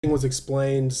was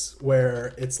explained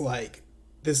where it's like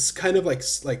this kind of like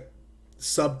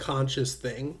subconscious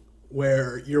thing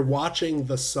where you're watching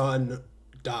the sun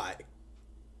die,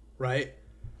 right?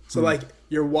 So Hmm. like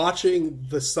you're watching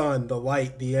the sun, the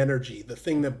light, the energy, the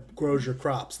thing that grows your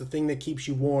crops, the thing that keeps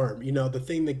you warm, the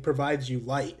thing that provides you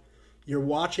light. You're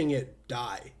watching it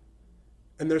die.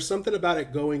 And there's something about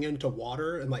it going into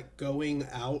water and like going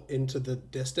out into the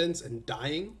distance and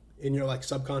dying in your like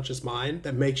subconscious mind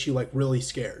that makes you like really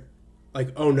scared. Like,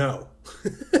 oh no.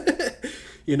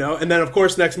 And then of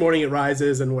course next morning it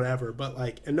rises and whatever, but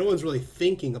like and no one's really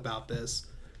thinking about this,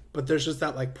 but there's just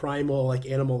that like primal, like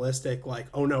animalistic, like,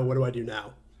 oh no, what do I do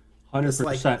now? This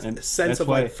like 100%. And sense that's of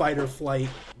like why fight or flight,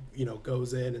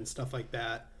 goes in and stuff like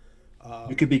that.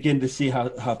 you could begin to see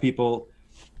how people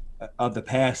of the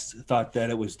past thought that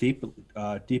it was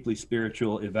deeply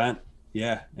spiritual event.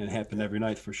 Yeah, and it happened every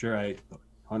night for sure. I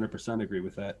 100% agree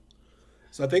with that.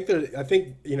 So I think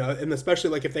and especially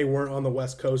like if they weren't on the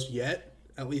West Coast yet,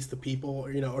 at least the people,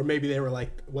 or maybe they were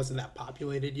like wasn't that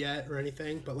populated yet or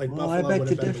anything. But like Well, I Buffalo beg would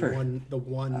to have been the differ. one, the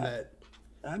one I, that.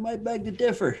 I might beg to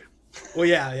differ. Well,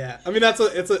 yeah, yeah. I mean that's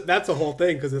a whole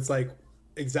thing because it's like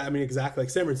exactly like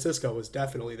San Francisco was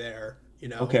definitely there.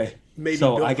 Okay, Maybe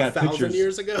so I built a got thousand pictures.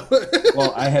 years ago.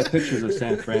 Well, I have pictures of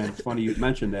San Fran. It's funny you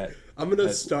mentioned that. I'm gonna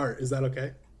That start. Is that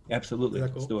okay? Is absolutely.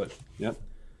 that Let's cool? do it. Yep.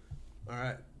 All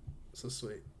right. So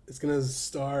sweet. It's gonna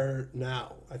start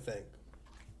now, I think,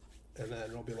 and then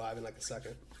it'll be live in like a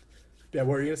second. Yeah,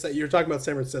 what were you gonna say? You're talking about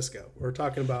San Francisco. We're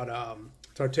talking about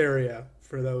Tartaria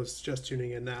for those just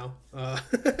tuning in now.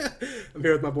 I'm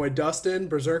here with my boy Dustin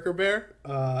Berserker Bear,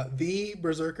 the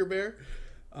Berserker Bear,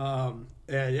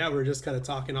 and yeah, we're just kind of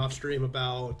talking off stream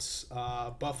about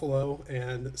Buffalo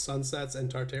and sunsets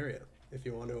and Tartaria. If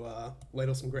you want to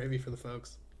ladle some gravy for the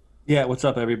folks. Yeah. What's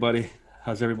up, everybody?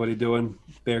 How's everybody doing?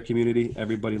 Bear community,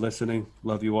 everybody listening.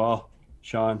 Love you all.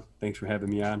 Sean, thanks for having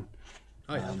me on.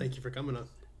 Oh yeah, Um, thank you for coming on.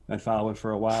 been following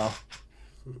for a while.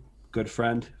 Good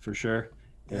friend for sure.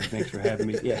 Yeah, And thanks for having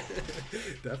me. Yeah.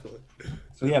 definitely,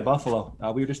 So yeah, definitely. Buffalo.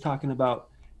 We were just talking about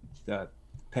the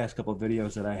past couple of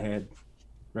videos that I had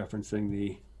referencing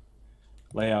the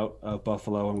layout of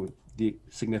Buffalo and with the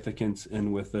significance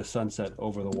and with the sunset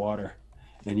over the water.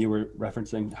 And you were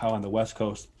referencing how on the West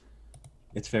Coast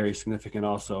it's very significant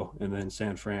also. And then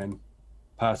San Fran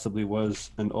possibly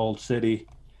was an old city.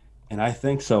 And I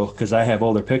think so because I have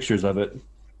older pictures of it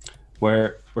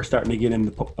where we're starting to get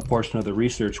into a portion of the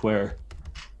research where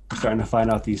we're starting to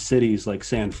find out these cities like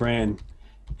San Fran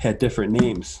had different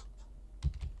names.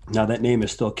 Now that name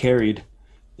is still carried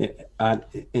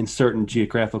in certain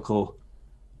geographical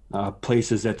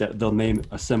places that they'll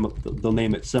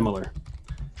name it similar.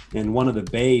 In one of the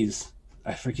bays,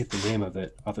 I forget the name of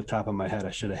it off the top of my head.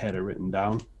 I should have had it written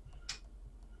down.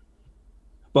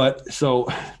 But so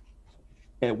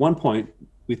at one point,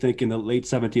 we think in the late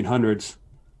 1700s,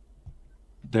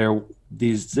 there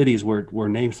these cities were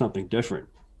named something different,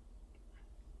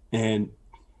 and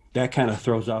that kind of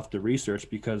throws off the research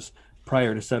because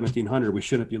prior to 1700, we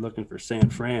shouldn't be looking for San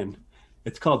Fran.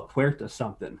 It's called Puerto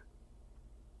something.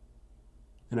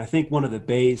 And I think one of the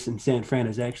bays in San Fran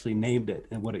has actually named it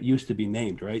and what it used to be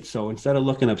named, right? So instead of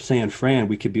looking up San Fran,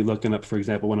 we could be looking up, for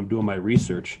example, when I'm doing my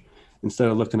research, instead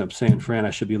of looking up San Fran, I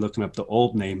should be looking up the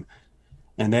old name,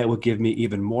 and that would give me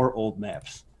even more old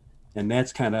maps. And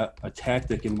that's kind of a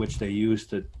tactic in which they use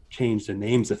to change the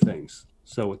names of things.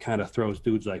 So it kind of throws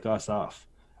dudes like us off,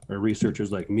 or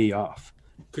researchers like me off,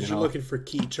 you Because you're know? looking for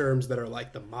key terms that are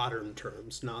like the modern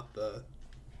terms, not the.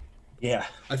 Yeah,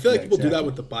 I feel yeah, like people do that exactly.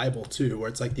 with the Bible too, where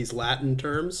it's like these Latin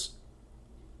terms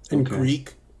and Okay.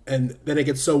 Greek, and then it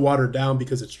gets so watered down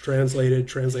because it's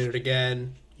translated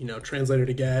again, translated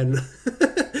again,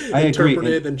 I agree. And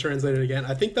interpreted, then translated again.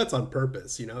 I think that's on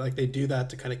purpose, like they do that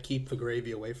to kind of keep the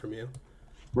gravy away from you.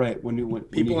 right, when you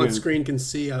People on hear, screen can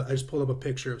see. I just pulled up a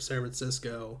picture of San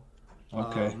Francisco.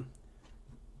 okay,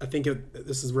 I think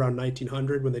this is around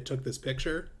 1900 when they took this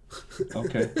picture.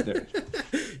 okay, there,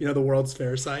 The World's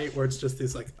Fair site where it's just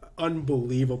this like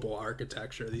unbelievable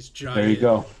architecture, these there you giant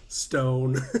go.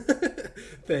 stone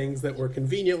things that were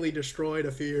conveniently destroyed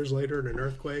a few years later in an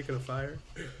earthquake and a fire.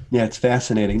 Yeah, it's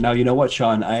fascinating. Now, you know what,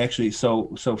 Sean? I actually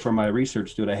so for my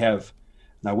research, dude, I have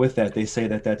now with that they say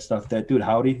that stuff that dude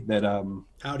Howdy that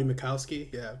Howdy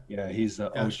Mikowski, yeah, yeah, he's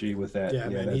the yeah, OG with that. yeah, Yeah,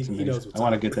 man, he, that's he knows amazing. I what's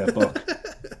want to up. get that book.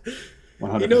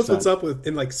 He knows what's 100%. up with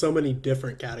in like so many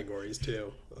different categories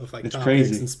too, of like It's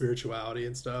topics and crazy. spirituality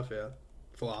and stuff. Yeah,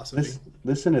 philosophy.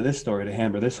 Listen to this story to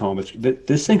hammer this home.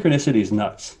 This synchronicity is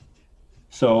nuts.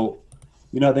 So,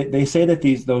 they say that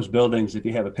those buildings, if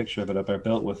you have a picture of it up, are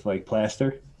built with like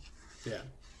plaster. Yeah,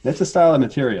 That's a style of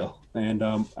material. And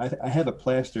I have a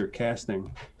plaster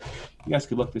casting. You guys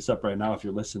could look this up right now if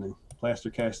you're listening. Plaster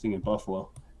casting in Buffalo.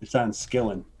 It's on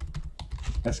Skillen,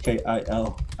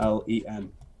 Skillen.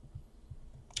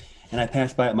 And I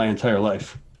passed by it my entire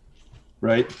life,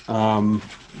 right?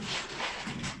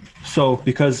 So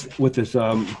because with this,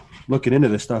 looking into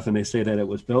this stuff, and they say that it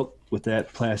was built with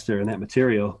that plaster and that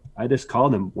material, I just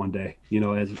called them one day,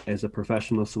 as a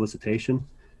professional solicitation,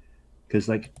 because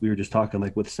like we were just talking,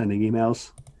 like with sending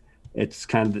emails, it's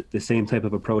kind of the same type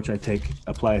of approach I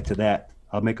apply it to that.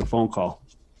 I'll make a phone call.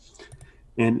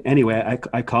 And anyway,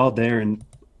 I called there, and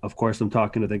of course I'm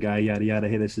talking to the guy, yada, yada.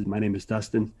 Hey, my name is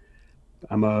Dustin.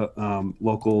 I'm a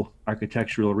local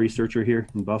architectural researcher here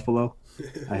in Buffalo.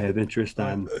 I have interest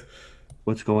on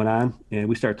what's going on. And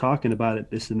we start talking about it,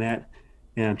 this and that.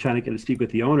 And I'm trying to get to speak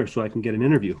with the owner so I can get an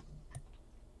interview.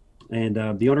 And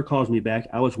the owner calls me back.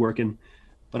 I was working,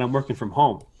 but I'm working from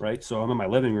home, right? So I'm in my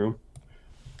living room.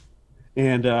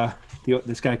 And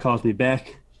this guy calls me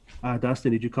back.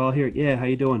 Dustin, did you call here? Yeah, how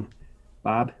you doing?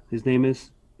 Bob, his name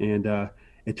is. And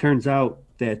it turns out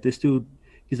that this dude,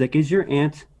 he's like, is your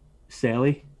aunt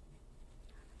Sally?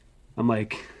 I'm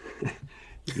like,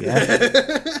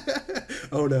 yeah.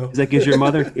 Oh no. He's like, is your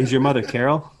mother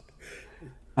Carol?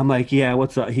 I'm like, yeah,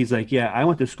 what's up? He's like, yeah, I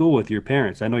went to school with your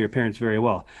parents. I know your parents very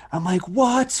well. I'm like,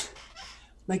 what?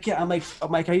 Like, yeah, I'm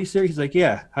like, are you serious? He's like,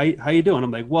 yeah. How you doing?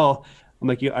 I'm like, well,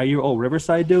 are you old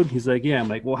Riverside dude? He's like, yeah. I'm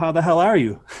like, well, how the hell are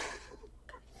you?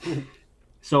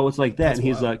 So it's like that. That's and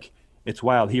he's wild. Like, it's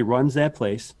wild. He runs that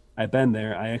place. I've been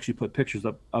there. I actually put pictures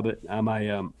of it on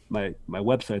my my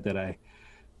website that I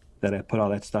put all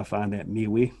that stuff on, that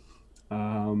MeWe.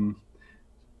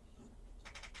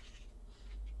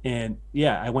 And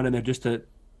yeah, I went in there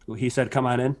he said, come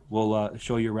on in, we'll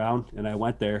show you around. And I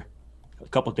went there a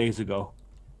couple of days ago,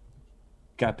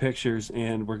 got pictures,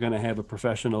 and we're going to have a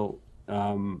professional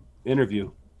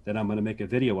interview that I'm going to make a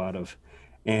video out of.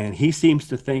 And he seems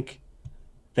to think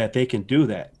that they can do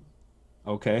that.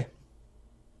 Okay.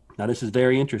 Now this is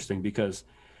very interesting, because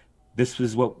this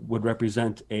is what would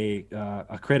represent a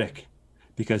critic,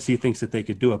 because he thinks that they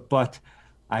could do it. But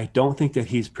I don't think that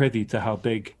he's privy to how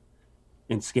big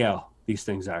in scale these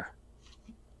things are.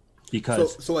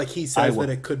 Because so like he says that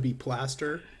it could be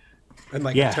plaster and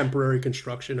like temporary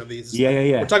construction of these. Yeah.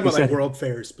 We're talking about like World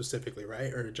Fairs specifically,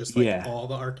 right? Or just like all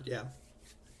the art. Yeah.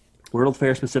 World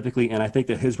Fair specifically, and I think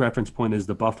that his reference point is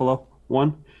the Buffalo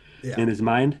one in his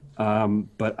mind.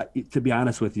 But to be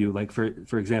honest with you, like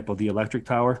for example, the electric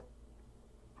tower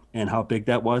and how big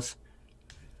that was.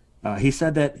 He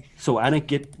said that, so I didn't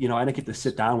get to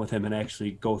sit down with him and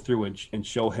actually go through and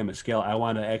show him a scale. I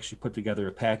want to actually put together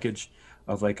a package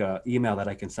of like a email that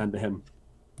I can send to him.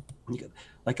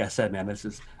 Like I said, man, this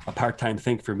is a part-time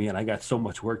thing for me, and I got so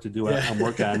much work to do. I'm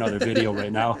working on another video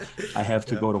right now. I have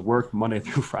to go to work Monday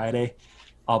through Friday,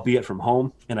 albeit from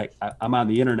home, and I'm on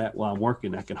the internet while I'm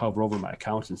working. I can hover over my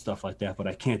accounts and stuff like that, but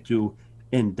I can't do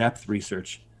in-depth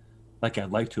research like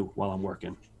I'd like to while I'm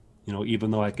working.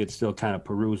 Even though I could still kind of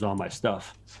peruse all my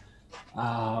stuff.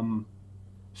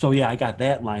 So yeah, I got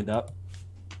that lined up.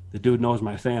 The dude knows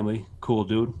my family. Cool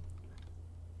dude.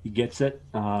 He gets it.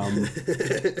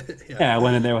 I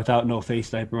went in there without no face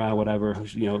diaper on, whatever.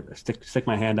 Stick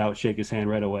my hand out, shake his hand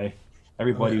right away.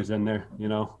 Everybody was in there.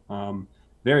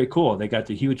 Very cool. They got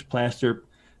the huge plaster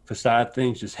facade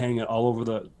things just hanging all over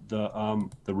the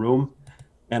room,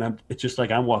 and it's just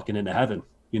like I'm walking into heaven.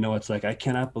 It's like, I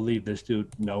cannot believe this dude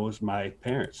knows my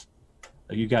parents.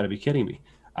 Like, you got to be kidding me.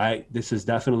 This is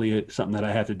definitely something that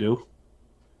I have to do.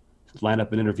 Line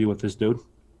up an interview with this dude,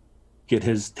 get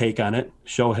his take on it,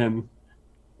 show him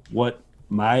what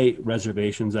my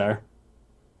reservations are,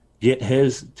 get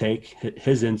his take,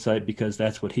 his insight, because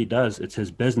that's what he does. It's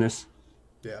his business.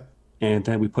 Yeah. And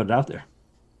then we put it out there.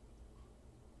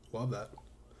 Love that.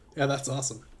 Yeah, that's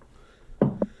awesome.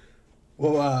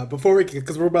 Well, before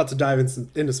because we're about to dive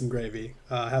into some gravy,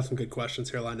 I have some good questions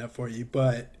here lined up for you.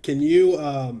 But can you,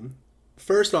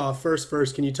 first,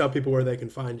 can you tell people where they can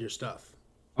find your stuff?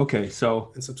 Okay,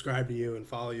 so and subscribe to you and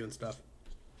follow you and stuff.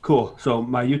 Cool. So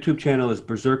my YouTube channel is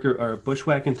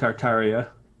Bushwhacking Tartaria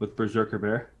with Berserker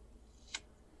Bear.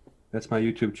 That's my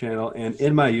YouTube channel, and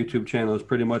in my YouTube channel is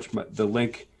pretty much the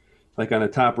link, like on the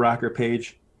top rocker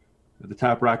page, the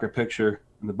top rocker picture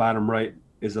in the bottom right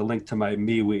is a link to my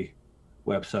MeWe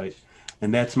website,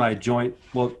 and that's my joint.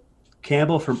 Well,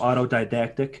 Campbell from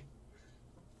Autodidactic,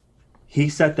 he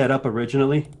set that up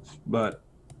originally, but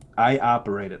I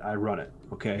operate it, I run it.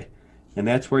 Okay, and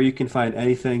that's where you can find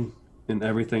anything and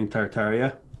everything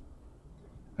Tartaria.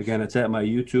 Again, it's at my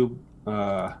YouTube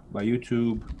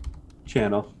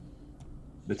channel.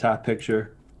 The top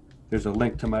picture, there's a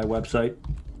link to my website,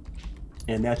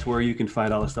 And that's where you can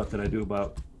find all the stuff that I do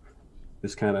about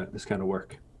this kind of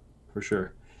work, for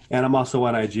sure. And I'm also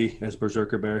on IG as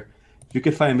Berserker Bear. You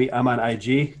can find me. I'm on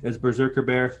IG as Berserker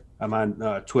Bear. I'm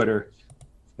on Twitter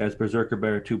as Berserker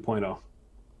Bear 2.0.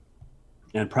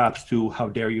 And props to How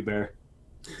Dare You Bear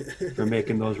for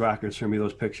making those rockers for me,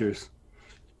 those pictures.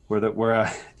 Where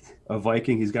a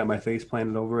Viking, he's got my face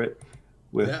planted over it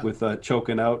with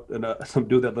choking out and some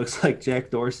dude that looks like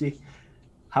Jack Dorsey.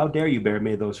 How Dare You Bear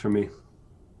made those for me.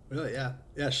 Really, yeah.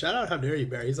 Yeah, shout out How Dare You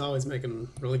Bear. He's always making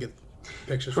really good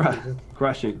pictures for people.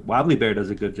 Crushing. Wobbly Bear does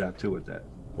a good job too with that.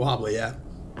 Wobbly, yeah.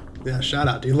 Yeah, shout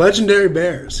out, dude. Legendary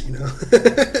bears,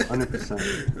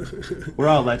 100%. We're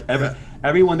all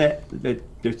everyone that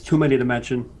there's too many to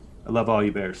mention. I love all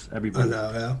you bears. Everybody. I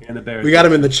know, yeah. And the bears. We got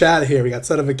them in the chat here. We got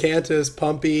Son of a Cantus,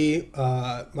 Pumpy,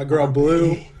 my girl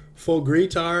Blue, Full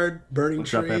Greetard, Burning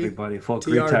What's Tree. What's up, everybody? Full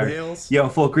TR Greetard. Nails. Yo,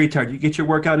 Full Greetard. You get your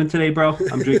workout in today, bro?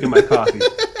 I'm drinking my coffee.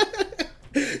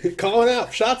 Calling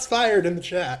out. Shots fired in the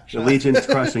chat. The Legion's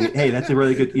crushing it. Hey, that's a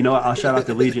really good. I'll shout out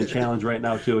the Legion Challenge right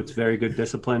now too. It's very good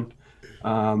discipline.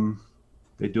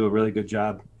 They do a really good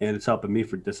job, and it's helping me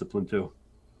for discipline too.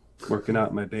 Working out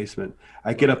in my basement.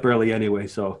 I get up early anyway,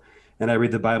 and I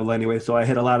read the Bible anyway, so I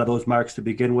hit a lot of those marks to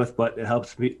begin with. But it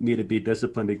helps me to be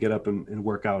disciplined to get up and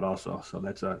work out also. So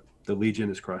that's the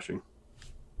Legion is crushing.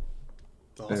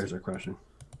 Awesome. Bears are crushing.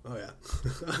 Oh yeah,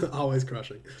 always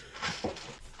crushing.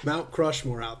 Mount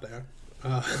Crushmore out there.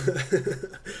 I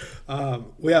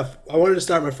wanted to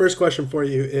start. My first question for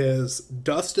you is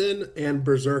Dustin and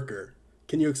Berserker.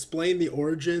 Can you explain the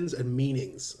origins and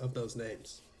meanings of those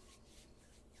names?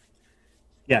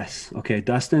 Yes. Okay.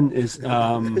 Dustin is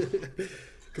because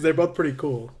they're both pretty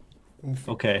cool.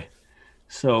 Okay.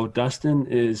 So Dustin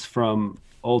is from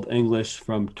Old English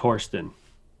from Torsten.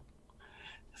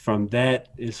 From that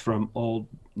is from Old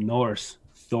Norse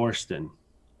Thorsten.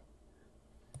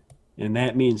 And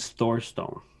that means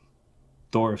Thorstone,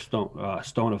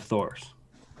 Stone of Thors.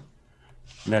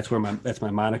 And that's that's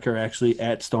my moniker actually,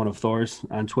 at Stone of Thors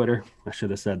on Twitter. I should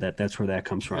have said that. That's where that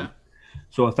comes from. Yeah.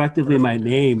 So effectively, my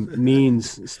name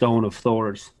means Stone of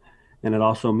Thors, and it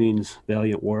also means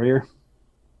valiant warrior.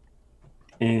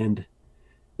 And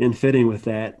in fitting with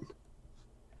that,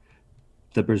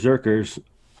 the Berserkers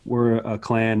were a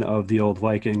clan of the old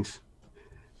Vikings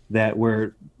that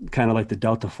were kind of like the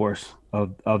Delta Force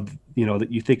of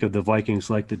that you think of the Vikings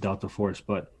like the Delta Force,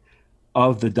 but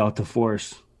of the Delta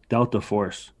Force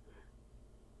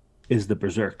is the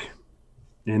Berserk.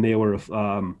 And they were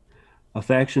a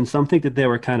faction. Some think that they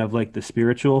were kind of like the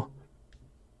spiritual,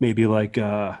 maybe like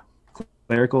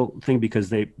clerical thing,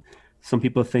 because some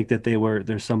people think that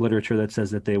there's some literature that says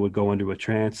that they would go into a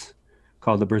trance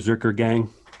called the Berserker Gang.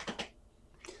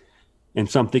 And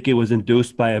some think it was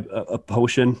induced by a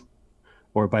potion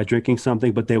or by drinking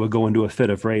something, but they would go into a fit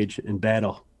of rage in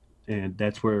battle. And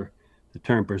that's where the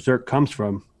term berserk comes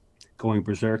from, going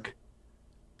berserk,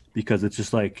 because it's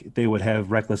just like they would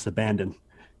have reckless abandon.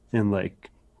 And like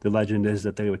the legend is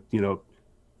that they would,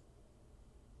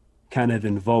 kind of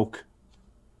invoke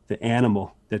the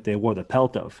animal that they wore the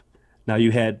pelt of. Now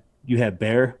you had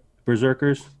bear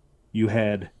berserkers, you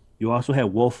also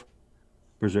had wolf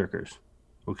berserkers.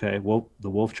 Okay, the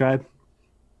wolf tribe.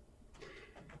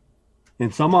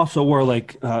 And some also wore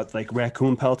like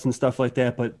raccoon pelts and stuff like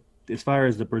that. But as far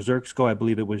as the berserks go, I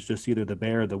believe it was just either the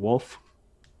bear or the wolf.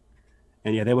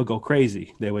 And yeah, they would go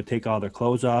crazy. They would take all their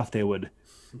clothes off. They would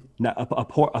a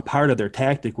part of their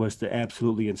tactic was to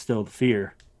absolutely instill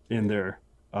fear in their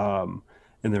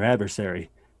adversary.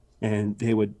 And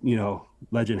they would,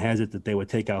 legend has it that they would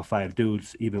take out 5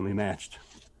 dudes evenly matched,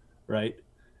 right?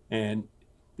 And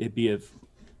it'd be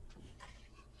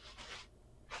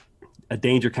a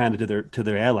danger kind of to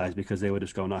their allies, because they would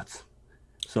just go nuts.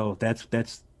 So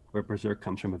that's where berserk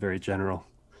comes from, a very general.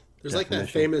 There's definition. Like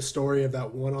that famous story of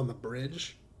that one on the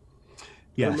bridge.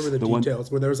 Yes, I remember the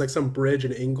details where there was like some bridge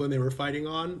in England they were fighting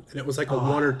on, and it was like a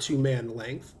 1 or 2 man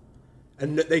length,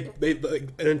 and they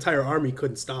an entire army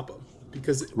couldn't stop them,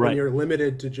 because when you're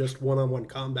limited to just one-on-one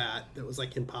combat, it was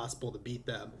like impossible to beat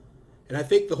them. And I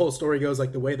think the whole story goes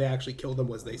like the way they actually killed him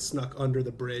was they snuck under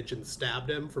the bridge and stabbed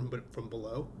him from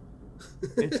below.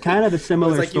 It's kind of a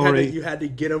similar like story. You had to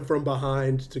get him from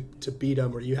behind to beat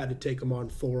him, or you had to take him on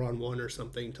 4-on-1 or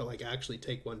something to like actually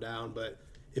take one down. But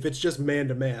if it's just man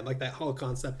to man, like that whole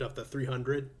concept of the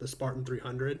 300, the Spartan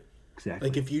 300, exactly.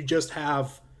 Like if you just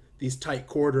have these tight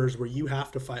quarters where you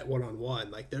have to fight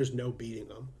 1-on-1, like there's no beating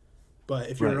them. But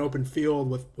if you're in an open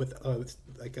field with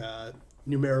like a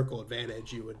numerical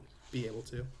advantage, you would be able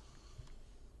to.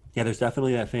 Yeah, there's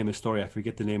definitely that famous story. I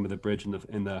forget the name of the bridge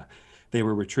in the they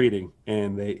were retreating,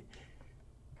 and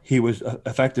he was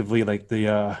effectively like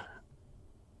the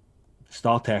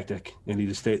stall tactic, and he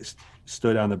just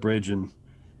stood on the bridge and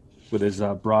with his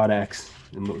broad axe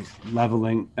and was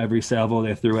leveling every salvo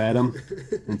they threw at him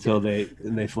until they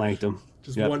flanked him.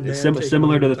 Just Yep, one it's man taking on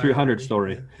similar an to the entire 300 army.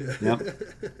 story. Yeah. Yep.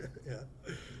 Yeah.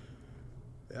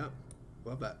 Yeah.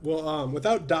 Love that. Well,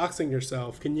 without doxing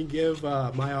yourself, can you give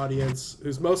my audience,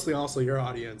 who's mostly also your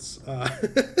audience,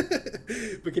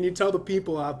 but can you tell the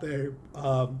people out there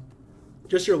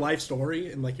just your life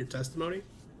story and like your testimony?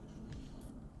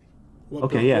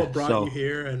 Okay, yeah. What brought you So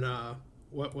here, and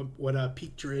what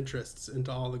piqued your interests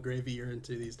into all the gravy you're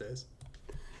into these days?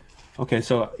 okay,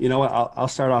 so you know what? I'll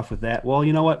start off with that. Well,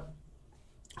 you know what?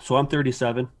 So I'm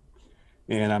 37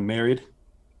 and I'm married.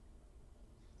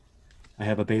 I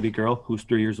have a baby girl who's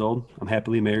 3 years old. I'm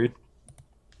happily married.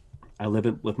 I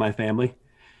live with my family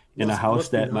in a house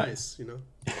Must be that my nice, you know.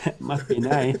 must be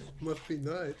nice. Must be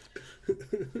nice.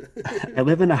 I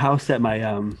live in a house that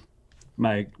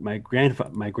my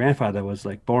grandfather was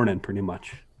like born in, pretty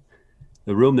much.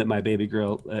 The room that my baby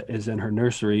girl is in, her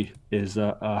nursery, is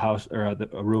a house or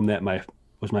a room that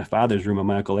was my father's room and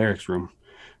my uncle Eric's room,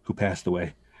 who passed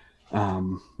away.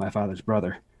 My father's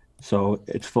brother. So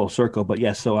it's full circle. But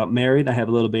yes, so I'm married. I have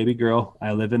a little baby girl.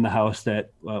 I live in the house that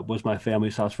was my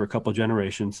family's house for a couple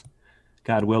generations,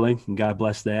 God willing, and God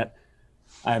bless that.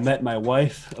 I met my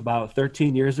wife about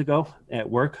 13 years ago at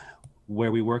work,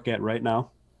 where we work at right now.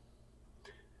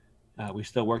 We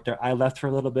still work there. I left for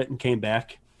a little bit and came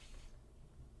back.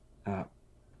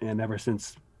 And ever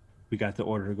since we got the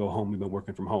order to go home, we've been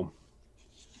working from home,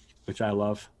 which I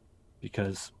love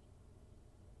because,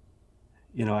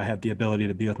 I have the ability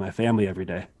to be with my family every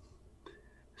day.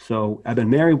 So I've been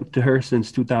married to her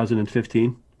since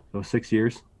 2015, so 6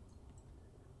 years.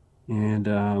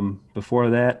 And before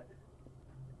that,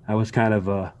 I was kind of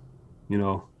a,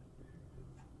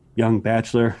 young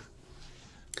bachelor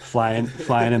flying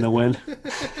in the wind,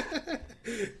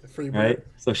 Free right? bird.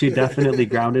 So she definitely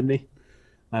grounded me.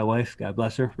 My wife, God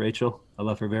bless her, Rachel, I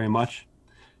love her very much.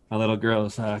 My little girl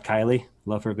is Kylie,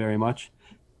 love her very much.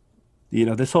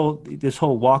 This whole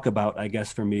walkabout, I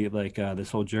guess, for me, like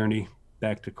this whole journey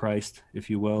back to Christ, if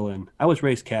you will. And I was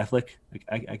raised Catholic.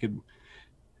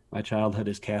 My childhood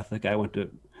is Catholic. I went to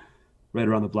right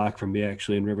around the block from me,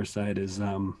 actually, in Riverside, is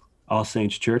All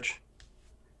Saints Church,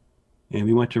 and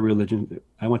we went to religion.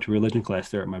 I went to religion class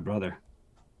there with my brother.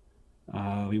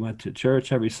 We went to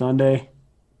church every Sunday,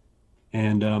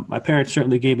 and my parents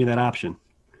certainly gave me that option.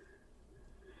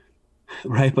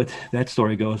 Right, but that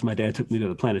story goes, my dad took me to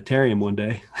the planetarium one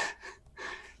day,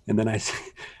 and then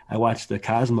I watched the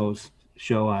Cosmos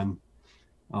show on,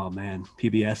 oh man,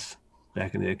 PBS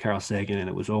back in the Carl Sagan, and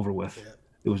it was over with. Yeah.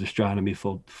 It was astronomy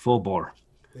full bore,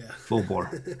 Yeah. full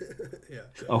bore. Yeah.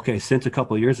 Okay, since a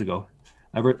couple of years ago,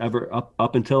 ever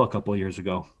up until a couple of years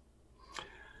ago.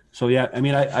 So yeah, I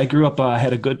mean, I grew up. I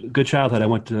had a good childhood. I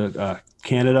went to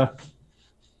Canada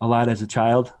a lot as a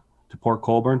child, to Port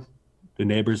Colborne. The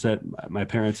neighbors that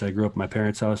I grew up at my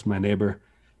parents' house. My neighbor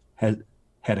had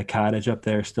a cottage up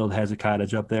there, still has a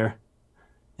cottage up there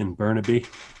in Burnaby.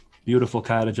 Beautiful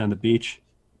cottage on the beach.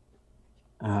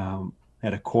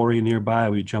 Had a quarry nearby.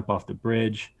 We'd jump off the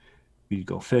bridge. We'd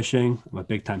go fishing. I'm a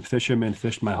big time fisherman,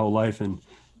 fished my whole life in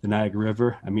the Niagara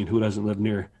River. I mean, who doesn't live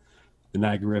near the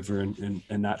Niagara River and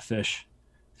not fish?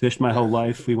 Fished my whole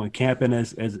life. We went camping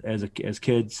as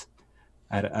kids.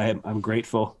 I'm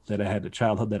grateful that I had the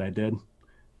childhood that I did.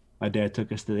 My dad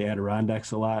took us to the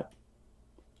Adirondacks a lot.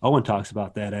 Owen talks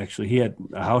about that, actually. He had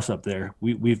a house up there.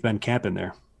 We've been camping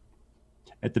there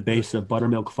at the base of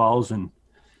Buttermilk Falls and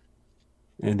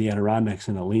the Adirondacks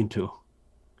in a lean-to.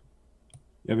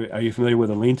 Are you familiar with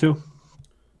a lean-to?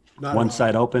 Not One at all.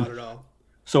 side open. Not at all.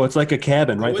 So it's like a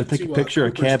cabin, I right? went to Picture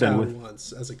a cabin Cooperstown with.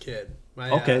 once as a kid.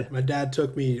 Okay. My dad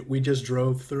took me. We just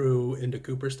drove through into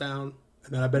Cooperstown,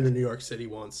 and then I've been to New York City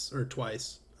once or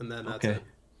twice, and then that's Okay. it.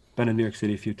 Been in New York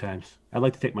City a few times. I'd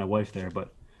like to take my wife there,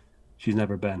 but she's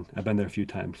never been. I've been there a few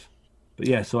times. But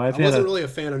yeah, so I've I had wasn't a. really a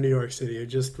fan of New York City. It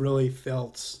just really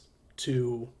felt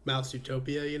too Mouse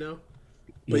Utopia, you know.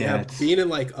 But Yeah, yeah, it's being in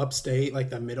like upstate, like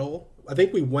the middle. I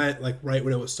think we went like right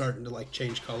when it was starting to like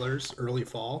change colors, early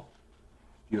fall.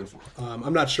 beautiful.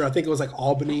 I'm not sure. I think it was like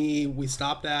Albany we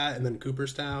stopped at, and then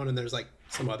Cooperstown, and there's like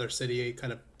some other city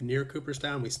kind of near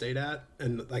Cooperstown we stayed at,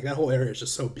 and like that whole area is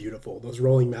just so beautiful. Those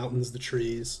rolling mountains, the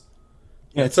trees.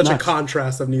 Yeah, It's it's such a nuts.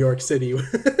 contrast of New York City.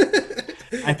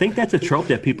 I think that's a trope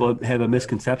that people have a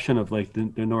misconception of, like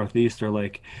the Northeast, or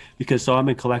like, because so I'm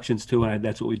in collections too, and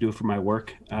that's what we do for my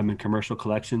work. I'm in commercial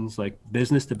collections, like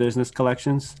business to business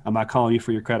collections. I'm not calling you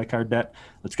for your credit card debt.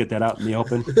 Let's get that out in the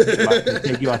open.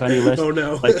 Take you off any list. Oh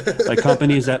no. Like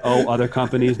companies that owe other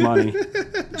companies money,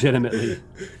 legitimately.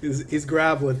 He's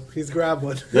grappling. He's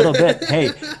grappling. Little bit.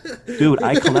 Hey, dude,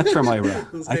 I collect from IRA.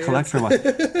 Those I collect from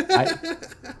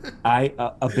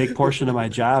a big portion of my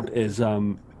job is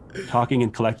talking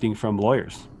and collecting from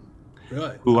lawyers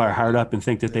Really? who are hard up and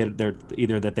think that they're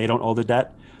either that they don't owe the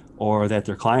debt or that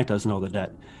their client doesn't owe the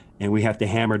debt. And we have to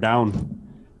hammer down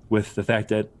with the fact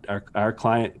that our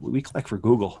client, we collect for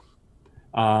Google.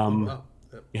 Wow.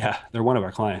 Yeah, they're one of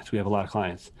our clients. We have a lot of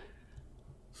clients.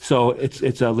 So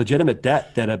it's a legitimate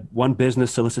debt that one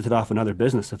business solicited off another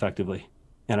business effectively.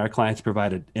 And our clients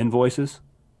provided invoices.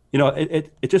 You know,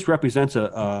 it just represents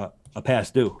a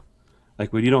past due.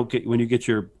 Like when you get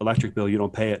your electric bill, you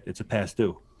don't pay it. It's a past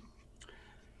due.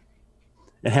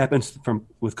 It happens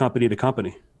with company to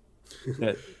company.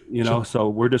 That, you know, so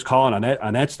we're just calling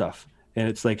on that stuff, and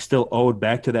it's like still owed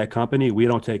back to that company. We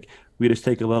just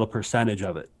take a little percentage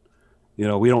of it. You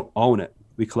know, we don't own it.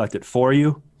 We collect it for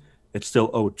you. It's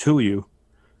still owed to you.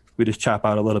 We just chop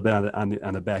out a little bit on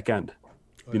the back end.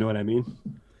 You know what I mean?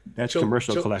 That's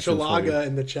commercial collection. Chalaga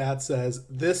in the chat says,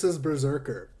 "This is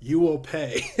Berserker. You will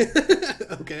pay."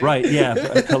 Okay. Right. Yeah.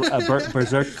 A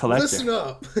Berserk collector. Listen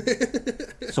up.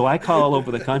 So I call all over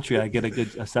the country. I get a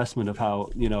good assessment of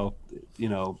how, you know,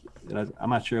 I'm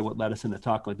not sure what led us into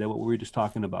talk like that. What were we just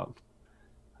talking about?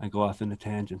 I go off into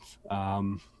tangents.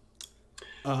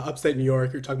 Upstate New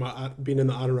York, you're talking about being in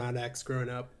the Adirondacks growing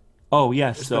up. Oh,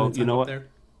 yes. So, you know what? There.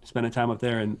 Spending time up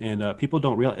there. And people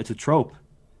don't realize it's a trope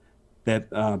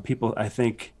that people, I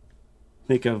think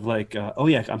of like, oh,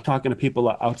 yeah, I'm talking to people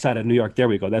outside of New York. There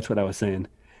we go. That's what I was saying.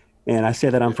 And I say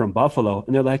that I'm from Buffalo.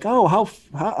 And they're like, oh, how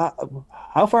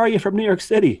far are you from New York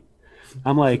City?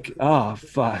 I'm like, oh,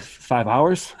 5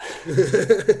 hours.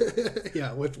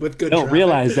 Yeah, with good. Don't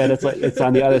realize that it's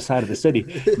on the other side of the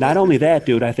city. Not only that,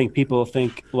 dude, I think people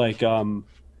think like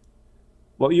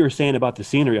what you were saying about the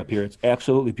scenery up here. It's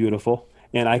absolutely beautiful,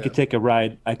 and I could take a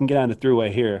ride. I can get on the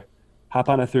throughway here, hop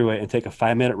on a throughway, and take a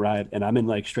 5-minute ride, and I'm in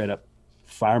like straight up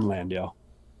farmland, yo.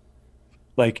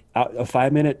 Like a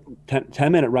 5-minute,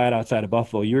 10-minute ride outside of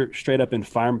Buffalo, you're straight up in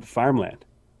farmland.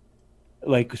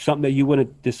 Like something that you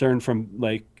wouldn't discern from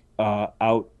like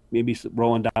out maybe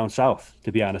rolling down south,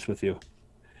 to be honest with you.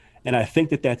 And I think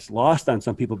that's lost on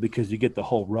some people because you get the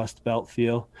whole Rust Belt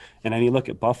feel. And then you look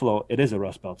at Buffalo, it is a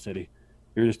Rust Belt city.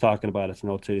 You're just talking about it's an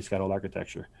old city, it's got old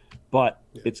architecture. But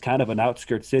it's kind of an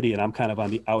outskirt city, and I'm kind of on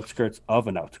the outskirts of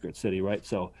an outskirt city, right?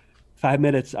 So 5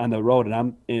 minutes on the road,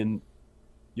 and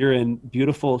you're in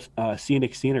beautiful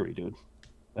scenic scenery, dude.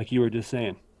 Like you were just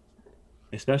saying.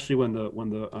 Especially when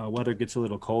the weather gets a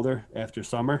little colder after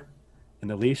summer and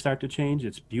the leaves start to change,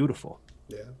 it's beautiful.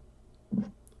 Yeah.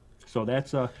 So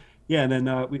that's yeah. And then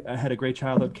I had a great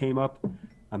childhood. Came up.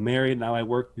 I'm married now.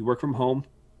 We work from home,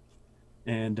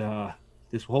 and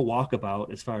this whole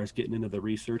walkabout as far as getting into the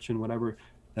research and whatever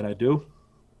that I do,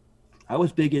 I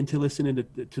was big into listening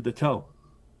to the toe.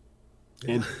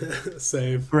 And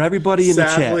same for everybody in the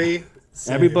chat,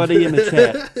 everybody in the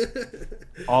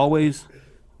chat, always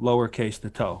lowercase the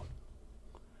toe.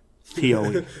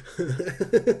 T-O-E.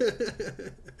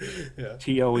 Yeah.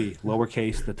 T-O-E,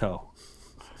 lowercase the toe.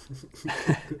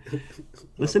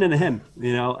 Listening to him,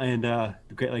 you know, and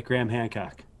great like Graham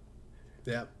Hancock.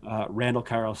 Yeah. Randall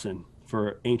Carlson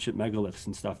for ancient megaliths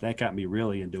and stuff. That got me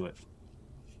really into it.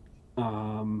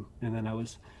 And then I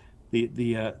was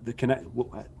the connect.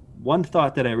 One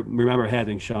thought that I remember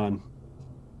having, Sean,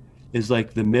 is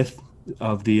like the myth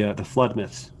of the flood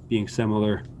myths being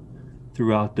similar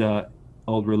throughout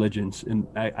old religions, and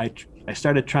I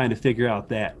started trying to figure out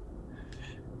that,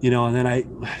 you know, and then I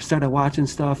started watching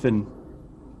stuff, and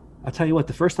I'll tell you what,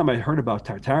 the first time I heard about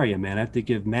Tartaria, man, I have to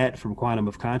give Matt from Quantum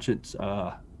of Conscience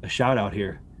a shout out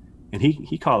here, and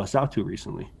he called us out too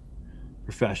recently,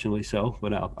 professionally so,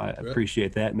 but I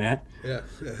appreciate that, Matt. Yeah.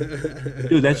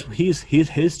 Dude, that's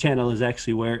his channel is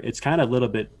actually where it's kind of a little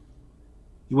bit,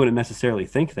 you wouldn't necessarily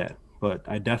think that, but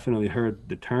I definitely heard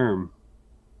the term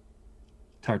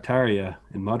Tartaria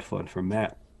and Mudflood from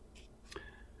Matt.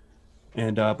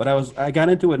 And but I got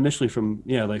into it initially from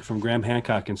Graham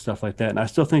Hancock and stuff like that, and I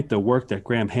still think the work that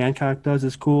Graham Hancock does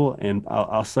is cool. And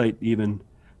I'll cite even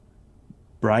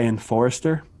Brian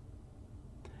Forrester.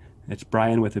 It's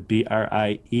Brian with a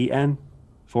Brien,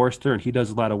 Forrester, and he does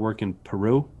a lot of work in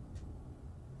Peru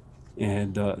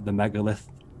and the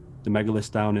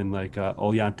megaliths down in like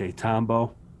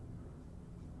Ollantaytambo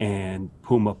and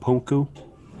Pumapunku.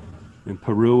 in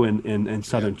Peru and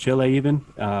southern Chile even,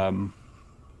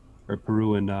 or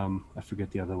Peru and I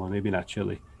forget the other one, maybe not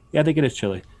Chile. Yeah, I think it is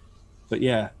Chile. But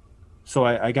yeah, so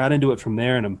I got into it from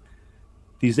there, and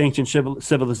these ancient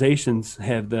civilizations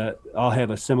all have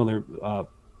a similar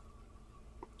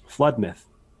flood myth.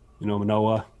 You know,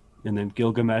 Noah, and then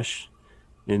Gilgamesh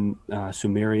in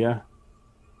Sumeria,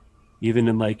 even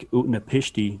in like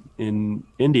Utnapishti in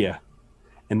India.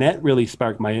 And that really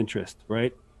sparked my interest,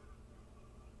 right?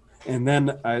 And then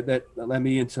that led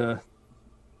me into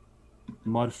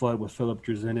Mud Flood with Philip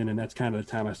Drzinin, and that's kind of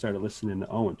the time I started listening to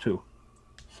Owen too.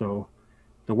 So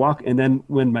the walk, and then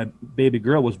when my baby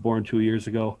girl was born 2 years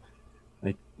ago,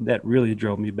 like that really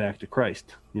drove me back to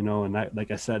Christ, you know. And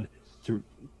like I said, to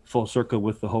full circle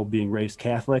with the whole being raised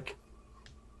Catholic,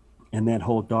 and that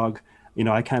whole dog, you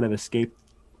know, I kind of escaped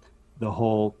the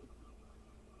whole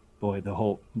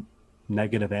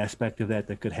negative aspect of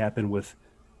that could happen with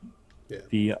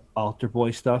the altar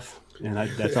boy stuff, and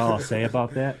that's all I'll say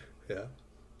about that. Yeah.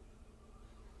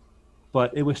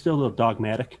 But it was still a little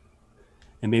dogmatic,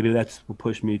 and maybe that's what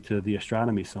pushed me to the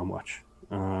astronomy so much.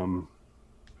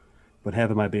 But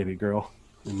having my baby girl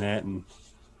and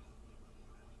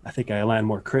I think I align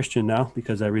more Christian now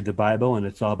because I read the Bible and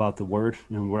it's all about the Word,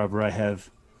 and wherever I have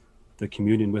the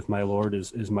communion with my Lord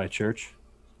is my church.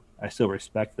 I still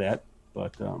respect that,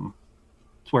 but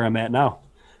it's where I'm at now.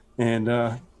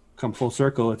 And come full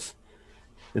circle, it's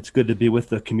good to be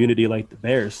with a community like the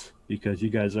Bears, because you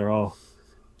guys are all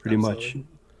pretty much,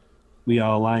 we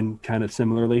all align kind of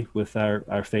similarly with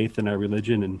our faith and our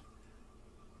religion,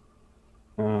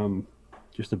 and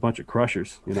just a bunch of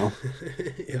crushers, you know.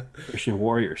 Yeah. Christian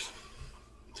warriors.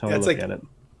 That's how I look at it.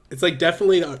 It's like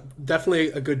definitely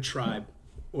a good tribe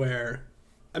where,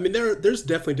 I mean, there's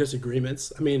definitely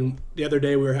disagreements. I mean, the other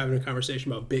day we were having a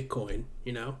conversation about Bitcoin,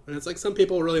 you know, and it's like some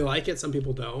people really like it, some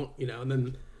people don't, you know, and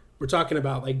then we're talking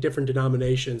about like different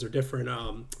denominations or different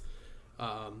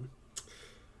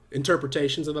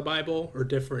interpretations of the Bible or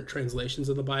different translations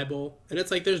of the Bible. And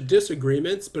it's like there's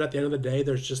disagreements, but at the end of the day,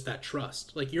 there's just that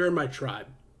trust. Like, you're in my tribe.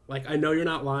 Like, I know you're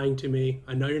not lying to me.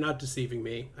 I know you're not deceiving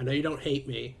me. I know you don't hate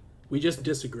me. We just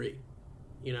disagree,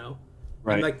 you know?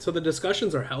 Right. And like, so the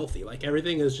discussions are healthy. Like,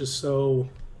 everything is just so,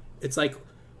 it's like,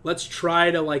 let's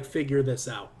try to like figure this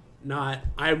out. Not,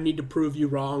 I need to prove you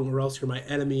wrong or else you're my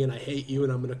enemy and I hate you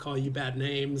and I'm going to call you bad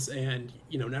names and,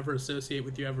 you know, never associate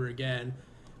with you ever again.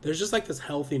 There's just like this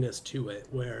healthiness to it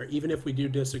where even if we do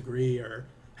disagree or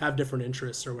have different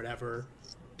interests or whatever,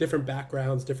 different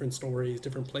backgrounds, different stories,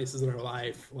 different places in our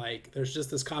life, like there's just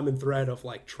this common thread of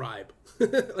like tribe.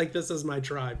 Like, this is my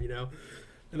tribe, you know?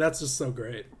 And that's just so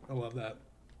great. I love that.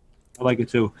 I like it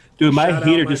too. Dude, my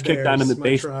heater just kicked on in the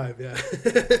basement. Yeah.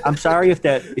 I'm sorry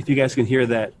if you guys can hear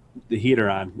that, the heater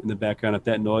on in the background, if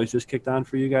that noise just kicked on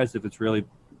for you guys, if it's really,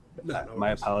 no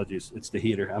my apologies. It's the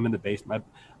heater. I'm in the basement.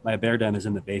 My bear den is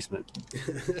in the basement.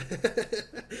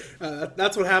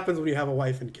 That's what happens when you have a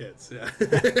wife and kids. Yeah.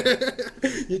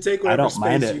 You take whatever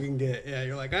space you can get. Yeah,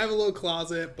 you're like, I have a little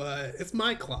closet, but it's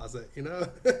my closet, you know?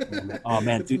 Oh,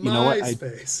 man. Dude, you know what?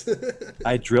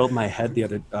 I drilled my head the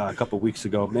other a couple months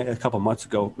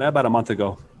ago, about a month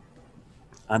ago,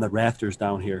 on the rafters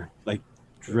down here. Like,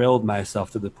 drilled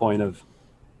myself to the point of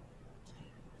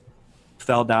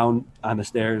fell down on the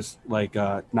stairs, like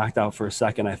knocked out for a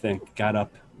second, I think, got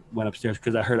up, went upstairs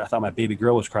because I thought my baby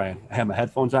girl was crying. I had my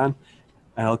headphones on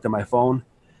and I looked at my phone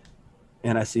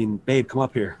and I seen, babe, come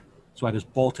up here. So I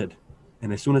just bolted.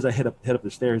 And as soon as I hit up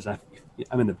the stairs,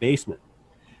 I'm in the basement.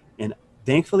 And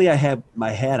thankfully I had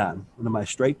my hat on, one of my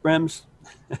straight brims,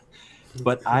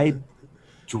 but I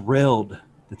drilled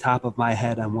the top of my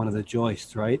head on one of the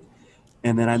joists, right?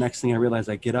 And then next thing I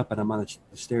realized, I get up and I'm on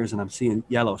the stairs and I'm seeing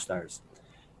yellow stars.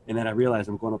 And then I realize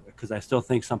I'm going up because I still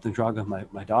think something's wrong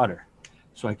with my daughter.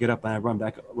 So I get up and I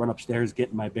run upstairs,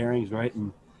 getting my bearings right.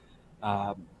 And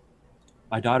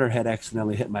my daughter had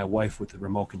accidentally hit my wife with the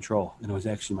remote control. And it was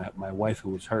actually my wife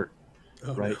who was hurt.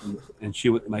 Oh, right. No.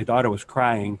 And my daughter was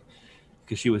crying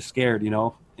because she was scared, you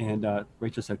know. And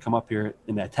Rachel said, come up here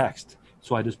in that text.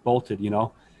 So I just bolted, you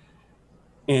know.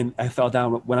 And I fell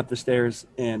down, went up the stairs,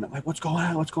 and I'm like, what's going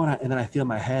on? What's going on? And then I feel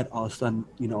my head all of a sudden,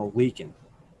 you know, leaking.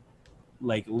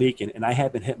 And I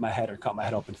haven't hit my head or cut my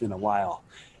head open in a while.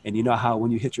 And you know how when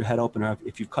you hit your head open, or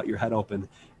if you cut your head open,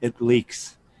 it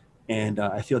leaks. And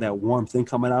I feel that warm thing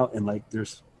coming out, and like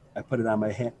I put it on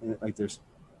my hand, and like there's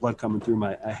blood coming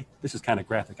through this is kind of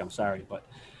graphic, I'm sorry.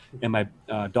 And my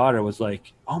daughter was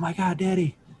like, oh my God,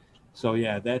 Daddy. So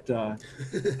yeah, that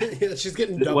yeah, she's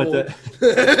getting doubled.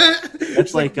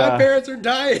 That's like my parents are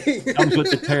dying. Comes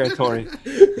with the territory.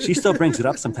 She still brings it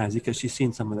up sometimes because she's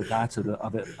seen some of the dots of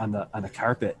it on the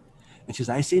carpet, And she's,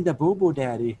 I seen the boo-boo,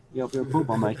 Daddy. You know, boo-boo.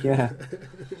 I'm like, yeah.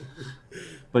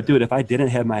 But dude, if I didn't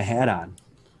have my hat on,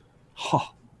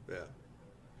 oh,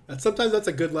 Yeah. Sometimes that's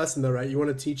a good lesson, though, right? You want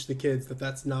to teach the kids that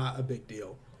that's not a big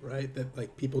deal, right? That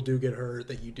like people do get hurt,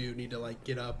 that you do need to like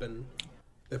get up, and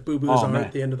that boo boos oh aren't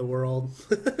man. the end of the world.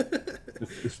 The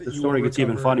You will story gets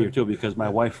even recover. funnier too, because my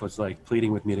wife was like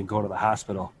pleading with me to go to the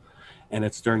hospital, and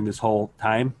it's during this whole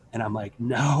time, and I'm like,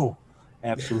 no,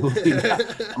 absolutely not.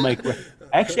 I'm like,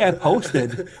 actually, I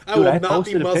posted, I dude, will I not be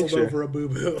posted a muzzled picture. over a boo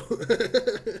boo.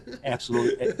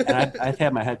 Absolutely, and I've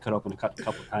had my head cut open a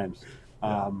couple times.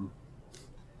 Yeah.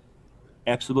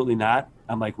 Absolutely not.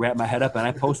 I'm like, wrap my head up, and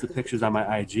I posted pictures on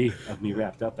my IG of me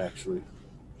wrapped up actually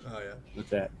Oh yeah. with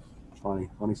that. Funny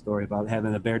story about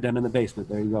having a bear den in the basement.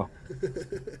 There you go.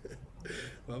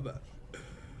 Love that.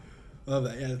 Love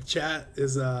that. Yeah.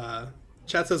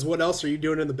 Chat says, "What else are you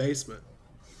doing in the basement?"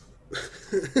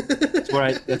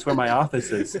 That's where my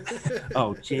office is.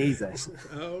 Oh Jesus.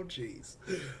 Oh jeez.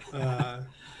 Uh,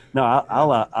 No,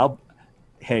 yeah.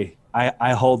 hey,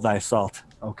 I hold thy salt.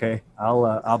 Okay,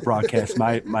 I'll broadcast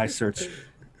my search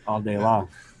all day Yeah. long.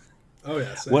 Oh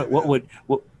yeah. What Same. what Yeah.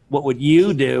 would what would you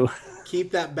Keep do?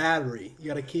 keep that battery. You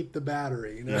got to keep the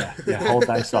battery. You know. Yeah, hold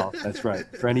thy salt. That's right.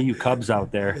 For any of you Cubs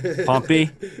out there, Pumpy.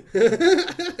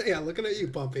 Yeah. Looking at you,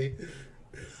 Pumpy.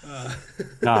 Uh,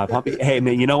 Nah, Pumpy. Hey,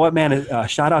 man, you know what, man?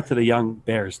 Shout out to the young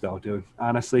Bears, though, dude.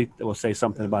 Honestly, we'll say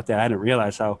something about that. I didn't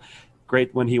realize how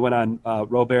great when he went on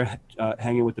Robert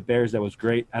hanging with the Bears. That was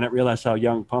great. I didn't realize how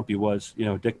young Pumpy was. You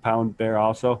know, Dick Pound Bear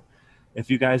also. If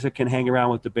you guys can hang around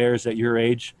with the Bears at your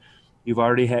age, you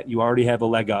already have a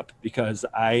leg up, because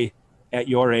at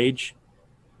your age,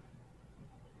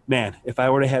 man, if I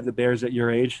were to have the Bears at your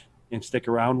age and stick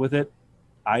around with it,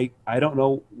 I don't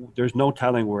know. There's no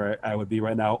telling where I would be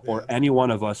right now, or yeah. any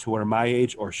one of us who are my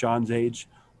age or Sean's age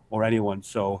or anyone.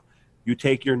 So you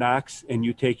take your knocks and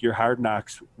you take your hard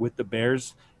knocks with the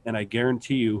Bears, and I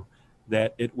guarantee you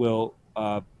that it will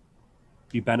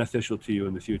be beneficial to you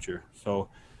in the future. So,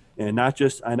 and not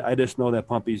just, I just know that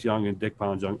Pumpy's young and Dick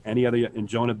Pound's young. Any other, and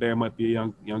Jonah Bear might be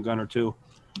a young gunner too.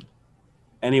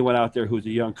 Anyone out there who's a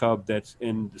young Cub that's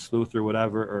in the sleuth or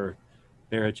whatever, or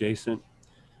Bear adjacent,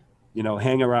 you know,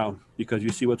 hang around, because you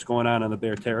see what's going on the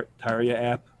Bear Taria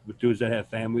app with dudes that have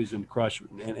families and crush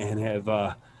and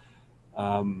have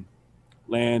um,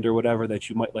 land or whatever that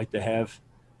you might like to have.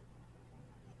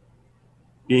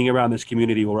 Being around this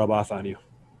community will rub off on you.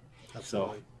 So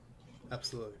Absolutely.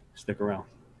 Absolutely. stick around.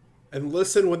 And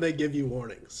listen when they give you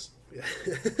warnings. Yeah.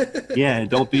 Yeah, and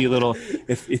don't be a little.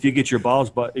 If you get your balls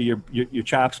your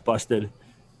chops busted,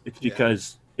 it's Yeah.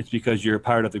 because you're a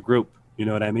part of the group. You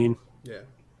know what I mean? Yeah.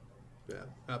 Yeah.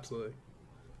 Absolutely.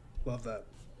 Love that.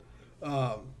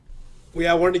 Um, well,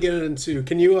 yeah, I wanted to get into.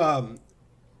 Can you,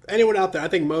 anyone out there? I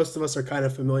think most of us are kind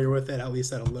of familiar with it, at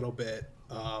least at a little bit.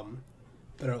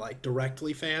 That are like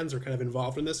directly fans or kind of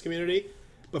involved in this community.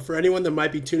 But for anyone that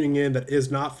might be tuning in that is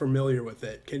not familiar with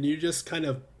it, can you just kind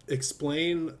of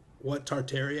explain what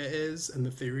Tartaria is and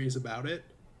the theories about it?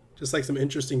 Just like some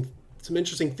interesting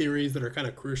theories that are kind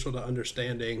of crucial to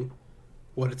understanding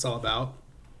what it's all about.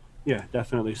 Yeah,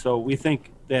 definitely. So we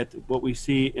think that what we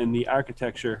see in the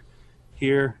architecture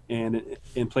here and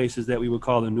in places that we would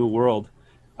call the New World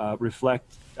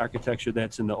reflect architecture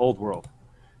that's in the Old World,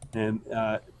 and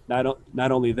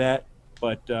not only that,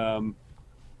 but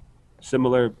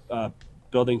similar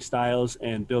building styles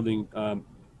and building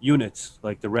units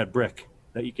like the red brick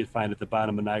that you can find at the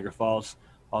bottom of Niagara Falls,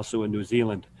 also in New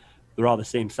Zealand. They're all the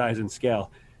same size and scale.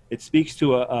 It speaks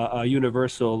to a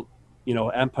universal,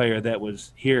 empire that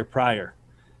was here prior,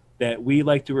 that we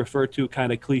like to refer to,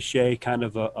 kind of cliche, kind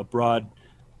of a broad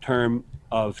term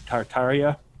of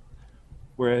Tartaria,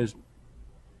 whereas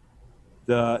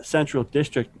the central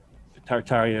district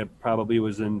Tartaria probably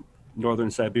was in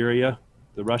northern Siberia,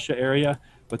 the Russia area,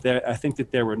 but I think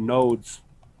that there were nodes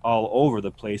all over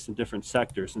the place in different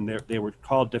sectors, and they were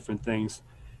called different things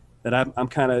that I'm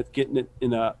kind of getting it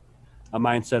in a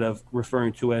mindset of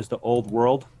referring to as the Old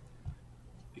World,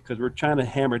 because we're trying to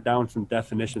hammer down some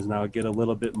definitions now, get a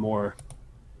little bit more,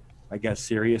 I guess,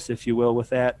 serious, if you will, with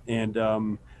that. And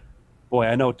boy,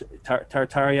 I know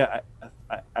Tartaria,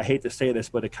 I hate to say this,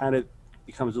 but it kind of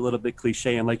becomes a little bit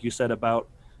cliche. And like you said about,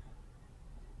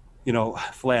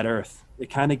 flat Earth, it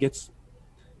kind of gets,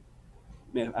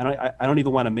 man, I don't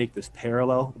even want to make this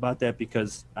parallel about that,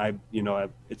 because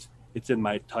it's in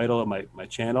my title of my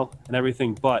channel and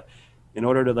everything. But in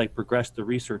order to progress the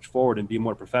research forward and be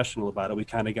more professional about it, we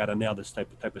kind of got to nail this type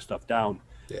of stuff down.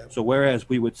 Yeah. So whereas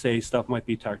we would say stuff might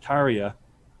be Tartaria,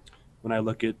 when I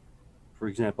look at, for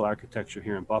example, architecture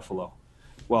here in Buffalo,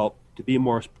 well, to be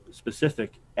more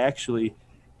specific, actually,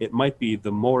 it might be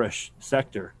the Moorish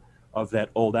sector of that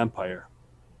old empire,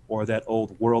 or that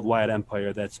old worldwide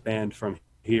empire that spanned from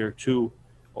here to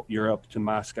Europe to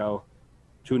Moscow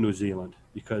to New Zealand,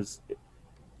 because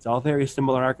it's all very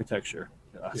similar architecture.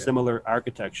 Similar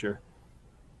architecture.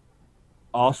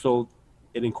 Also,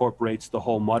 it incorporates the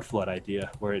whole mud flood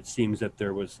idea, where it seems that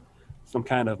there was some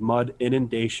kind of mud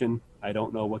inundation. I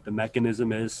don't know what the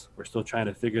mechanism is. We're still trying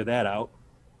to figure that out.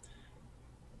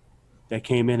 That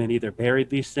came in and either buried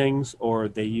these things, or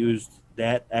they used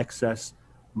that excess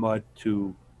mud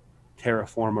to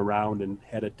terraform around and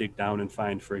had to dig down and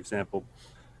find, for example,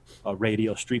 a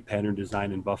radial street pattern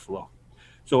design in Buffalo.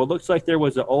 So it looks like there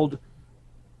was an old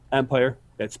empire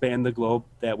that spanned the globe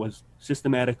that was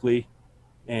systematically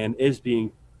and is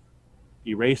being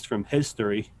erased from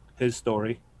history,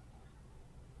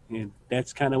 and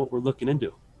that's kind of what we're looking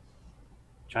into.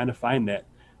 Trying to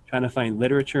find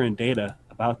literature and data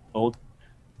about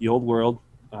the old world,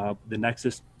 the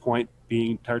nexus point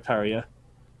being Tartaria,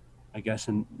 I guess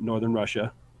in northern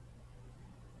Russia,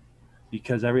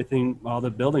 because all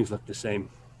the buildings look the same.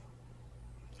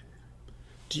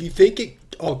 Do you think it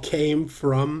all came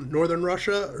from northern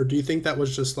Russia, or do you think that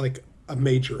was just like a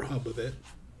major hub of it?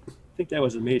 I think that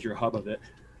was a major hub of it,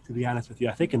 to be honest with you.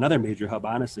 I think another major hub,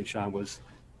 honestly, Sean, was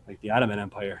like the Ottoman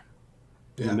Empire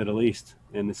in the Middle East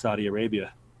and the Saudi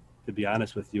Arabia, to be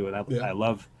honest with you. And I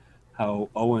love how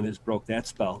Owen has broke that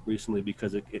spell recently,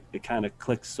 because it kind of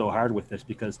clicks so hard with this,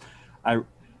 because I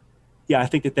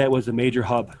think that was a major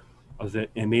hub of it,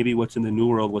 and maybe what's in the New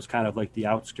World was kind of like the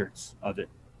outskirts of it,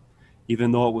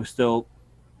 even though it was still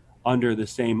under the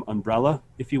same umbrella,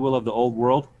 if you will, of the old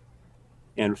world.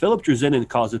 And Philip Druzinin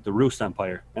calls it the Rus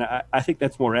Empire, and I think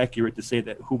that's more accurate to say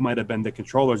that who might have been the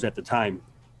controllers at the time.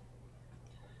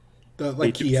 The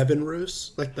Kievan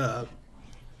Rus,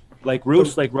 like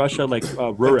Rus, like Russia, like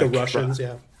Rurik, like the Russians,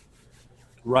 yeah.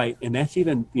 Right, and that's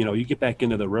even, you get back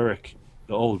into the Rurik,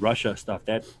 the old Russia stuff,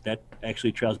 that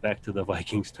actually trails back to the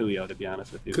Vikings too, to be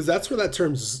honest with you. Because that's where that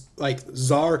term like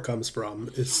Tsar comes from,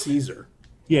 is Caesar.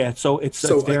 Yeah, so it's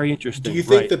very interesting. Do you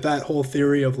think that whole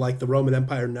theory of like the Roman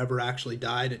Empire never actually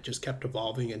died, it just kept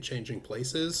evolving and changing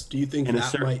places? Do you think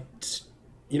that might, just...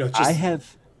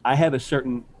 I have a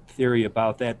certain theory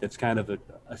about that that's kind of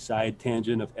a side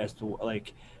tangent as to,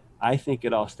 like, I think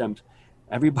it all stems,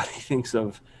 everybody thinks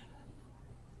of,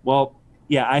 well,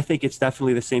 yeah, I think it's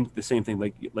definitely the same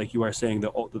thing, like you are saying,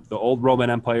 the old Roman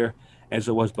Empire as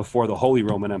it was before the Holy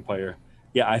Roman Empire.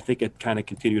 Yeah, I think it kind of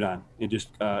continued on and just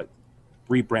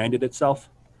rebranded itself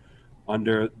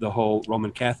under the whole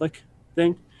Roman Catholic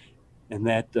thing, and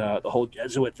that the whole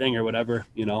Jesuit thing or whatever,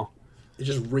 It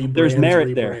just rebrands. There's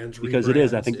merit there, because it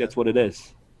is. I think that's what it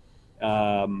is.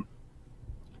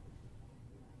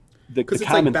 Because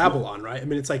it's like Babylon, right? I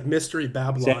mean, it's like Mystery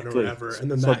Babylon or whatever, and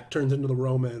then that turns into the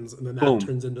Romans, and then that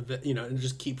turns into and it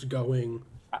just keeps going.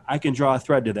 I can draw a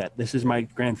thread to that. This is my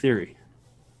grand theory.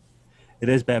 It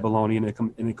is Babylonian,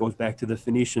 and it goes back to the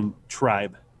Phoenician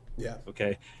tribe. Yeah.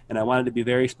 Okay. And I wanted to be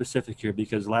very specific here,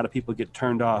 because a lot of people get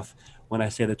turned off when I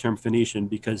say the term Phoenician,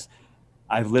 because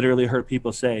I've literally heard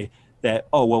people say that,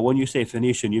 oh, well, when you say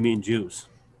Phoenician, you mean Jews.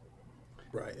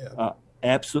 Right. Yeah.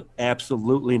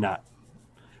 Absolutely not.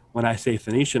 When I say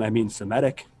Phoenician, I mean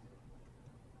Semitic.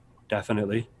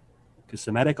 Definitely. Because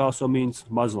Semitic also means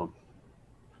Muslim.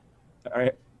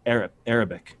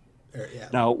 Arabic. Yeah.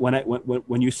 Now, when I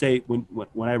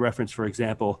reference, for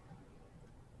example,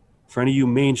 for any of you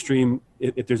mainstream,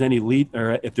 if there's any like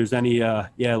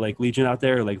Legion out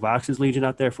there, or like Vox's Legion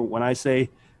out there, for when I say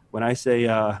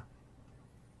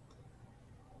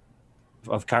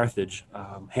of Carthage,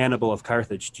 Hannibal of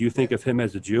Carthage, do you think of him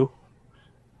as a Jew?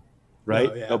 Right?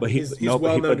 No, yeah. No, but he's well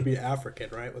known to be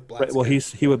African, right? With black. Right. Well, he's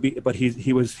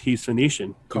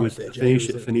Phoenician.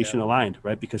 Carthage, Phoenician aligned,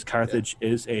 right? Because Carthage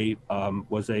was a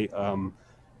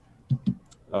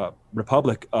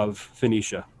republic of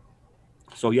Phoenicia.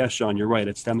 So yes, Sean, you're right.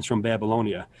 It stems from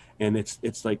Babylonia, and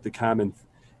it's like the common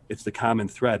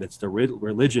thread. It's the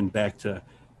religion back to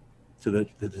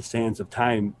the sands of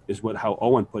time, is how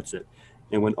Owen puts it.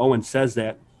 And when Owen says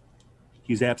that,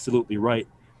 he's absolutely right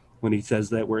when he says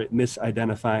that we're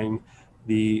misidentifying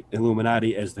the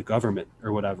Illuminati as the government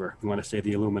or whatever. You want to say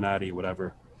the Illuminati,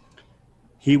 whatever.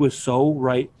 He was so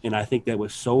right, and I think that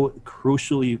was so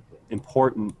crucially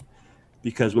important,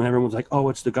 because when everyone's like, oh,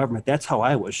 it's the government, that's how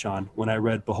I was, Sean, when I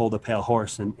read Behold a Pale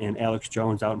Horse and Alex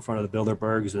Jones out in front of the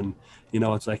Bilderbergs, and,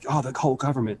 it's like, oh, the whole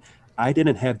government. I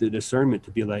didn't have the discernment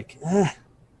to be like,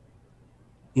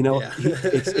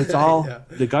 it's all,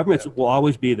 the governments will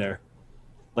always be there,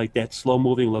 like that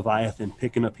slow-moving Leviathan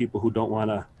picking up people who don't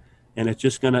want to, and it's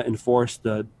just going to enforce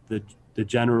the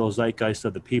general zeitgeist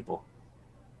of the people.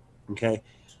 Okay.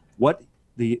 What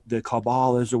the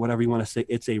Cabal is, or whatever you want to say,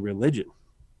 it's a religion.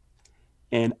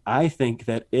 And I think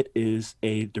that it is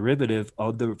a derivative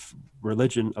of the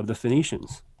religion of the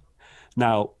Phoenicians.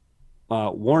 Now,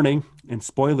 warning and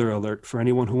spoiler alert for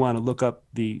anyone who want to look up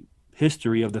the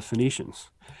history of the Phoenicians,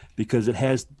 because it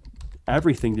has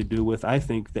everything to do with, I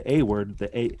think, the A word,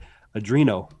 the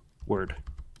Adreno word.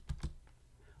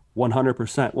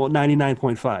 100%. Well,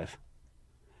 99.5,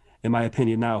 in my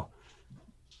opinion. Now,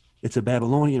 it's a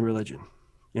Babylonian religion,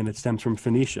 and it stems from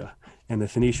Phoenicia. And the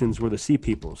Phoenicians were the sea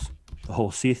peoples, the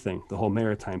whole sea thing, the whole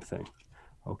maritime thing.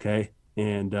 Okay.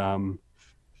 And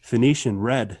Phoenician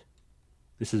red,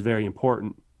 this is very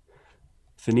important.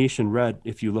 Phoenician red,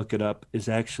 if you look it up, is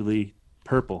actually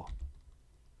purple.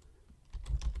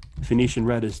 Phoenician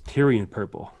red is Tyrian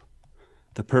purple,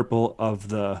 the purple of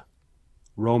the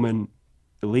Roman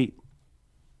elite.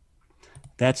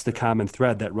 That's the common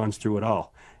thread that runs through it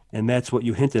all. And that's what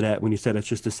you hinted at when you said it's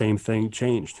just the same thing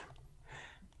changed.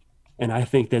 And I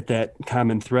think that that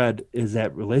common thread is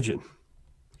that religion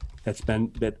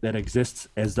that exists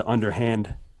as the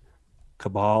underhand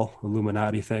cabal,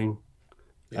 Illuminati thing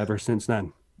ever since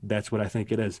then. That's what I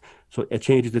think it is. So it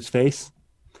changes its face,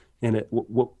 and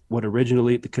what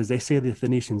originally, because they say the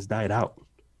Phoenicians died out,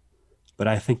 but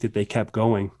I think that they kept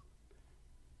going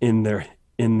in their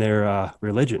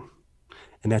religion,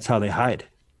 and that's how they hide.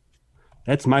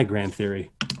 That's my grand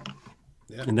theory.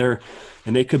 Yeah.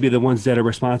 And they could be the ones that are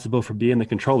responsible for being the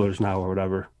controllers now or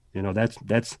whatever. You know,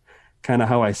 that's kind of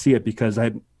how I see it, because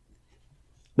I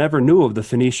never knew of the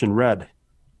Phoenician red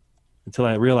until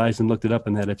I realized and looked it up,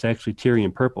 and that it's actually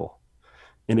Tyrian purple.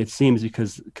 And it seems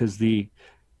because the,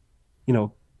 you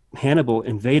know, Hannibal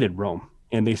invaded Rome,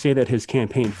 and they say that his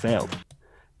campaign failed.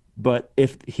 But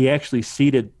if he actually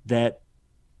seeded that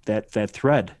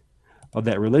thread of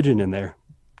that religion in there,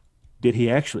 did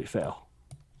he actually fail?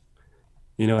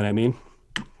 You know what I mean?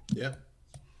 Yeah.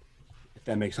 If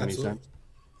that makes any sense.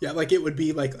 Yeah, like it would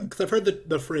be like, because I've heard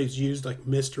the phrase used, like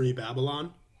Mystery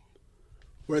Babylon,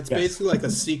 where it's basically like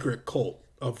a secret cult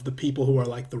of the people who are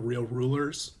like the real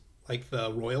rulers, like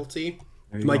the royalty.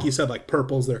 And like you said, like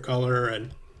purple's their color,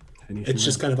 and it's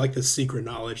just kind of like this secret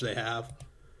knowledge they have.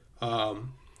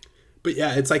 But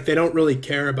yeah, it's like they don't really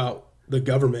care about the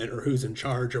government or who's in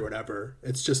charge or whatever.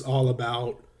 It's just all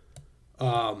about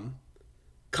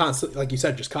constantly, like you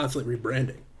said, just constantly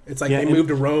rebranding. It's like they moved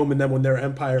to Rome, and then when their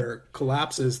empire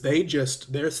collapses, there's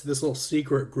this little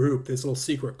secret group, this little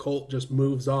secret cult just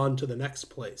moves on to the next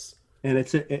place. And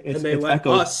and they let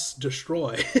us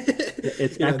destroy.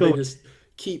 It's they just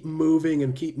keep moving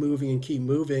and keep moving and keep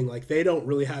moving. Like they don't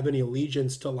really have any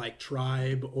allegiance to like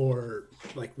tribe or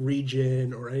like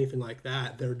region or anything like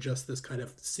that. They're just this kind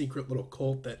of secret little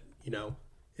cult that, you know,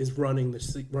 is calling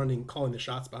the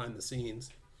shots behind the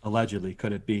scenes. Allegedly,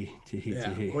 could it be?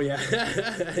 Well, yeah.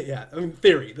 Yeah. I mean,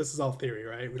 theory. This is all theory,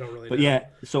 right? We don't really know. But yeah,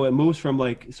 so it moves from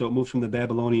the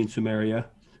Babylonian Sumeria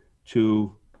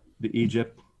to the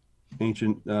Egypt,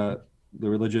 ancient, the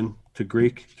religion, to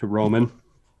Greek, to Roman,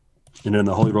 and then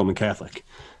the Holy Roman Catholic.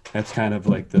 That's kind of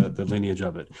like the lineage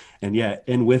of it. And yeah,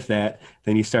 and with that,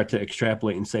 then you start to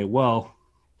extrapolate and say, well,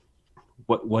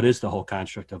 what is the whole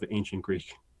construct of ancient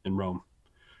Greek and Rome?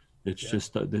 It's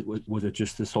just, was it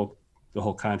just the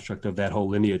whole construct of that whole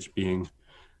lineage being,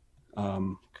 I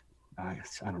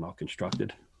don't know,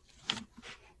 constructed,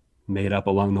 made up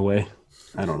along the way?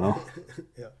 I don't know.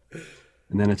 Yeah.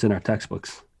 And then it's in our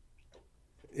textbooks.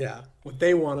 Yeah. What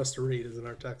they want us to read is in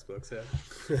our textbooks.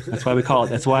 Yeah. That's why we call it.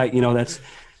 That's why,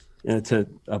 it's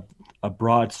a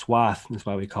broad swath. That's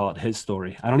why we call it his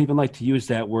story. I don't even like to use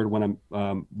that word when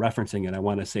I'm referencing it. I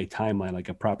want to say timeline, like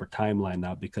a proper timeline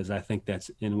now, because I think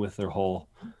that's in with their whole,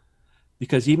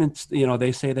 because even,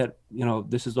 they say that,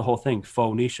 this is the whole thing,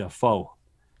 Phoenicia, faux.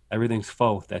 Everything's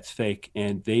faux, that's fake.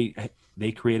 And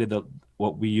they created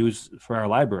what we use for our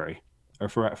library, or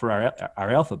for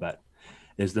our alphabet,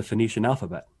 is the Phoenician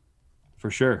alphabet,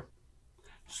 for sure.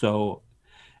 So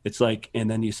it's like, and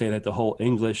then you say that the whole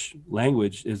English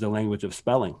language is the language of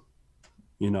spelling,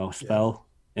 spell,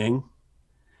 ing.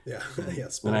 Yeah. Yeah.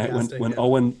 When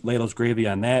Owen ladles gravy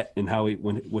on that, and how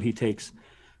what he takes,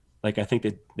 like, I think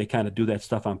that they kind of do that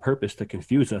stuff on purpose to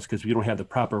confuse us, because we don't have the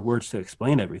proper words to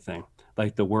explain everything.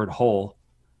 Like the word whole,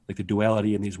 like the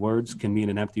duality in these words can mean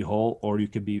an empty hole, or you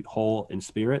could be whole in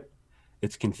spirit.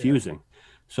 It's confusing. Yeah.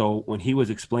 So when he was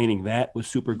explaining that with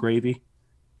super gravy,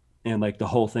 and like the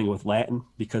whole thing with Latin,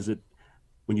 because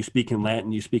when you speak in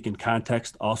Latin, you speak in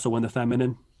context also in the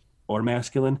feminine or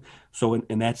masculine. So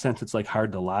in that sense, it's like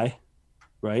hard to lie,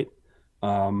 right?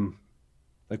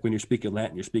 Like when you're speaking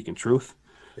Latin, you're speaking truth.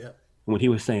 Yeah. And when he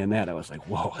was saying that, I was like,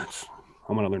 whoa,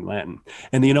 I want to learn Latin.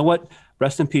 And you know what?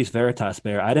 Rest in peace, Veritas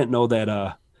Bear. I didn't know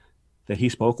that that he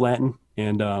spoke Latin,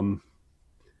 and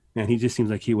man, he just seems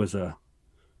like he was a.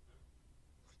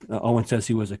 Owen says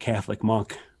he was a Catholic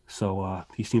monk, so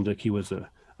he seems like he was a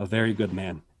very good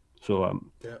man. So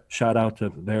Yeah. shout out to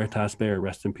Veritas Bear.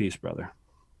 Rest in peace, brother.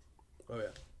 Oh yeah.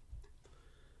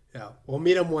 Yeah. We'll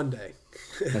meet him one day.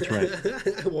 That's right.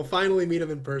 We'll finally meet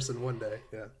him in person one day.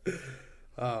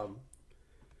 Yeah.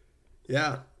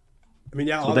 Yeah. I mean,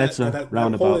 yeah, So all that's a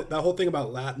roundabout. that whole thing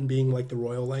about Latin being like the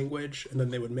royal language, and then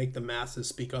they would make the masses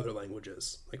speak other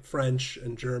languages like French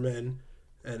and German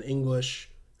and English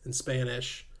and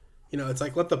Spanish. You know, it's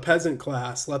like let the peasant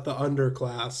class, let the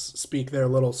underclass speak their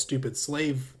little stupid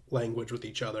slave language with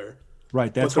each other.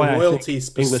 Right. That's But the why royalty I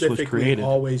think English was specifically created.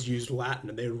 always used Latin,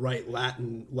 and they would write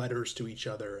Latin letters to each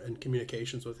other and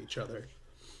communications with each other.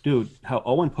 Dude, how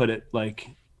Owen put it, like,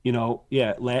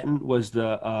 yeah, Latin was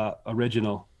the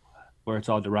original where it's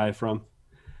all derived from,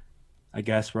 I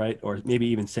guess, right? Or maybe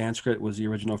even Sanskrit was the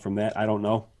original from that. I don't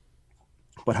know.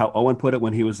 But how Owen put it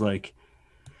when he was like,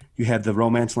 you have the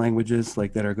Romance languages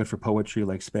like that are good for poetry,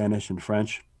 like Spanish and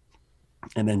French.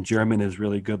 And then German is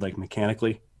really good, like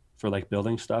mechanically for like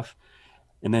building stuff.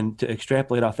 And then to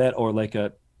extrapolate off that, or like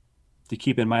to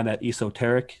keep in mind that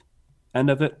esoteric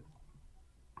end of it,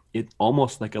 it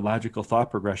almost like a logical thought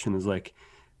progression is like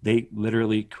they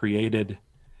literally created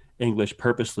English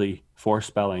purposely for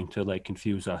spelling to like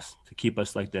confuse us, to keep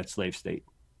us like that slave state,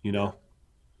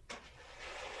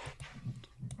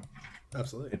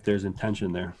 Absolutely. if there's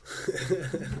intention there.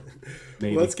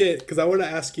 Maybe. Let's get, because I want to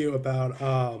ask you about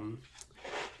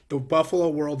the Buffalo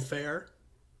World Fair.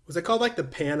 Was it called like the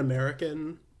Pan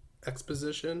American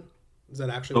Exposition? Is that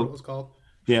actually what it was called?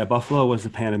 Yeah, Buffalo was the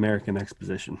Pan American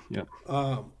Exposition. Yep.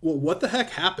 Well, what the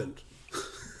heck happened?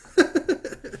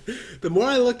 The more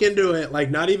I look into it, like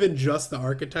not even just the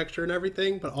architecture and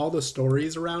everything, but all the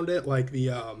stories around it, like the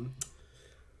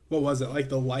what was it? Like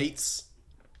the lights,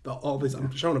 all these.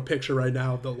 I'm showing a picture right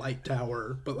now of the light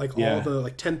tower, but like all the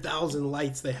like 10,000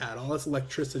 lights they had, all this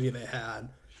electricity they had,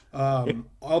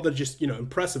 all the just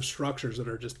impressive structures that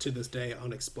are just to this day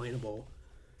unexplainable.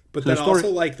 But then also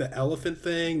like the elephant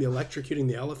thing, the electrocuting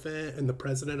the elephant, and the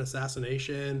president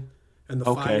assassination, and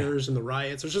the fires and the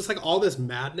riots. There's just like all this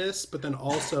madness, but then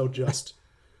also just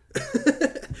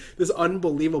this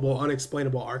unbelievable,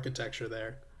 unexplainable architecture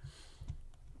there.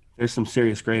 There's some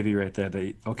serious gravy right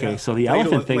there. So the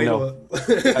elephant thing, though,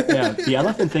 the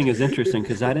elephant thing is interesting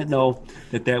because I didn't know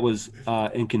that was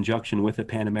in conjunction with the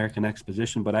Pan American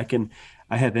Exposition, but I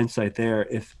have insight there.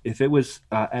 If it was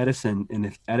Edison, and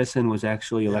if Edison was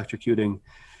actually electrocuting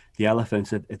the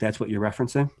elephants, if that's what you're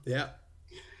referencing,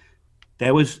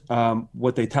 that was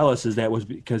what they tell us is that was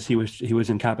because he was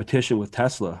in competition with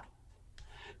Tesla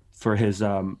for his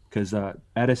because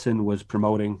Edison was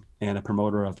promoting and a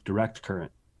promoter of direct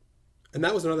current. And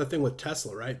that was another thing with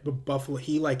Tesla, right? But Buffalo,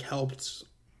 he like helped,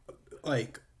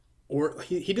 like, or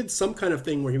he did some kind of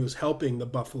thing where he was helping the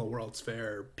Buffalo World's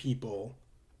Fair people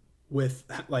with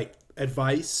like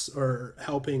advice or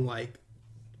helping, like,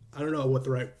 I don't know what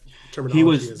the right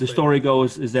terminology is. The story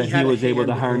goes is that he was able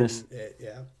to harness.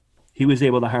 He was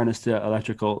able to harness the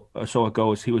electrical, or so it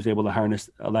goes. He was able to harness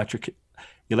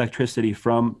electricity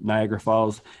from Niagara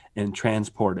Falls and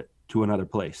transport it to another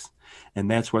place, and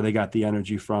that's where they got the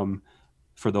energy from.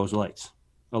 For those lights,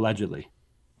 allegedly,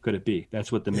 could it be?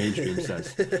 That's what the mainstream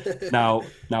says. Now,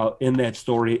 in that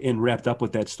story, wrapped up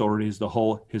with that story is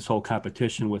his whole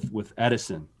competition with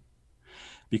Edison,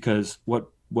 because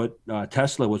what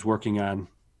Tesla was working on,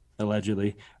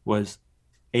 allegedly, was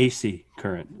AC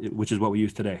current, which is what we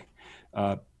use today,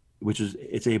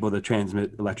 it's able to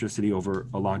transmit electricity over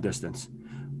a long distance,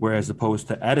 whereas opposed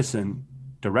to Edison,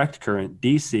 direct current,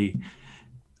 DC.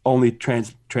 Only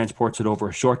transports it over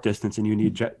a short distance, and you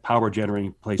need power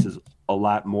generating places, a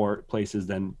lot more places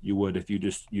than you would if you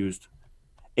just used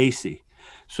AC.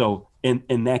 So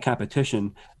in that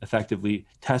competition, effectively,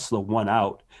 Tesla won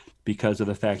out because of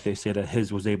the fact they say that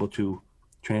his was able to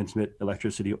transmit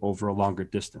electricity over a longer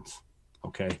distance.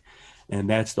 Okay. And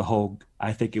that's the whole,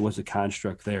 I think it was a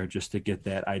construct there just to get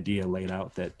that idea laid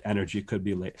out that energy could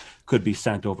be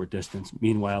sent over distance.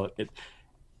 Meanwhile,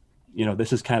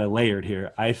 this is kind of layered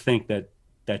here. I think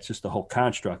that's just the whole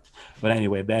construct. But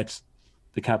anyway, that's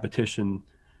the competition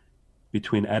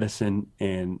between Edison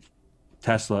and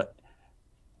Tesla.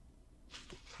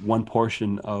 One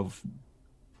portion of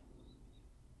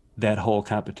that whole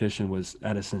competition was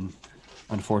Edison,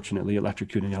 unfortunately,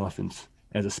 electrocuting elephants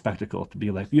as a spectacle, to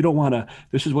be like, you don't want to,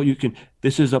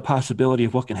 this is a possibility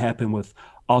of what can happen with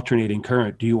alternating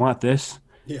current. Do you want this?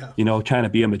 Yeah. Trying to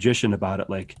be a magician about it.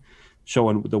 Like,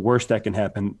 showing the worst that can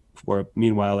happen. For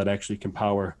meanwhile, it actually can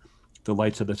power the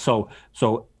lights of the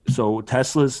so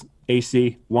Tesla's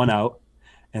AC won out,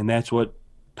 and that's what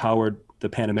powered the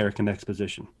Pan American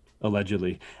Exposition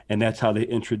allegedly, and that's how they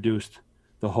introduced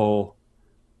the whole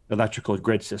electrical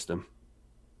grid system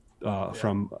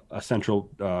from a central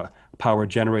power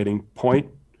generating point.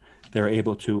 They're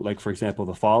able to, like for example,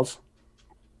 the falls.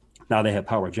 Now they have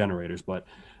power generators, but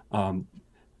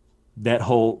that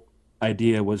whole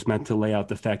idea was meant to lay out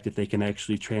the fact that they can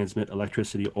actually transmit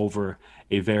electricity over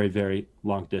a very, very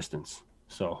long distance.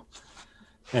 So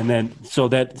then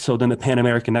the Pan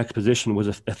American Exposition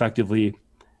was effectively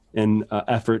an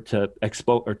effort to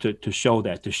expose or to show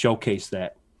that, to showcase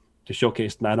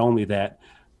not only that,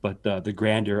 but the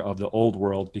grandeur of the old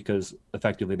world, because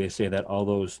effectively they say that all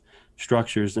those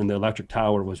structures in the electric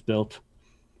tower was built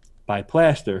by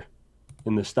plaster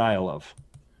in the style of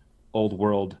old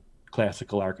world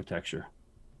classical architecture.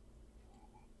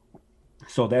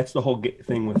 So that's the whole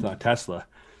thing with Tesla.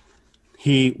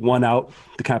 He won out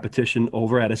the competition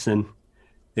over Edison.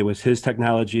 It was his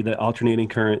technology, the alternating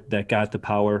current, that got the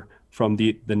power from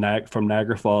from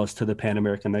Niagara Falls to the Pan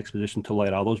American Exposition to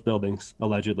light all those buildings,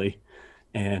 allegedly.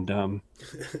 And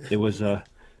it was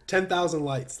 10,000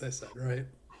 lights, they said, right?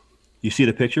 You see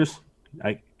the pictures?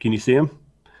 Can you see them?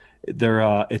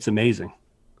 It's amazing.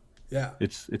 Yeah.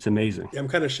 It's amazing. Yeah, I'm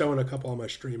kind of showing a couple on my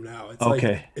stream now. It's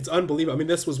okay. Like, it's unbelievable. I mean,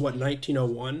 this was what,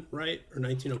 1901, right? Or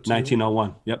 1902?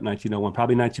 1901. Yep, 1901.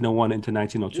 Probably 1901 into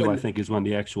 1902, I think, is when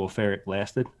the actual fair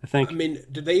lasted, I think. I mean,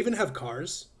 did they even have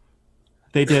cars?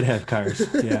 They did have cars,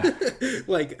 yeah.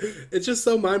 Like, it's just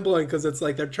so mind-blowing because it's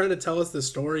like they're trying to tell us the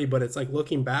story, but it's like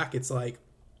looking back, it's like,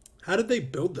 how did they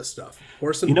build this stuff?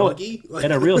 Horse and buggy? Like,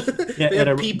 at a real, yeah, they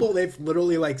have people, they've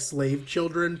literally like slave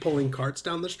children pulling carts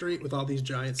down the street with all these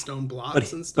giant stone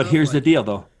blocks and stuff. But here's the deal,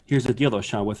 though. Here's the deal, though,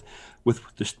 Sean. With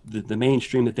the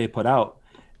mainstream that they put out,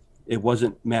 it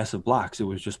wasn't massive blocks. It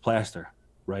was just plaster,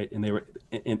 right? And they were,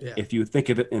 if you think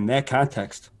of it in that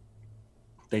context,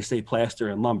 they say plaster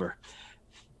and lumber.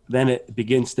 Then it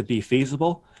begins to be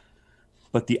feasible.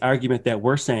 But the argument that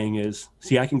we're saying is,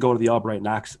 see, I can go to the Albright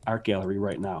Knox Art Gallery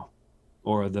right now,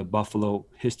 or the Buffalo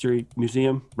History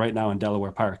Museum right now in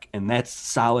Delaware Park, and that's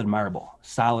solid marble,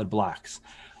 solid blocks.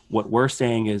 What we're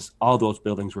saying is all those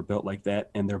buildings were built like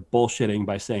that, and they're bullshitting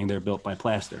by saying they're built by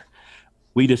plaster.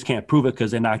 We just can't prove it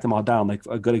because they knocked them all down. Like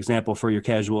a good example for your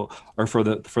casual, or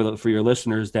for your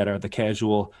listeners that are the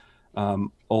casual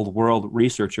old world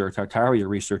researcher, Tartaria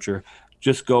researcher,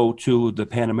 just go to the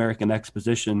Pan American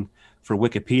Exposition for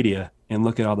Wikipedia and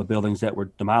look at all the buildings that were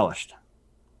demolished.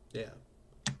 Yeah.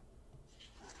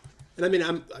 And I mean,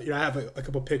 I have a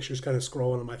couple pictures kind of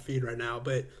scrolling on my feed right now,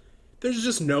 but there's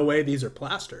just no way these are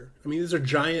plaster. I mean, these are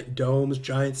giant domes,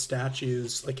 giant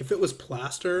statues. Like if it was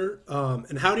plaster,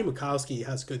 and Howdy Mikowski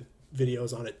has good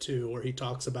videos on it too, where he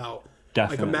talks about,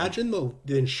 Definitely. like, imagine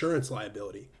the insurance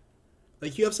liability.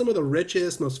 Like you have some of the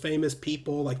richest, most famous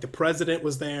people, like the president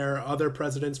was there, other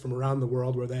presidents from around the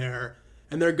world were there,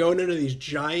 and they're going into these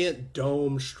giant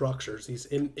dome structures, these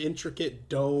intricate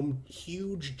dome,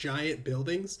 huge giant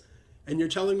buildings, and you're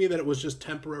telling me that it was just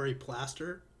temporary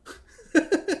plaster?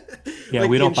 Yeah, like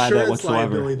we don't buy that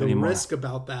whatsoever the anymore. risk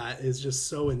about that is just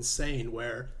so insane.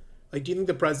 Where, like, do you think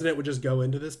the president would just go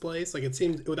into this place? Like, it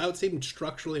seems, without seeming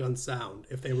structurally unsound,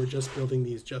 if they were just building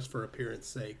these just for appearance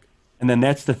sake. And then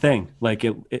that's the thing, like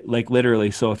it like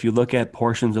literally. So if you look at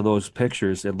portions of those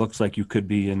pictures, it looks like you could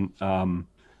be in, the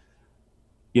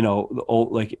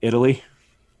old, like Italy,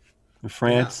 or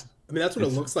France. Yeah. I mean, that's what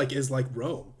it looks like. Is like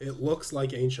Rome. It looks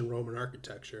like ancient Roman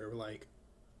architecture, like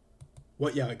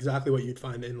exactly what you'd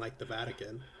find in like the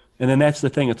Vatican. And then that's the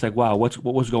thing. It's like, wow, what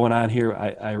was going on here?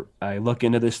 I look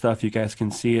into this stuff. You guys can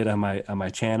see it on my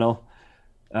channel.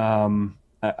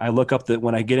 I look up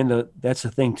when I get into, that's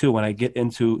the thing too, when I get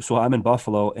into, so I'm in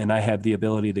Buffalo and I have the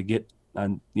ability to get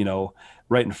on,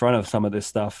 right in front of some of this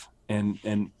stuff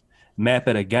and map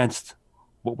it against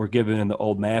what we're given in the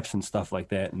old maps and stuff like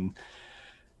that. And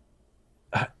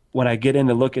when I get in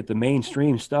to look at the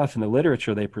mainstream stuff and the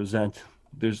literature they present,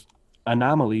 there's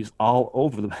anomalies all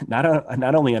over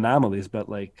not only anomalies, but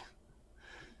like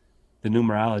the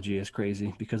numerology is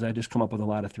crazy because I just come up with a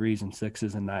lot of 3s and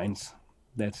 6s and 9s.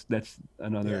 That's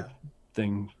another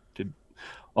thing,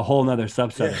 a whole nother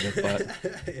subset of it.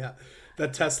 But yeah,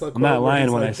 that Tesla quote, I'm not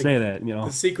lying when I say that.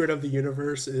 The secret of the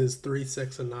universe is 3,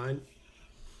 6, and 9.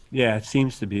 Yeah, it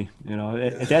seems to be.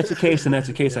 If that's the case, then that's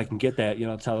the case. I can get that.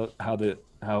 It's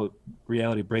how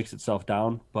reality breaks itself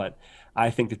down. But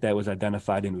I think that was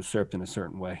identified and usurped in a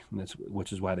certain way, and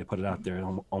which is why they put it out there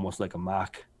almost like a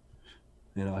mock.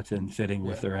 It's in fitting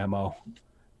with their MO.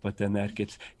 But then that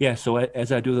gets, yeah. So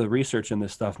as I do the research in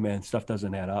this stuff, man, stuff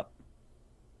doesn't add up.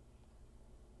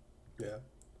 Yeah.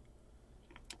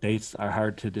 Dates are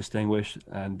hard to distinguish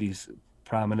on these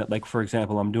prominent, like for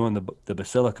example, I'm doing the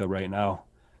Basilica right now,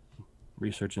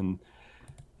 researching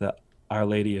the Our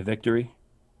Lady of Victory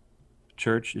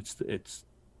Church. It's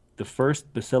the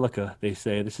first basilica, they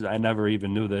say. This is, I never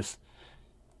even knew this.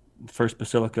 First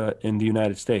basilica in the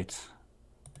United States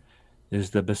is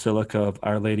the Basilica of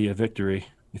Our Lady of Victory.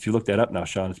 If you look that up now,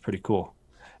 Sean, it's pretty cool.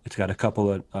 It's got a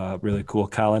couple of really cool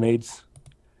colonnades.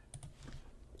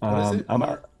 What is it? I'm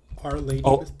Our Lady.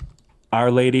 Oh,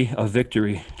 Our Lady of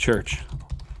Victory Church, Let's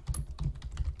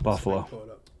Buffalo. pull it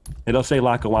up. It'll say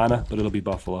Lackawanna, but it'll be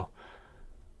Buffalo.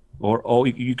 Or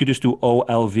you could just do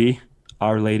OLV,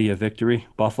 Our Lady of Victory,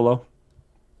 Buffalo.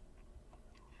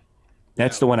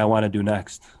 That's the one I want to do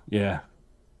next. Yeah.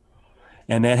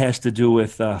 And that has to do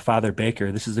with Father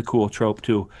Baker. This is a cool trope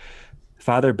too.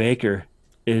 Father Baker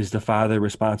is the father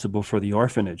responsible for the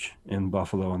orphanage in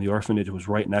Buffalo, and the orphanage was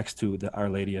right next to the Our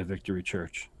Lady of Victory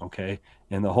Church. Okay,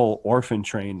 and the whole orphan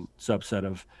train subset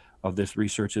of this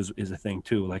research is a thing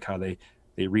too, like how they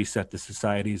reset the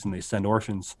societies and they send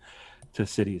orphans to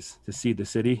cities to see the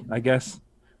city, I guess.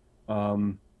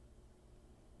 So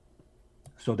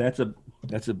that's a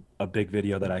big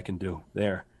video that I can do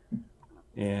there.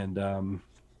 And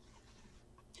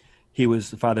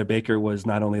Father Baker was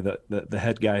not only the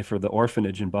head guy for the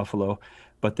orphanage in Buffalo,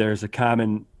 but there's a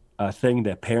common thing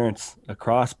that parents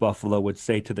across Buffalo would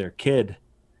say to their kid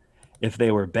if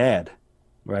they were bad,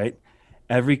 right?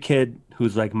 Every kid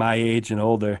who's like my age and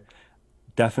older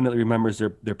definitely remembers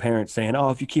their parents saying, "Oh,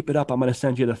 if you keep it up, I'm going to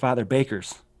send you to Father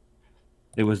Baker's."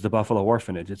 It was the Buffalo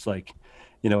orphanage. It's like,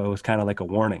 it was kind of like a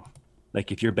warning.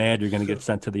 Like, if you're bad, you're going to get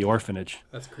sent to the orphanage.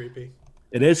 That's creepy.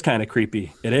 It is kind of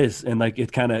creepy. It is. And like,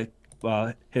 it kind of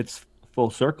hits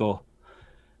full circle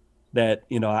that,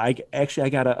 I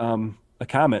got a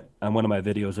comment on one of my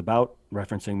videos about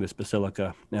referencing this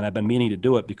basilica. And I've been meaning to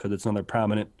do it because it's another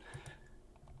prominent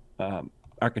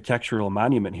architectural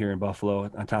monument here in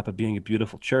Buffalo, on top of being a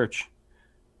beautiful church.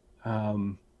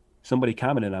 Somebody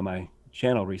commented on my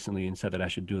channel recently and said that I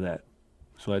should do that.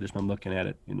 So I'm looking at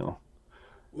it,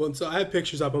 Well, so I have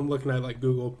pictures up. I'm looking at like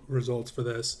Google results for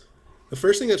this. The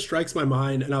first thing that strikes my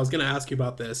mind, and I was going to ask you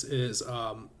about this, is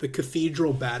the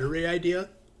cathedral battery idea.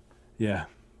 Yeah.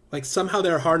 Like somehow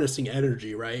they're harnessing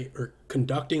energy, right? Or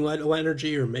conducting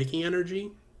energy or making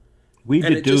energy.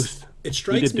 It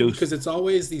strikes me because it's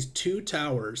always these two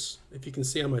towers. If you can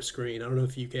see on my screen, I don't know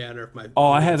if you can or if my.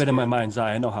 Oh, I have it in my mind's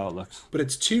eye. I know how it looks. But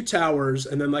it's two towers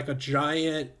and then like a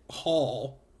giant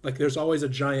hall. Like there's always a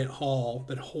giant hall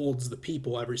that holds the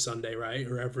people every Sunday, right?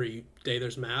 Or every day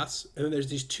there's mass. And then there's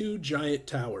these two giant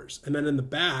towers. And then in the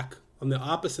back, on the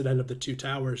opposite end of the two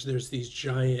towers, there's these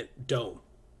giant dome.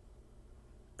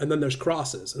 And then there's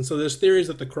crosses. And so there's theories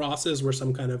that the crosses were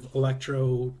some kind of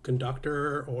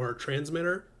electroconductor or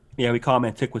transmitter. Yeah, we call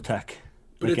them Antiquitech.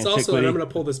 But it's also, and I'm going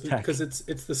to pull this because it's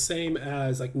the same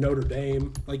as like Notre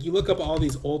Dame. Like you look up all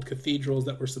these old cathedrals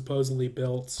that were supposedly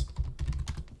built,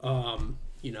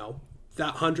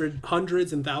 that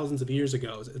hundreds and thousands of years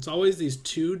ago. It's always these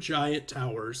two giant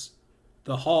towers,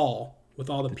 the hall with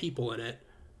all the people in it,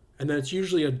 and then it's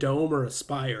usually a dome or a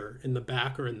spire in the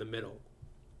back or in the middle.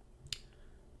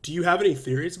 Do you have any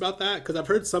theories about that? Because I've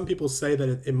heard some people say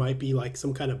that it might be like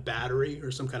some kind of battery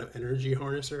or some kind of energy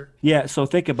harnesser. Yeah, so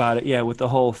think about it. Yeah, with the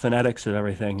whole phonetics and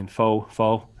everything, and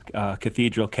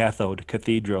cathedral, cathode,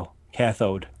 yeah.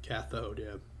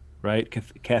 Right,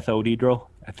 cathodedral.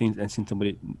 I've seen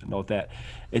somebody note that.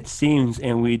 It seems,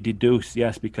 and we deduce,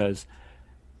 yes, because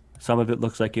some of it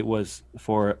looks like it was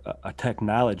for a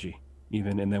technology,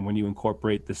 even, and then when you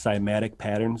incorporate the cymatic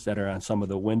patterns that are on some of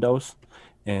the windows,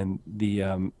 and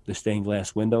the stained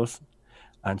glass windows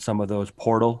on some of those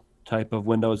portal type of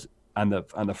windows on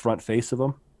the front face of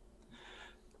them.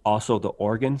 Also the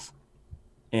organs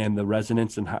and the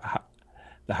resonance and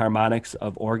the harmonics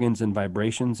of organs and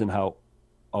vibrations, and how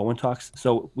Owen talks.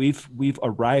 So we've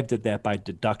arrived at that by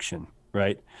deduction,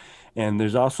 right? And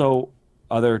there's also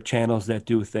other channels that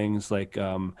do things like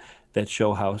that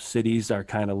show how cities are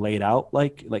kind of laid out,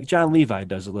 like John Levi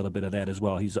does a little bit of that as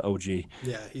well. He's an OG.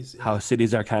 Yeah, how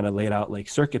cities are kind of laid out like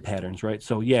circuit patterns, right?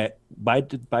 So yeah, by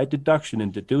deduction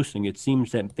and deducing, it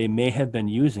seems that they may have been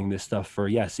using this stuff for,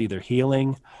 yes, either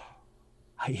healing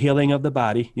of the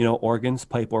body, organs,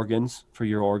 pipe organs for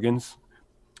your organs,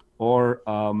 or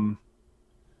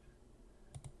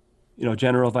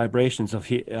general vibrations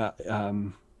of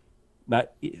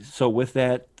not. So with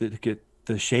that,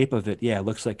 the shape of it, yeah, it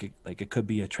looks like it could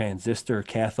be a transistor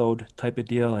cathode type of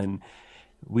deal, and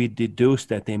we deduced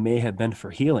that they may have been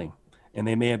for healing. And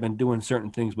they may have been doing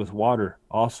certain things with water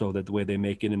also, that the way they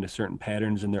make it into certain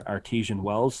patterns in their artesian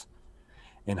wells,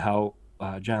 and how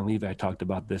John Levi talked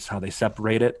about this, how they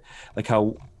separate it, like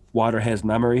how water has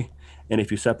memory. And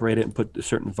if you separate it and put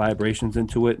certain vibrations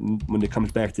into it, and when it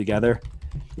comes back together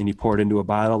and you pour it into a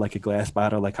bottle, like a glass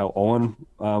bottle, like how Owen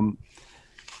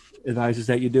advises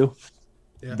that you do,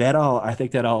 I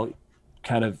think that all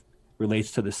kind of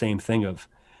relates to the same thing of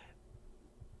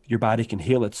your body can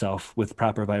heal itself with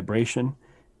proper vibration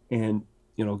and,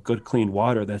 good clean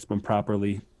water that's been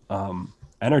properly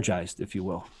energized, if you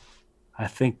will. I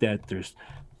think that there's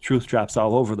truth drops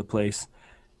all over the place.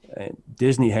 And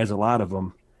Disney has a lot of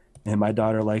them, and my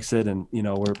daughter likes it. And,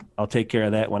 I'll take care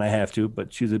of that when I have to,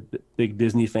 but she's a big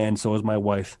Disney fan. So is my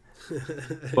wife.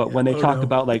 But when they talk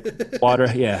about like water,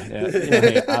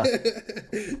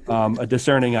 a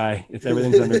discerning eye, if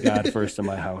everything's under God first in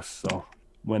my house. So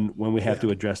when we have to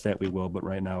address that, we will. But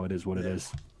right now it is what it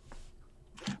is.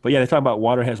 But they talk about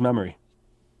water has memory.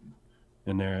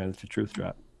 And it's a truth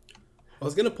drop. I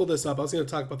was going to pull this up. I was going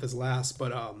to talk about this last,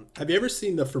 but have you ever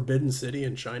seen the Forbidden City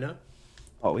in China?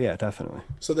 Oh, yeah, definitely.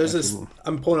 So there's this,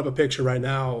 I'm pulling up a picture right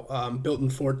now, built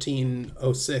in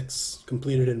 1406,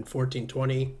 completed in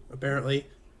 1420, apparently.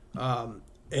 And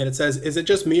it says, is it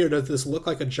just me or does this look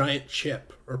like a giant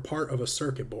chip or part of a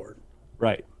circuit board?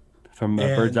 Right. From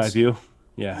a bird's eye view.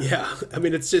 Yeah. Yeah. I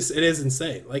mean, it is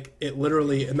insane. Like it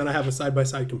literally, and then I have a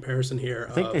side-by-side comparison here.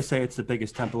 I think they say it's the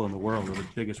biggest temple in the world, or the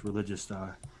biggest religious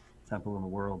temple in the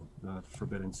world, the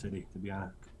Forbidden City, to be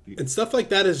honest. And stuff like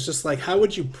that is just like, how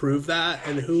would you prove that?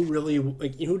 And who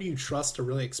do you trust to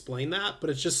really explain that? But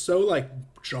it's just so like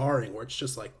jarring where it's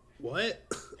just like, what?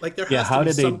 Like there has to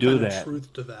be some kind of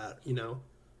truth to that,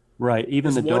 Right. Even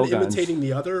is the one Dogons imitating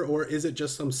the other, or is it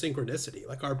just some synchronicity?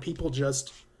 Like, are people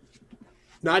just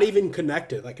not even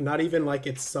connected? Like, not even like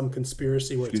it's some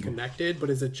conspiracy where it's connected, but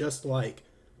is it just like,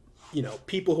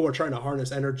 people who are trying to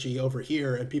harness energy over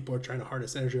here and people are trying to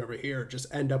harness energy over here just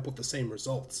end up with the same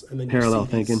results, and then parallel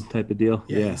thinking type of deal.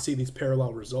 Yeah, you see these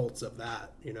parallel results of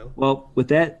that. Well, with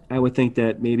that, I would think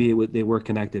that maybe they were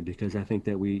connected, because I think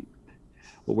that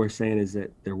what we're saying is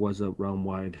that there was a realm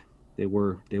wide. They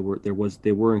were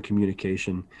in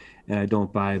communication, and I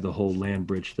don't buy the whole land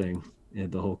bridge thing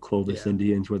and the whole Clovis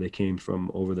Indians, where they came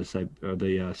from over the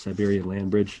Siberian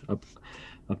land bridge up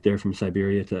there from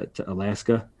Siberia to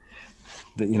Alaska.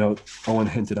 That Owen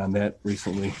hinted on that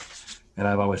recently, and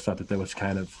I've always thought that was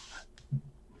kind of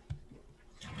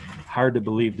hard to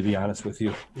believe, to be honest with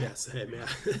you. Yeah, same,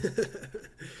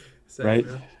 right?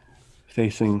 Man.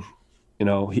 Facing,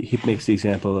 he makes the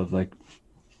example of like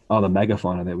all the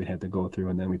megafauna that we'd have to go through,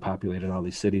 and then we populated all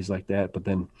these cities like that. But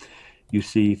then you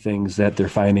see things that they're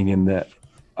finding in the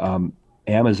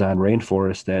Amazon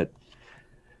rainforest that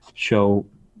show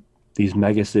these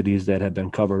mega cities that have been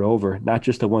covered over, not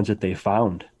just the ones that they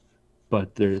found,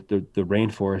 but the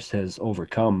rainforest has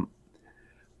overcome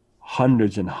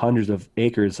hundreds and hundreds of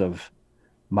acres of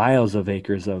miles of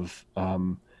acres of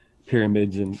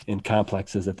pyramids and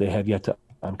complexes that they have yet to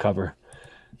uncover.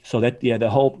 So that, the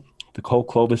whole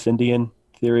Clovis Indian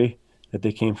theory that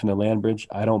they came from the land bridge,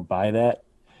 I don't buy that.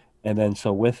 And then,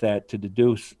 so with that, to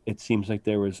deduce, it seems like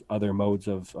there was other modes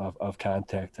of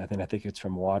contact. I think it's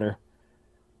from water.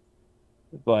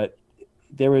 But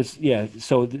there was,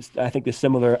 so I think the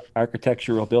similar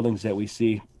architectural buildings that we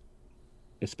see,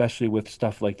 especially with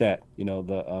stuff like that,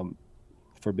 the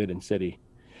Forbidden City,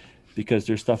 because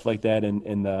there's stuff like that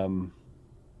in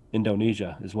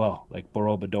Indonesia as well, like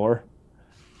Borobudur.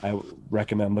 I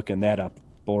recommend looking that up,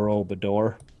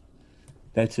 Borobudur.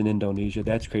 That's in Indonesia.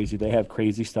 That's crazy. They have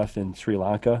crazy stuff in Sri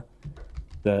Lanka.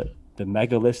 The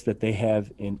megaliths that they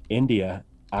have in India,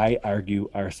 I argue,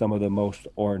 are some of the most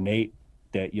ornate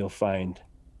that you'll find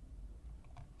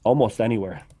almost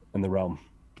anywhere in the realm.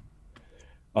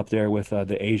 Up there with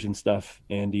the Asian stuff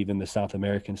and even the South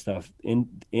American stuff.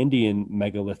 Indian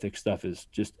megalithic stuff is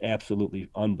just absolutely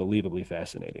unbelievably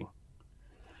fascinating.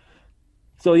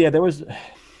 So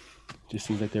just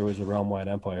seems like there was a realm-wide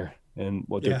empire. And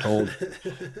what they're told,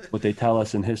 what they tell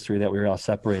us in history, that we were all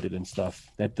separated and stuff,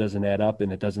 that doesn't add up,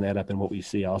 and it doesn't add up in what we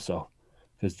see also.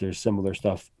 Because there's similar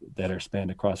stuff that are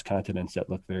spanned across continents that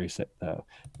look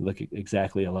look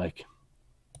exactly alike.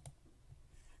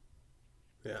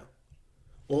 Yeah.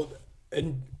 Well,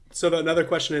 and so another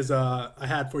question is I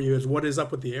had for you is, what is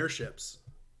up with the airships?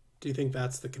 Do you think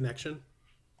that's the connection?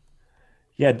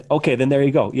 Yeah. Okay. Then there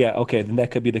you go. Yeah. Okay. Then that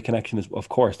could be the connection. Of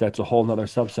course, that's a whole nother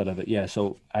subset of it. Yeah.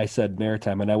 So I said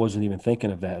maritime, and I wasn't even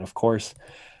thinking of that. Of course,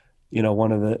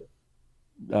 one of the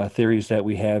theories that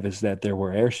we have is that there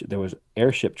was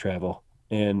airship travel,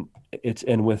 and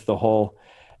with the whole,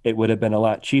 it would have been a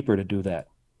lot cheaper to do that.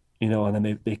 and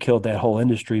then they killed that whole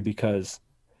industry because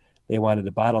they wanted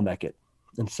to bottleneck it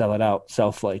and sell it out,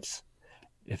 sell flights.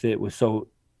 If it was so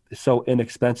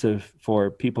inexpensive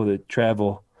for people to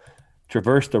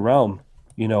traverse the realm,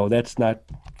 that's not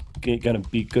going to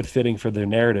be good fitting for their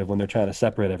narrative when they're trying to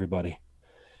separate everybody,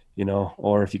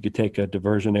 or if you could take a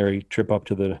diversionary trip up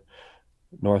to the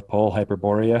North Pole,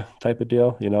 Hyperborea type of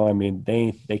deal, I mean,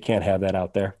 they can't have that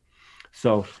out there.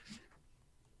 So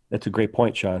that's a great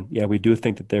point, Sean. Yeah, we do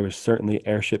think that there was certainly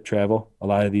airship travel. A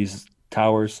lot of these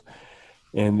towers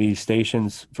and these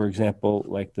stations, for example,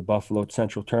 like the Buffalo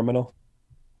Central Terminal,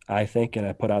 I think, and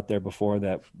I put out there before,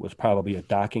 that was probably a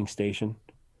docking station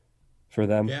for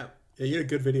them. Yeah, yeah, you had a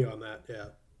good video on that. Yeah,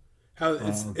 how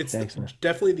it's Thanks, man.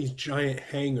 definitely these giant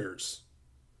hangars,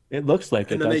 It looks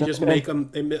like and it, then they doesn't just it, man? make them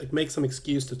make some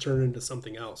excuse to turn it into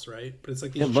something else, right? But it's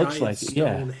like It these looks giant like it,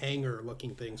 yeah. stone hangar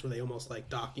looking things where they almost like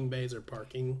docking bays or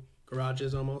parking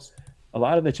garages almost. A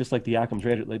lot of it's just like the Occam's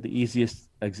Razor. Like the easiest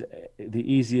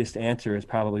answer is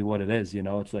probably what it is.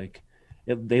 It's like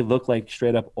they look like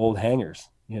straight up old hangars.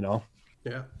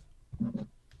 Yeah,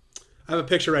 I have a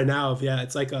picture right now of, yeah,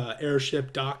 it's like a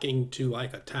airship docking to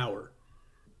like a tower,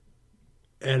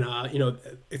 and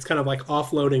it's kind of like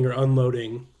offloading or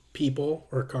unloading people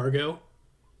or cargo,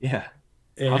 Yeah.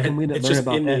 How come and we didn't it's learn just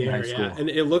about in that the in high air. Yeah, school? and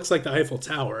it looks like the Eiffel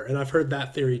Tower, and I've heard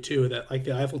that theory too, that like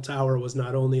the Eiffel Tower was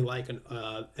not only like an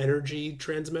energy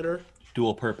transmitter,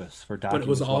 Dual purpose for but it docking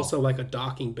was as well. also like a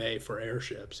docking bay for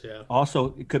airships. Yeah,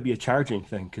 Also, it could be a charging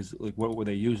thing because, like, what were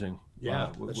they using?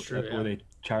 yeah, that's true. Were Yeah, they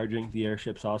charging the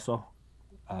airships also,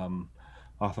 um,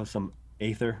 off of some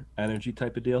aether energy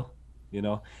type of deal?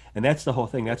 And that's the whole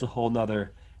thing. That's a whole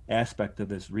nother aspect of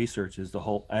this research, is the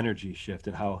whole energy shift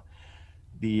and how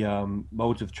the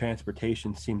modes of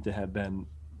transportation seem to have been,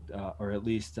 or at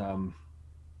least,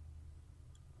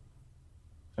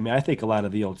 I mean, I think a lot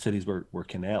of the old cities were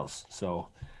canals. So,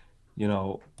 you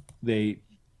know, they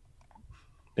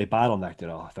they bottlenecked it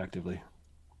all effectively.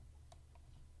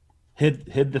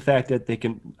 Hid the fact that they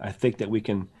can. I think that we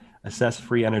can assess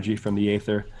free energy from the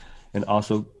aether, and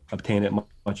also obtain it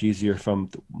much easier from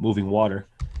moving water.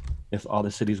 If all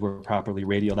the cities were properly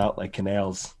radioed out like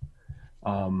canals,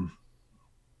 um,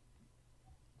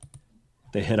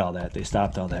 they hit all that. They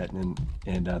stopped all that, and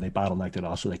they bottlenecked it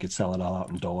all so they could sell it all out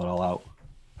and dole it all out.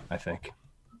 I think.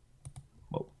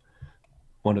 Well,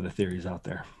 one of the theories out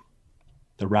there.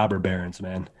 The robber barons,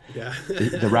 man. yeah.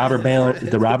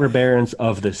 The robber barons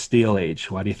of the Steel Age.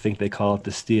 Why do you think they call it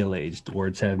the Steel Age? The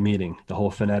words have meaning. The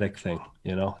whole phonetic thing,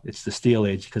 it's the Steel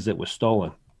Age because it was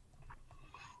stolen.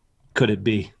 Could it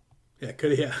be? Yeah,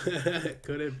 could, yeah,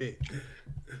 could it be?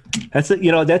 That's it.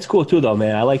 That's cool too, though,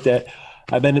 man. I like that.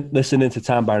 I've been listening to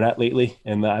Tom Barnett lately,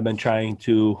 and I've been trying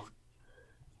to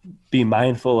be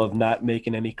mindful of not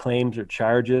making any claims or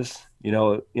charges.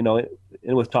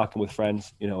 And with talking with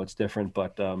friends, it's different,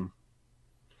 but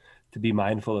to be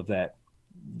mindful of that,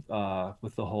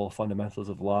 with the whole fundamentals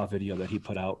of law video that he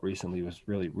put out recently was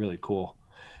really, really cool.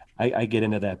 I get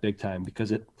into that big time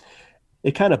because it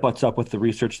kind of butts up with the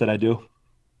research that I do,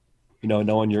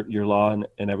 knowing your law and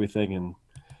everything. And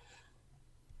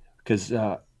because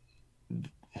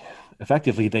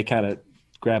effectively they kind of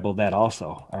grappled that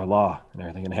also, our law and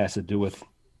everything. And it has to do with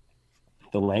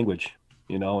the language,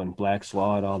 and Black's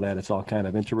law and all that. It's all kind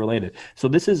of interrelated. So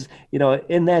this is,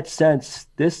 in that sense,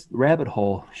 this rabbit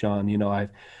hole, Sean,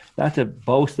 I've, not to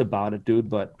boast about it, dude,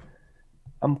 but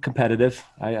I'm competitive.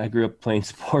 I grew up playing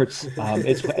sports.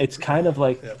 It's kind of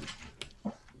like Yep.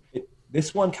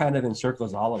 this one kind of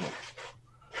encircles all of them.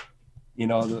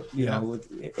 Yeah.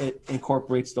 It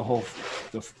incorporates the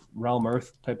realm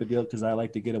Earth type of deal because I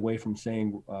like to get away from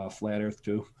saying flat Earth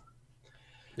too.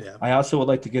 Yeah. I also would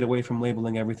like to get away from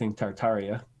labeling everything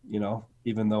Tartaria,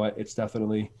 even though it's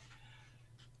definitely,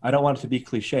 I don't want it to be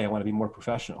cliche. I want to be more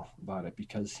professional about it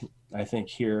because I think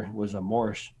here was a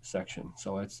Moorish section.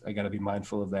 So I got to be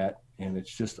mindful of that. And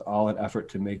it's just all an effort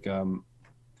to make it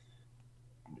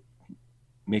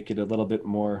a little bit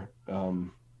more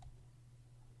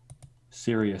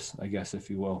serious, I guess, if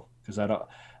you will, because I don't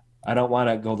want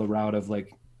to go the route of like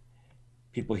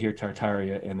people hear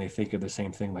Tartaria and they think of the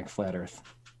same thing like flat Earth.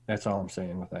 That's all I'm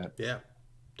saying with that. Yeah.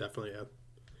 Definitely.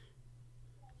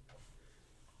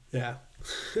 Yeah.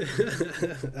 Yeah.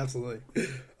 Absolutely.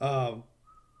 Well,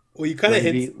 you kind of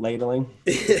Gravy hit. ladling.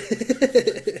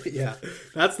 Yeah,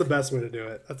 that's the best way to do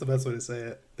it. That's the best way to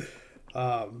say it.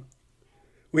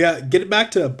 We get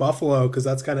back to Buffalo because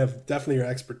that's kind of definitely your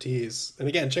expertise. And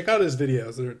again, check out his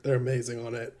videos; they're amazing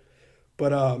on it.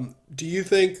 But do you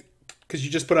think, because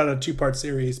you just put out a 2-part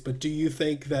series, but do you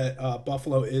think that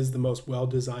Buffalo is the most well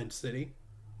designed city?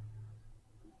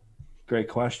 Great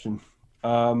question.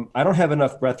 I don't have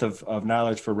enough breadth of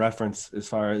knowledge for reference as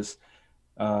far as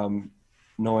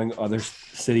knowing other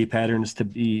city patterns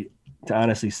to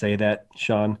honestly say that,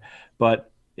 Sean.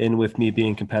 But in with me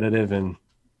being competitive and,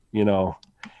 you know,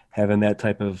 having that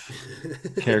type of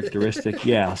characteristic,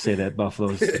 yeah, I'll say that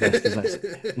Buffalo's the best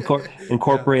design. Yeah.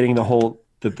 Incorporating the whole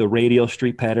the radial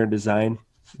street pattern design,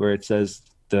 where it says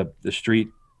the street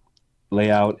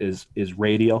layout is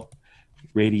radial,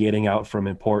 radiating out from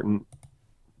important,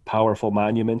 powerful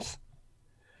monuments.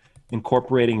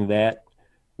 Incorporating that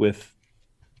with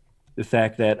the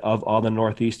fact that of all the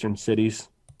northeastern cities,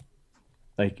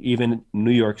 like even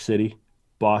New York City,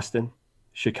 Boston,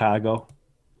 Chicago,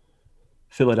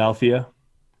 Philadelphia,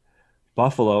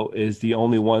 Buffalo is the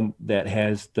only one that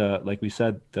has the, like we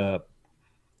said, the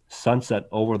sunset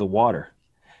over the water.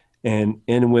 And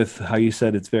with how you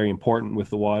said it's very important with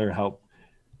the water, how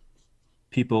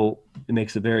people, it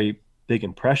makes a very big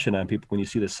impression on people when you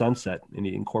see the sunset and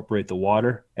you incorporate the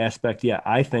water aspect. Yeah,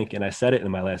 I think, and I said it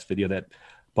in my last video, that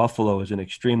Buffalo is an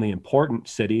extremely important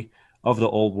city of the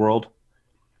old world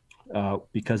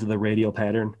because of the radial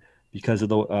pattern, because of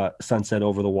the sunset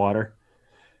over the water.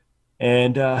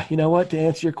 And you know what? To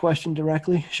answer your question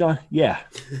directly, Sean, yeah,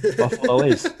 Buffalo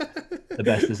is the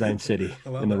best designed city I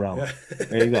in love the it. realm.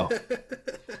 There you go. Yeah.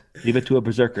 Leave it to a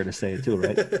berserker to say it too,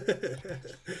 right?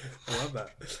 I love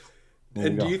that. There you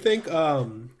And do go. you think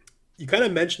you kind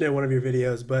of mentioned it in one of your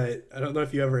videos, but I don't know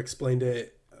if you ever explained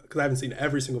it because I haven't seen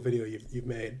every single video you've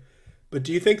made. But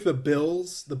do you think the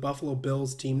Bills, the Buffalo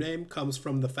Bills team name, comes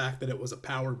from the fact that it was a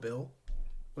power bill,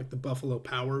 like the Buffalo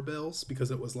Power Bills,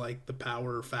 because it was like the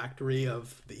power factory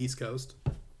of the East Coast?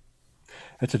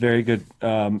 That's a very good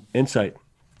insight,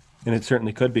 and it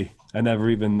certainly could be. I never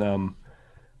even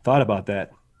thought about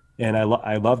that, and I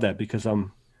love that because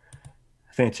I'm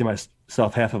fancy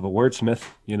myself half of a wordsmith,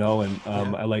 you know, and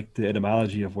Yeah. I like the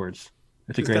etymology of words.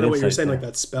 That's a It's great kind of what you're insight saying, like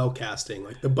there. that spell casting,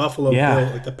 like the Buffalo Bill,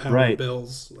 Yeah, like the Power right.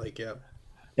 Bills, like yeah.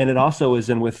 And it also is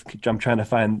in with, I'm trying to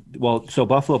find, well, so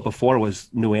Buffalo before was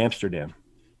New Amsterdam,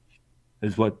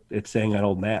 is what it's saying on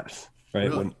old maps, right?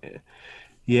 Really? When,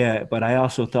 yeah, but I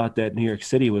also thought that New York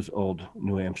City was old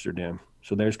New Amsterdam.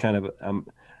 So there's kind of, I'm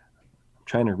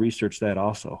trying to research that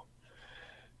also.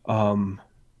 Um,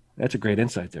 that's a great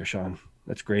insight there, Sean.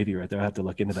 That's gravy right there. I'll have to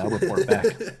look into that. I'll report back,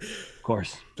 of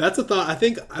course. That's a thought. I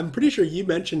think I'm pretty sure you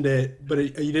mentioned it, but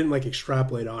you didn't like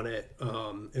extrapolate on it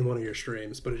in one of your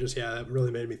streams. But it just yeah, that really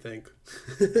made me think.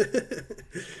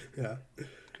 Yeah,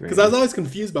 because I was Gravy. always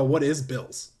confused about what is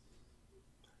Bills.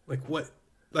 Like what?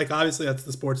 Like obviously that's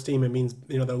the sports team. It means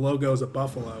their logo is a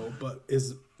buffalo, but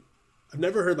is I've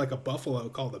never heard like a buffalo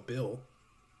called a bill.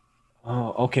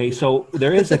 Oh, okay. So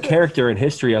there is a character in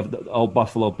history of the old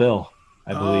Buffalo Bill,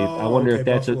 I believe. I Oh, wonder okay, if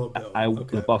that's Buffalo Bill. the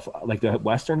Okay, Buff like the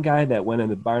Western guy that went in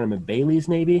the Barnum and Bailey's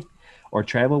maybe, or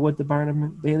traveled with the Barnum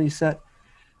and Bailey set.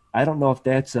 I don't know if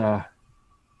that's I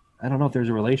don't know if there's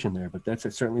a relation there, but that's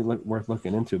certainly worth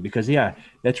looking into because yeah,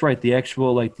 that's right. The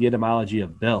actual like the etymology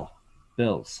of bills,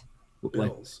 like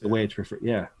Bills. the Yeah. way it's referred.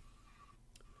 Yeah,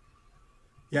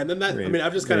 Yeah, and then that I gravy, mean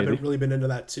I've just kind of gravy. really been into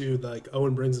that too. Like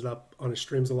Owen brings it up on his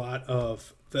streams a lot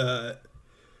of the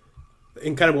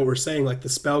and kind of what we're saying, like the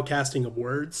spell casting of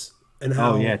words and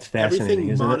Oh yeah, how it's fascinating, everything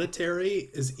isn't it? monetary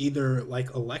is either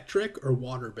like electric or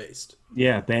water based.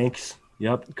 Yeah, banks.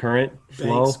 Yep, current Banks,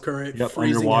 flow. current, Yep,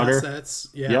 freezing underwater. assets.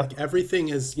 Yeah, like Yep, everything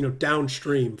is,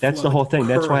 downstream that's flow, the whole like thing.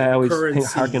 That's why I current, always think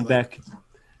currency, harken like back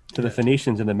to the yeah.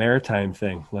 Phoenicians and the maritime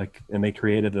thing, like, and they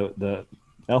created the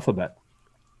alphabet.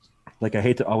 Like, I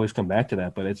hate to always come back to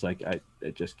that, but it's like I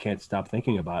just can't stop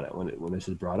thinking about it when this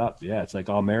is brought up. Yeah, it's like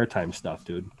all maritime stuff,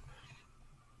 dude.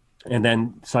 And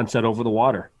then sunset over the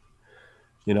water.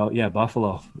 You know, yeah,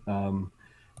 Buffalo.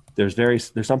 There's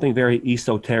something very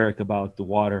esoteric about the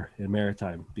water in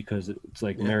maritime because it's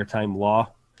like Yeah. maritime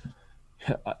law,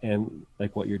 and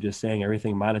like what you're just saying,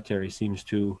 everything monetary seems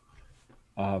to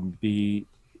be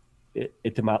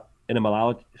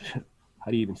etymology. How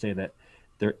do you even say that?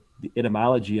 The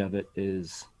etymology of it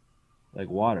is like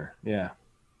water. Yeah.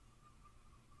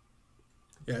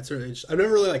 Yeah, it's really interesting. I've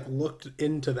never really like looked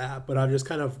into that, but I'm just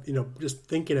kind of, just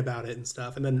thinking about it and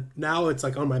stuff. And then now it's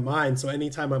like on my mind. So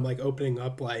anytime I'm like opening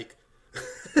up like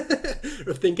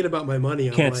or thinking about my money,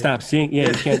 I'm Can't like, stop seeing. Yeah, yeah.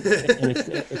 you can't. And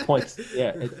it points.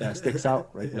 Yeah, it sticks out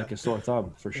right Yeah. like a sore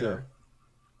thumb for Yeah. sure.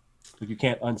 Like you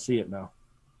can't unsee it now.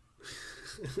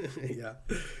 Yeah.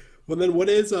 Well then what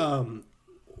is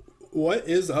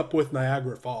up with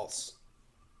Niagara Falls?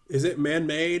 Is it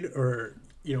man-made or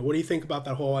what do you think about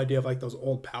that whole idea of like those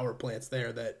old power plants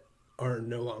there that are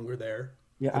no longer there?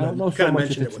 Yeah, I And don't then know you kind so of much if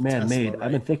mentioned it it's with Tesla, man-made. I've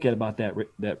been right? thinking about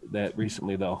that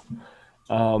recently though.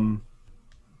 Um,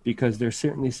 because there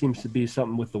certainly seems to be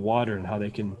something with the water and how they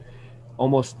can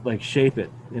almost like shape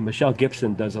it. And Michelle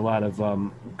Gibson does a lot of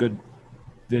good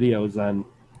videos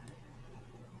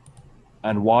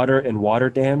on water and water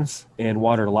dams and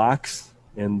water locks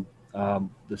and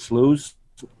the sloughs.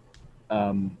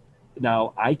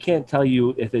 Now, I can't tell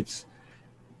you if it's,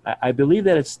 I believe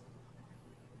that it's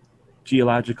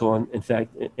geological in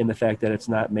fact, in the fact that it's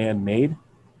not man-made,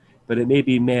 but it may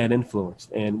be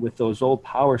man-influenced. And with those old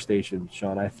power stations,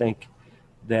 Sean, I think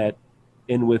that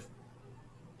in with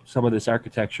some of this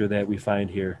architecture that we find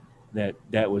here,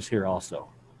 that was here also,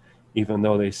 even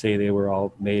though they say they were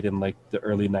all made in like the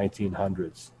early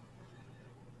 1900s.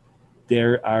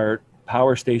 There are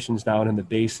power stations down in the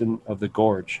basin of the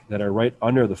gorge that are right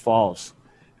under the falls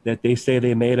that they say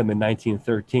they made them in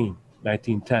 1913,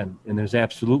 1910, and there's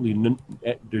absolutely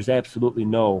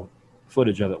no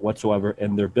footage of it whatsoever,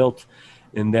 and they're built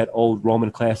in that old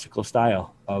Roman classical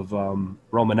style of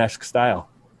Romanesque style,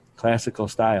 classical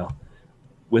style,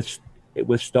 with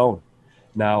stone.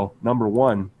 Now, number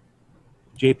one,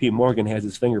 J.P. Morgan has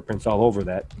his fingerprints all over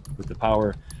that with the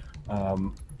power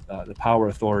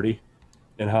authority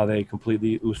and how they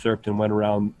completely usurped and went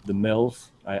around the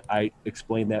mills. I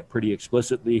explained that pretty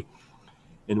explicitly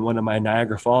in one of my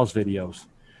Niagara Falls videos.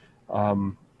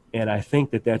 And I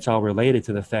think that that's all related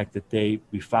to the fact that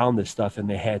we found this stuff and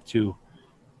they had to,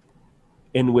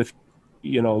 and with,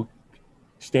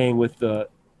 staying with the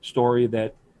story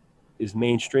that is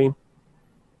mainstream,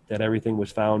 that everything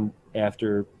was found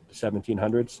after the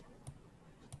 1700s,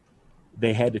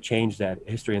 they had to change that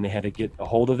history and they had to get a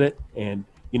hold of it. And,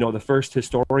 the first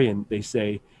historian, they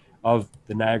say, of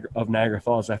Niagara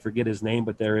Falls, I forget his name,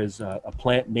 but there is a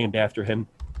plant named after him.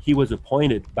 He was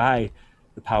appointed by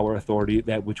the Power Authority,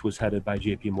 which was headed by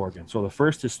J.P. Morgan. So the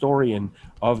first historian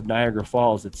of Niagara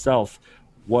Falls itself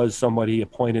was somebody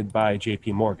appointed by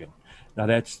J.P. Morgan. Now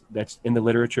that's in the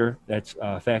literature, that's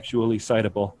factually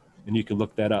citable, and you can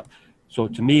look that up. So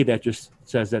to me, that just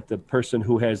says that the person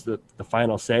who has the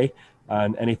final say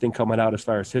on anything coming out as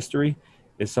far as history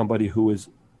is somebody who is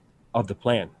of the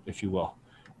plan, if you will.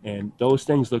 And those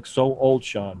things look so old,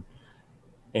 Sean,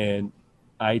 and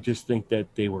I just think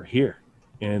that they were here.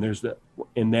 And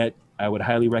in that, I would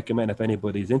highly recommend, if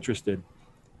anybody's interested,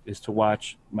 is to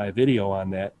watch my video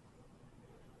on that.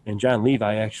 And John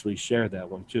Levi actually shared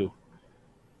that one too.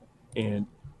 And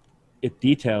it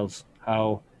details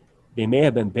how they may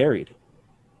have been buried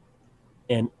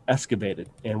and excavated.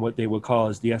 And what they would call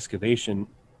as the excavation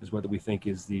is what we think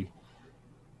is they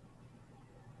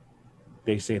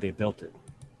say they built it.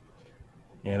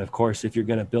 And of course, if you're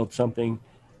going to build something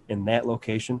in that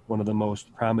location, one of the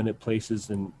most prominent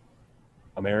places in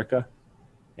America,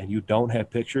 and you don't have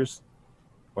pictures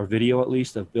or video, at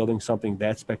least, of building something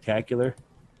that spectacular,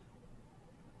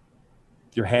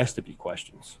 there has to be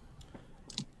questions.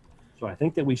 So I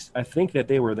think that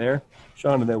they were there,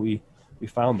 Sean, and that we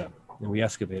found them and we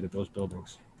excavated those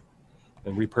buildings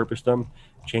and repurposed them,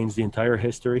 changed the entire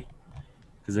history.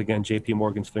 Because again, J.P.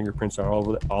 Morgan's fingerprints are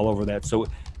all over that. So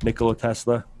Nikola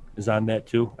Tesla is on that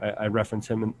too. I reference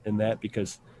him in that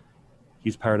because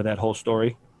he's part of that whole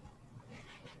story.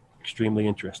 Extremely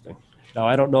interesting. Now,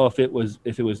 I don't know if it was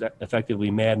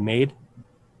effectively man-made.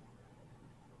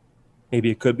 Maybe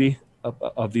it could be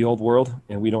of the old world,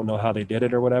 and we don't know how they did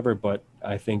it or whatever. But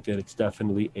I think that it's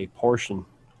definitely a portion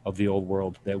of the old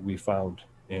world that we found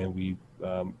and we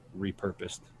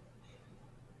repurposed.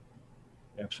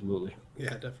 Absolutely.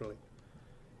 Yeah, definitely.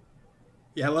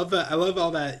 Yeah, I love that. I love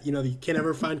all that. You can't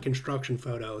ever find construction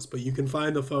photos, but you can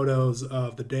find the photos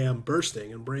of the dam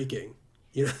bursting and breaking.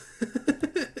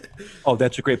 Oh,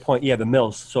 that's a great point. Yeah, the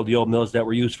mills. So the old mills that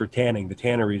were used for tanning, the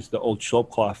tanneries, the old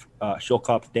Schulkopf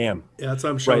Dam. Yeah, that's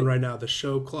what I'm showing right now. The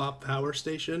Schulkopf Power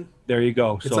Station. There you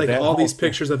go. It's so like all these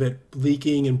pictures of it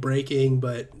leaking and breaking,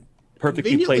 but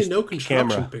perfectly placed no construction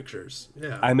camera pictures.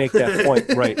 Yeah, I make that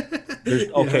point right.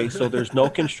 So there's no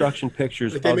construction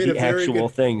pictures of the actual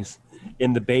things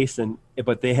in the basin,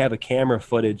 but they have a camera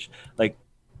footage like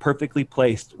perfectly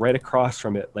placed right across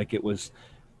from it, like it was,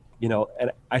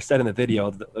 And I said in the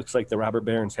video, that looks like the Robert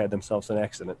Barons had themselves an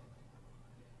accident.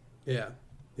 Yeah,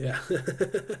 yeah,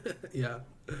 yeah.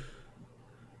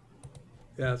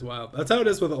 Yeah, it's wild. That's how it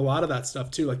is with a lot of that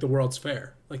stuff too, like the World's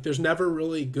Fair. Like there's never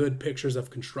really good pictures of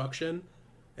construction.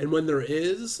 And when there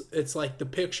is, it's like the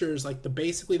pictures, like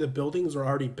basically the buildings are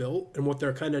already built and what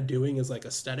they're kind of doing is like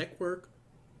aesthetic work.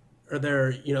 Or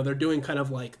they're doing kind of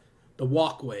like the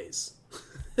walkways.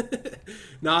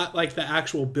 Not like the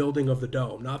actual building of the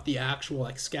dome, not the actual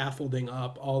like scaffolding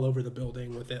up all over the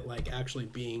building with it like actually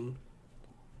being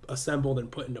assembled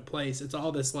and put into place. It's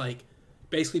all this like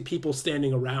basically people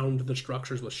standing around the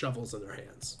structures with shovels in their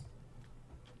hands.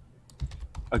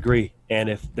 Agree. And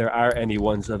if there are any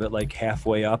ones of it like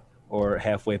halfway up or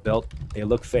halfway built, they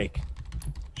look fake.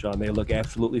 Sean, they look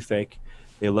absolutely fake.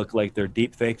 They look like they're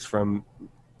deep fakes from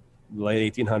the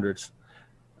late 1800s.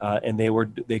 And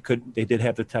they did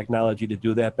have the technology to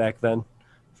do that back then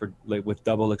for like with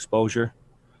double exposure.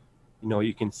 You know,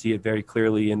 you can see it very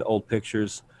clearly in old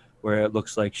pictures where it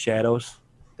looks like shadows.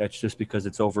 That's just because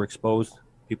it's overexposed,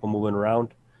 people moving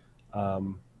around.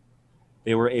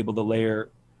 They were able to layer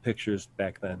pictures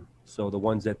back then. So the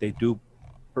ones that they do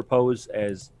propose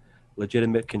as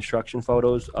legitimate construction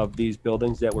photos of these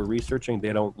buildings that we're researching,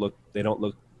 they don't look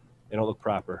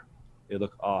proper. They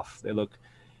look off. They look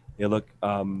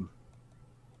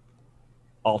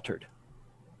altered.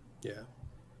 Yeah.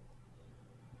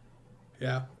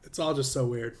 Yeah, it's all just so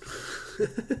weird.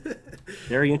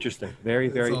 Very interesting.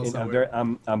 Very.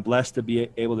 I'm blessed to be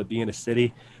able to be in a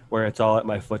city where it's all at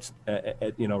my foot,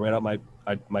 right out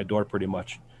my door, pretty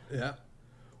much. Yeah.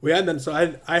 We had them. So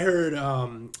I heard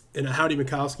in a Howdy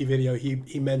Mikowski video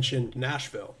he mentioned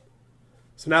Nashville.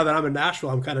 So now that I'm in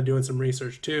Nashville, I'm kind of doing some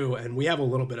research too, and we have a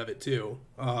little bit of it too.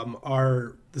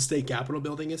 The state capitol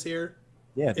building is here.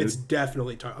 Yeah, dude. It's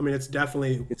definitely.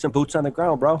 It's some boots on the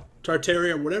ground, bro.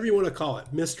 Tartaria, whatever you want to call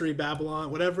it, Mystery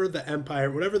Babylon, whatever the empire,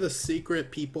 whatever the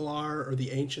secret people are, or the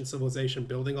ancient civilization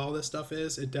building all this stuff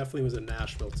is. It definitely was in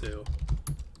Nashville too.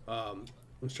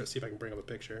 Let's try to see if I can bring up a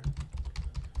picture.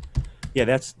 Yeah,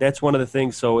 that's one of the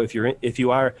things. So if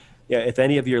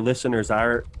any of your listeners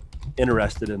are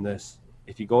interested in this,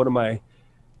 if you go to my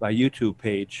YouTube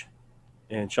page,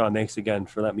 and Sean, thanks again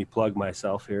for letting me plug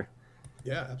myself here.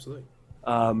 Yeah, absolutely.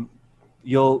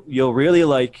 You'll really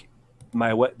like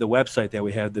the website that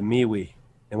we have, the MeWe.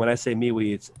 And when I say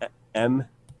MeWe, it's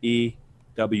MEWE,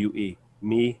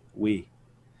 MeWe.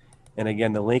 And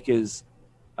again, the link is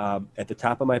at the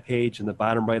top of my page in the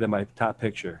bottom right of my top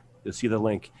picture. You'll see the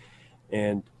link,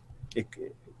 and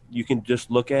you can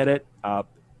just look at it.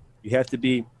 You have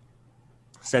to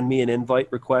send me an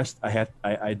invite request.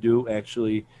 I do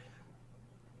actually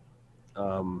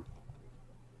have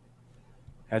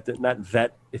to not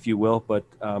vet, if you will, but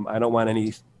I don't want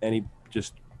any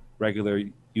just regular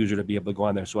user to be able to go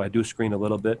on there. So I do screen a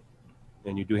little bit,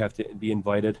 and you do have to be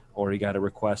invited or you got a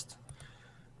request.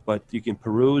 But you can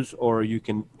peruse or you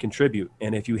can contribute.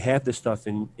 And if you have this stuff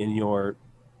in your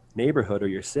neighborhood or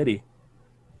your city,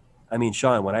 I mean,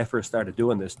 Sean, when I first started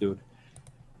doing this, dude,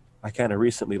 I kind of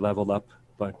recently leveled up.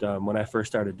 But when I first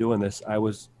started doing this, I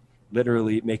was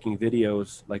literally making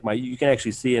videos like you can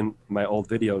actually see in my old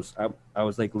videos, I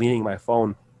was like leaning my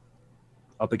phone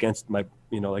up against my,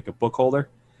 like a book holder.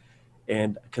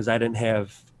 And because I didn't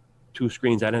have two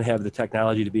screens, I didn't have the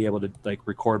technology to be able to like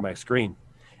record my screen.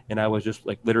 And I was just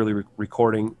like literally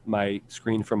recording my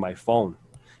screen from my phone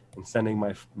and sending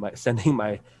my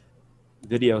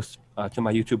videos to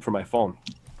my YouTube from my phone.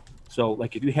 So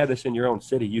like if you have this in your own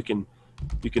city, you can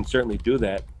certainly do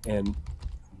that. And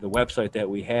the website that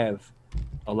we have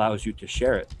allows you to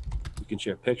share it. You can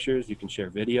share pictures, you can share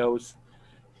videos,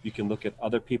 you can look at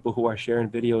other people who are sharing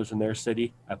videos in their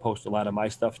city. I post a lot of my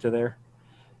stuff to there,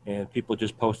 and people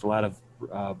just post a lot of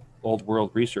old world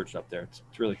research up there.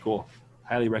 It's really cool.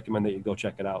 Highly recommend that you go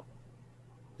check it out.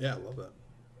 Yeah, I love that.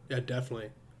 Yeah, definitely.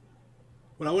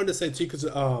 What I wanted to say too, because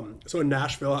so in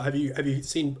Nashville, have you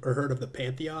seen or heard of the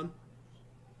Pantheon?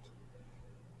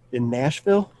 In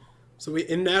Nashville? So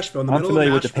in Nashville, in the I'm middle familiar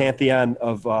of with the Pantheon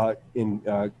of in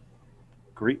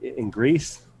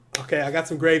Greece. Okay, I got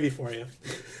some gravy for you.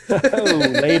 Oh,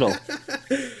 ladle.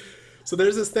 So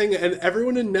there's this thing, and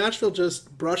everyone in Nashville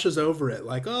just brushes over it,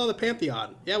 like, oh, the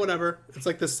Pantheon. Yeah, whatever. It's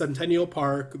like this centennial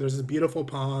park. There's this beautiful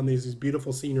pond. There's these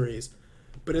beautiful sceneries.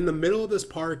 But in the middle of this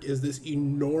park is this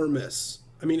enormous,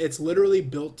 I mean, it's literally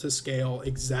built to scale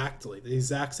exactly, the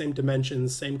exact same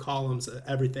dimensions, same columns,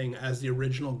 everything as the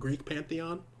original Greek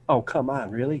Pantheon. Oh, come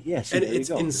on, really? Yes. And it's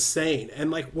insane. And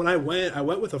like when I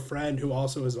went with a friend who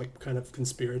also is like kind of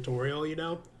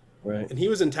conspiratorial, Right. And he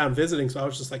was in town visiting, so I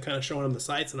was just like kind of showing him the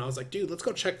sights, and I was like, dude, let's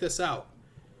go check this out.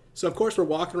 So of course we're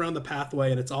walking around the pathway,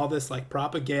 and it's all this like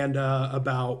propaganda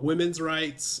about women's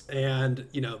rights and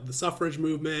the suffrage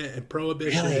movement and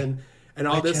prohibition, really? And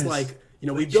all this like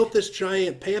we built this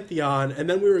giant pantheon, and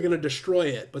then we were going to destroy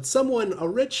it. But a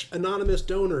rich anonymous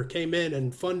donor came in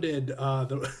and funded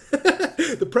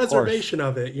the preservation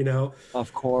of it,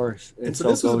 Of course. And so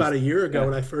this was about a year ago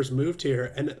when I first moved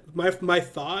here. And my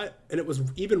thought, and it was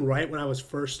even right when I was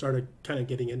first started kind of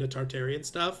getting into Tartarian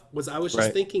stuff, was I was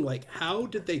just thinking, like, how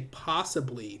did they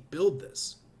possibly build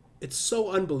this? It's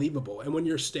so unbelievable. And when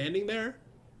you're standing there,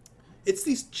 It's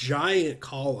these giant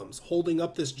columns holding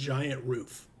up this giant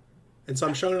roof. And so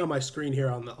I'm showing it on my screen here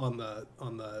on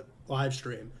the live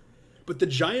stream. But the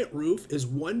giant roof is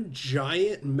one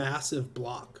giant massive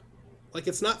block. Like,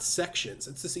 it's not sections.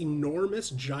 It's this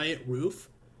enormous giant roof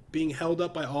being held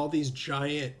up by all these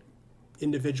giant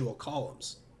individual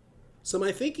columns. So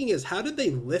my thinking is, how did they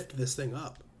lift this thing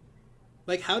up?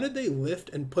 Like, how did they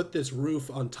lift and put this roof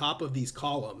on top of these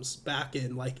columns back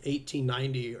in like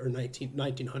 1890 or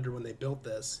 1900 when they built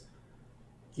this?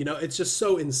 You know, it's just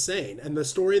so insane. And the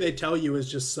story they tell you is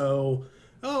just so,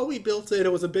 oh, we built it.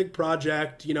 It was a big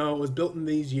project. You know, it was built in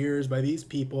these years by these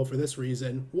people for this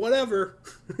reason. Whatever.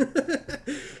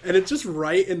 And it's just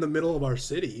right in the middle of our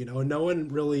city, you know, and no one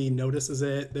really notices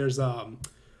it. There's, the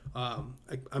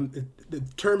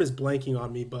term is blanking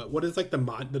on me, but what is like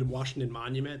the Washington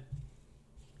Monument?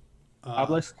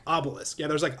 Obelisk? Obelisk. Yeah,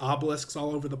 there's like obelisks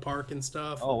all over the park and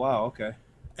stuff. Oh, wow. Okay.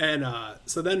 And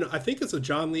so then I think it's a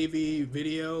John Levy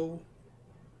video.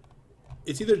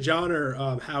 It's either John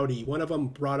or Howdy. One of them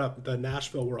brought up the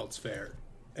Nashville World's Fair,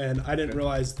 and I didn't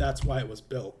realize that's why it was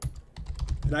built.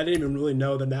 And I didn't even really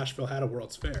know that Nashville had a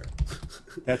World's Fair.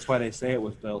 That's why they say it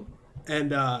was built.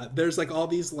 And there's like all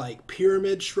these like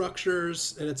pyramid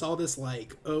structures, and it's all this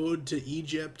like ode to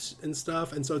Egypt and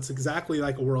stuff. And so it's exactly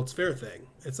like a World's Fair thing.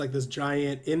 It's like this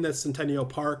giant in the Centennial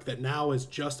Park that now is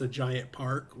just a giant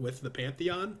park with the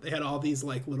Pantheon. They had all these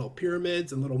like little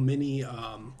pyramids and little mini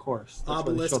Of course.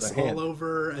 obelisks all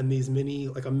over, and these mini,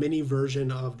 like a mini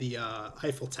version of the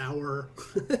Eiffel Tower.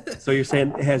 So you're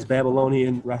saying it has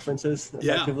Babylonian references,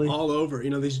 Yeah, effectively? all over.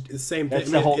 You know, these the same thing. That's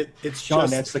the whole. It's Sean,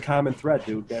 just, that's the common thread,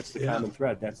 dude. That's the Yeah. common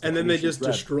thread. That's the and then they Phoenician just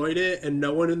thread. destroyed it, and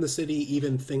no one in the city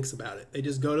even thinks about it. They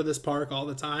just go to this park all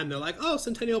the time. They're like, "Oh,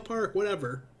 Centennial Park,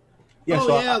 whatever." Yeah, Oh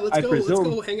so yeah, let's I go. presume, Let's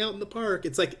go hang out in the park.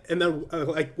 It's like, and then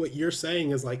like what you're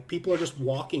saying is like people are just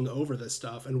walking over this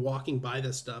stuff and walking by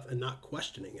this stuff and not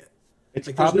questioning it. it's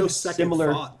Like there's probably no second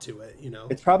similar. thought to it. You know.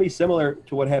 It's probably similar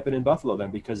to what happened in Buffalo then,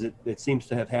 because it seems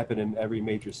to have happened in every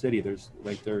major city. There's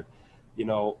like you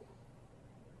know,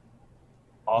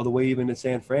 all the way even to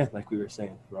San Fran, like we were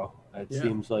saying, bro. It Yeah.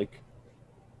 seems like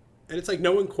And it's like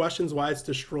no one questions why it's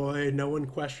destroyed. No one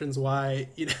questions why,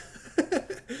 you know.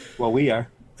 well, we are.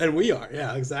 And we are,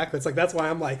 yeah, exactly. It's like that's why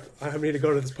I'm like I need to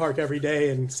go to this park every day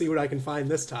and see what I can find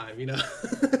this time, you know.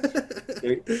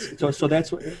 So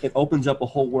that's what it opens up a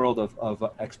whole world of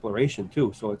exploration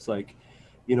too. So it's like,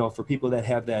 you know, for people that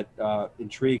have that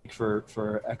intrigue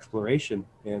for exploration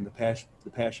and the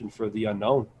passion for the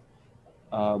unknown,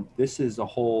 this is a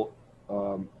whole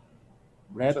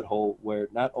rabbit hole where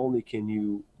not only can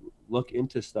you look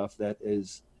into stuff that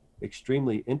is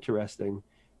extremely interesting,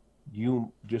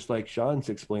 you, just like Sean's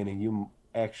explaining, you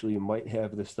actually might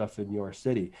have this stuff in your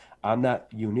city. I'm not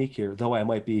unique here, though I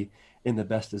might be in the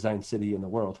best designed city in the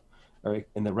world, or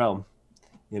in the realm,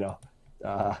 you know.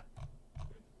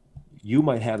 You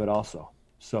might have it also.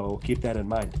 So keep that in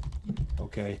mind,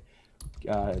 okay?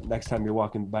 Next time you're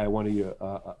walking by one of your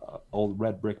old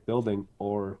red brick building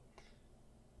or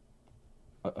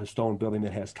a stone building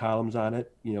that has columns on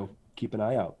it, you know, keep an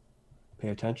eye out, pay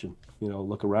attention, you know,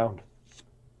 look around.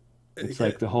 It's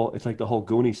like the whole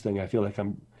Goonies thing. I feel like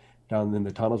I'm down in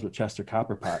the tunnels with Chester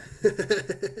Copperpot.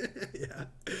 Yeah.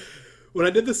 When I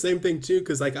did the same thing too,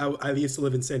 because like I used to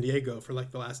live in San Diego for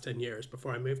like the last 10 years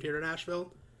before I moved here to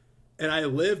Nashville, and I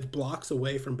lived blocks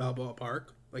away from Balboa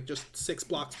Park, like just 6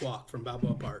 blocks from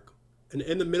Balboa Park, and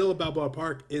in the middle of Balboa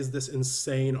Park is this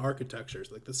insane architecture.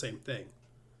 It's like the same thing.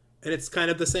 And it's kind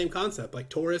of the same concept. Like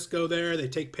tourists go there, they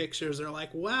take pictures, they're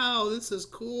like, wow, this is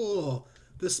cool.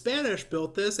 The Spanish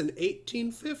built this in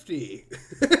 1850.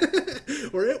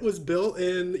 Or it was built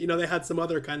in, you know, they had some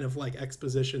other kind of like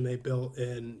exposition they built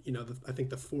in, you know, I think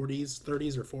the 40s,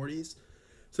 30s or 40s.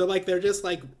 So like they're just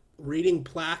like reading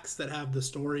plaques that have the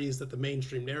stories that the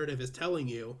mainstream narrative is telling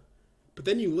you. But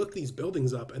then you look these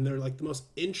buildings up and they're like the most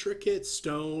intricate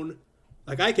stone.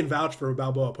 Like I can vouch for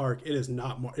Balboa Park. It is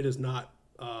not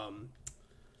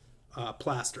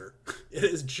plaster. It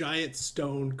is giant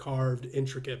stone carved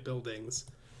intricate buildings,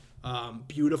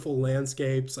 beautiful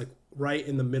landscapes, like right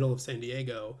in the middle of San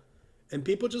Diego, and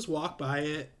people just walk by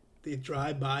it, they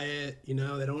drive by it, you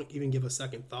know, they don't even give a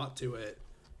second thought to it.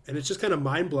 And it's just kind of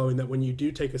mind-blowing that when you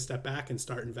do take a step back and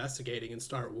start investigating and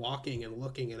start walking and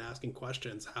looking and asking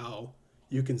questions, how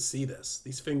you can see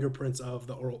these fingerprints of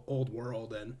the old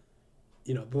world, and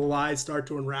you know, the lies start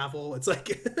to unravel. It's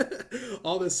like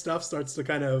all this stuff starts to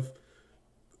kind of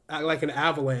like an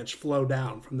avalanche flow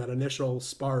down from that initial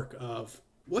spark of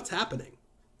what's happening.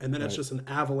 And then It's just an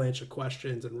avalanche of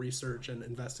questions and research and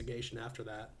investigation after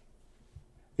that.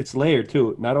 it's layered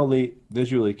too. Not only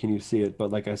visually can you see it,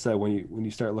 but like I said, when you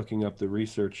start looking up the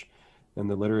research and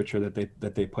the literature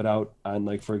that they put out on,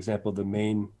 like for example, the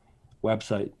main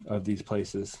website of these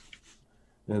places,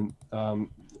 and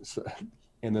so,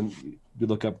 and then you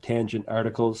look up tangent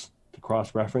articles to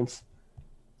cross reference,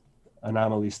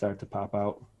 anomalies start to pop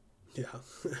out. Yeah.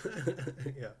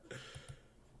 Yeah.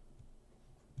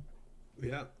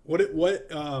 Yeah. What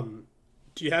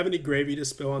do you have any gravy to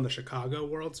spill on the Chicago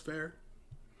World's Fair?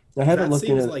 I Because haven't that looked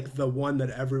seems into. like the one that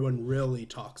everyone really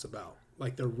talks about.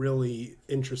 Like they're really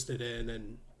interested in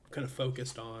and kind of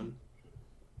focused on.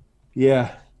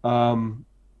 Yeah.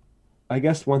 I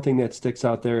guess one thing that sticks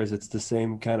out there is it's the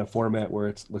same kind of format where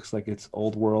it looks like it's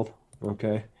old world.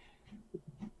 Okay.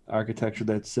 Architecture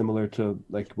that's similar to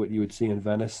like what you would see in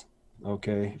Venice.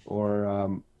 Okay.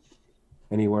 Or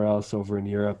anywhere else over in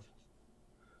Europe,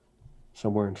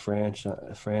 somewhere in France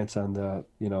on the,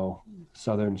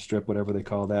 southern strip, whatever they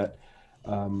call that.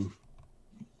 Um,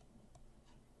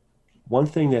 One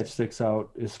thing that sticks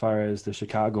out as far as the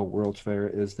Chicago World's Fair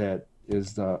is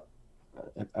the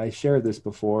I shared this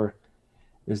before,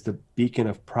 is the Beacon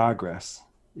of Progress,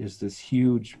 is this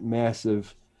huge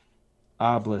massive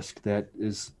obelisk that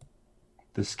is,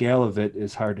 the scale of it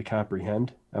is hard to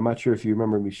comprehend. I'm not sure if you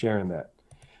remember me sharing that,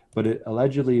 but it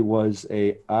allegedly was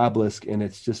a obelisk and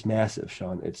it's just massive,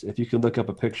 Sean. It's, if you can look up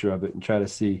a picture of it and try to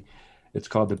see, it's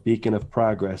called the Beacon of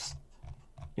Progress,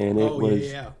 and it Oh yeah,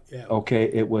 was yeah, yeah. okay.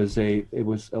 It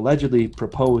was allegedly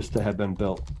proposed to have been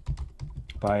built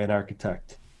by an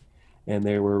architect, and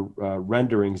there were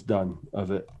renderings done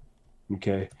of it.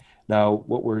 Okay. Now,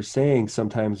 what we're saying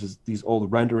sometimes is these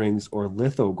old renderings or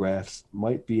lithographs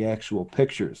might be actual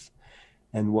pictures.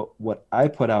 And what I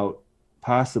put out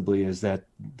possibly is that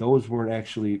those weren't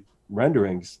actually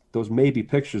renderings. Those may be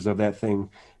pictures of that thing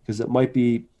because it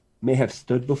may have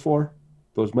stood before.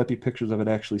 Those might be pictures of it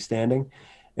actually standing.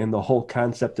 And the whole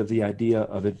concept of the idea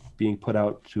of it being put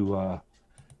out to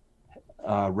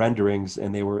renderings,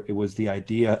 and it was the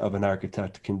idea of an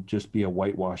architect can just be a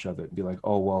whitewash of it, be like,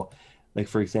 oh well, like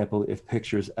for example, if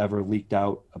pictures ever leaked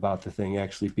out about the thing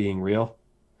actually being real,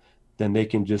 then they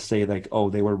can just say like, oh,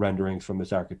 they were renderings from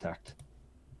this architect.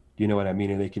 Do you know what I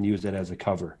mean? And they can use it as a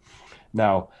cover.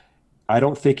 Now, I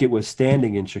don't think it was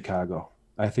standing in Chicago.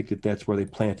 I think that that's where they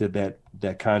planted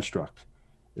that construct,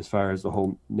 as far as the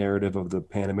whole narrative of the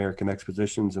Pan American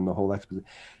expositions and the whole exposition.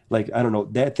 Like I don't know,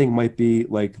 that thing might be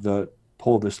like the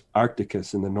Poldus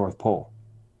Arcticus in the North Pole.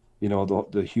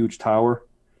 The huge tower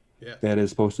Yeah. that is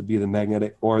supposed to be the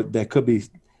magnetic, or that could be,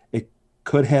 it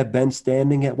could have been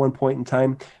standing at one point in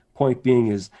time. Point being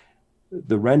is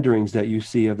the renderings that you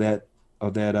see of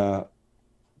that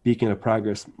Beacon of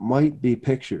Progress might be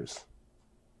pictures.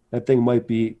 That thing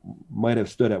might have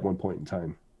stood at one point in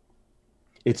time.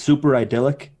 It's super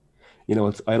idyllic,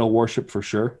 it's idol worship for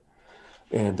sure,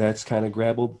 and that's kind of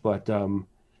grabbled. But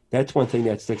that's one thing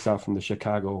that sticks out from the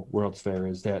Chicago World's Fair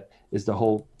is the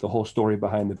whole story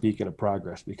behind the Beacon of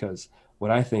Progress. Because what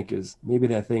I think is maybe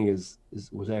that thing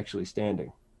was actually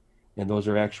standing, and those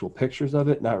are actual pictures of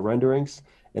it, not renderings.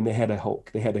 And they had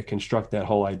to construct that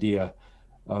whole idea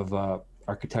of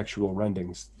architectural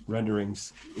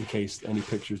renderings in case any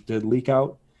pictures did leak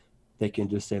out. They can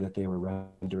just say that they were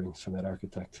renderings from that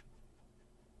architect.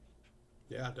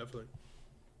 Yeah, definitely.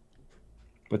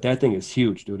 But that thing is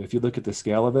huge, dude. If you look at the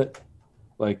scale of it,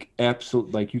 like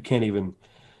absolute, like you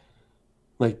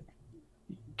like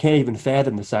can't even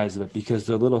fathom the size of it, because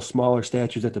the little smaller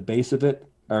statues at the base of it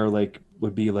are like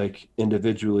would be like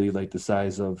individually like the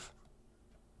size of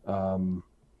um,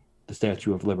 the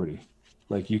Statue of Liberty.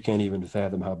 Like you can't even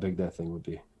fathom how big that thing would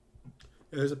be.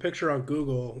 There's a picture on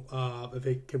Google of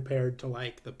it compared to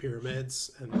like the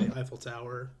pyramids and the Eiffel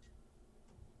Tower,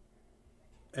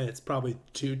 and it's probably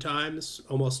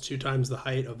almost two times the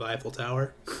height of the Eiffel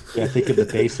Tower. Yeah, think of the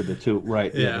base of it too.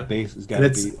 Right. Yeah, the Yeah, base has got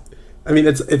and to be. I mean,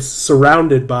 it's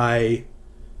surrounded by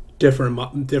different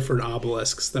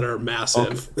obelisks that are Okay.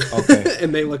 massive, Okay.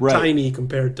 and they look Right. tiny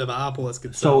compared to the obelisk So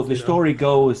itself. the story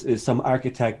goes is some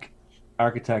architect,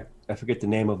 I forget the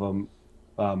name of him,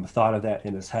 thought of that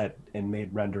in his head and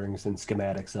made renderings and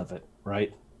schematics of it,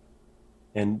 right?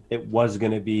 And it was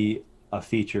going to be a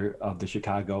feature of the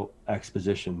Chicago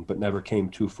Exposition, but never came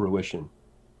to fruition.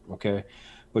 Okay,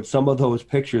 but some of those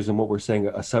pictures, and what we're saying,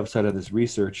 a subset of this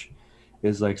research,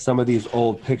 is like some of these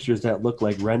old pictures that look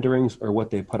like renderings, or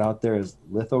what they put out there as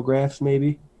lithographs.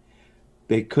 Maybe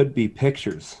they could be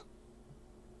pictures,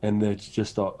 and it's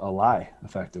just a lie,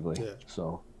 effectively. Yeah,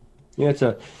 So yeah,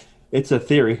 it's a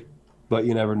theory, but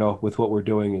you never know. With what we're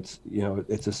doing, it's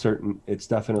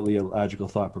definitely a logical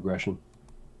thought progression.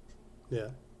 yeah,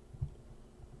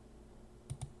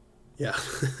 Yeah.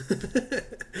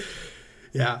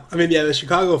 Yeah. I mean, yeah, the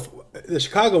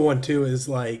Chicago one too is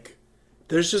like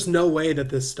there's just no way that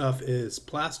this stuff is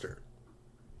plaster.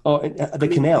 Oh, and I the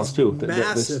mean, canals these too. This,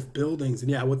 massive buildings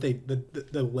and yeah, what they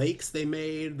the lakes they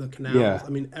made, the canals. yeah. I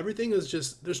mean, everything is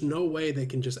just there's no way they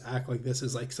can just act like this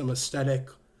is like some aesthetic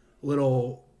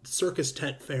little circus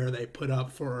tent fair they put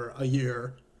up for a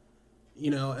year,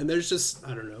 and there's just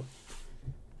I don't know.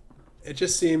 It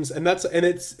just seems and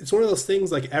it's one of those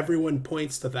things like everyone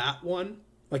points to that one.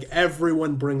 Like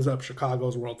everyone brings up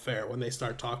Chicago's World Fair when they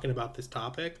start talking about this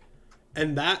topic.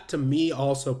 And that to me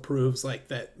also proves like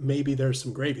that maybe there's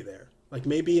some gravy there. Like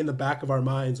maybe in the back of our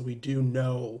minds we do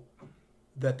know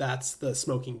that that's the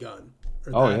smoking gun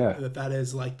or Oh that yeah. that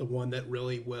is like the one that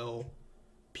really will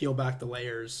peel back the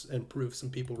layers and prove some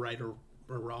people right or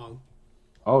wrong.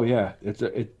 Oh yeah.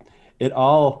 It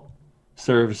all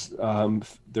serves.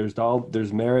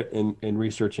 There's merit in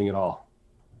researching it all.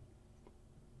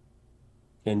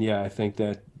 And yeah, I think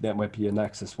that might be a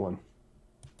Nexus one.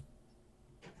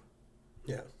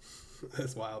 Yeah.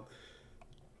 That's wild.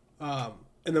 And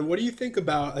then what do you think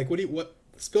about like what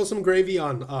spill some gravy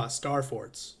on star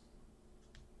forts?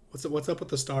 What's up with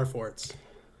the star forts?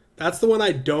 That's the one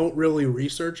I don't really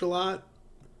research a lot.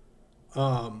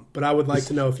 But I would like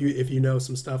to know if you know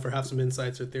some stuff or have some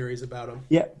insights or theories about them.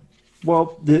 Yeah.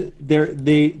 Well,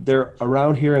 they're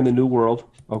around here in the New World,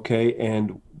 okay,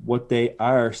 and what they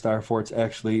are, star forts,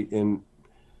 actually in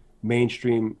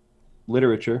mainstream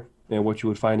literature, and what you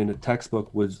would find in a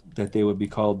textbook was that they would be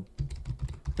called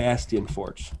bastion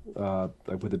forts,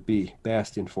 like with a B,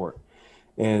 bastion fort.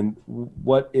 And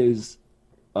what is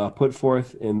put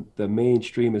forth in the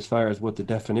mainstream as far as what the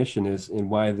definition is and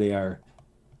why they are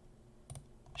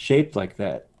shaped like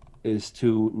that is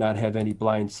to not have any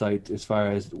blind sight as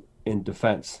far as in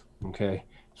defense. Okay,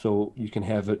 so you can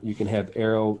have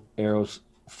arrows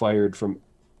fired from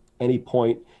any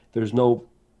point. There's no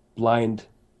blind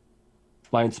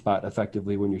blind spot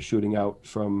effectively when you're shooting out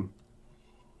from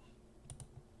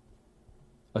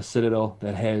a citadel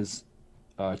that has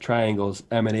triangles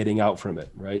emanating out from it,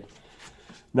 right?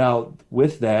 Now,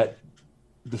 with that,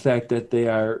 the fact that they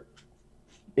are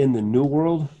in the new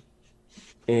world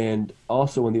and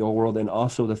also in the old world, and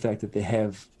also the fact that they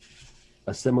have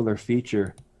a similar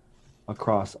feature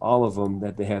across all of them,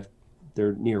 that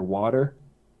they're near water.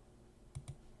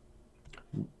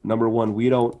 Number one,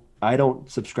 I don't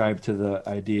subscribe to the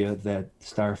idea that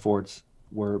star forts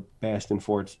were bastion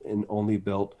forts and only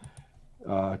built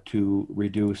to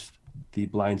reduce the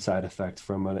blind side effect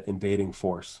from an invading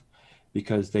force,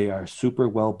 because they are super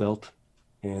well built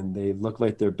and they look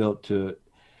like they're built to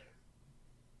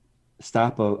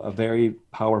stop a very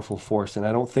powerful force. And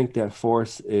I don't think that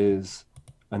force is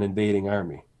an invading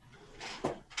army.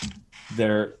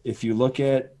 If you look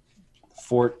at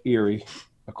Fort Erie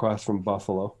across from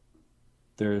Buffalo,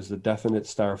 there's a definite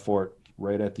star fort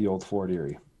right at the old Fort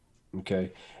Erie.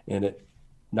 Okay. And it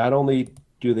not only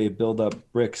do they build up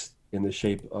bricks in the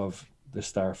shape of the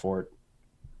star fort,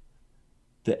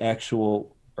 the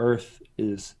actual earth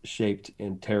is shaped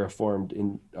and terraformed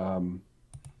and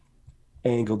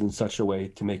angled in such a way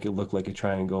to make it look like a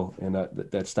triangle and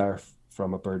that star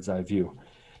from a bird's eye view.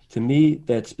 To me,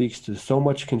 that speaks to so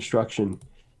much construction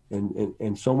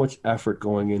and so much effort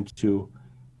going into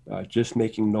just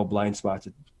making no blind spots.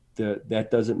 That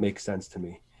doesn't make sense to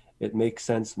me. It makes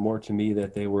sense more to me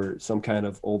that they were some kind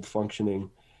of old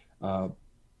functioning,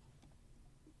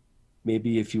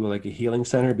 maybe if you were like a healing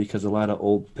center, because a lot of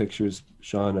old pictures,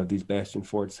 Sean, of these bastion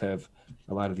forts have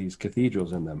a lot of these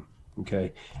cathedrals in them.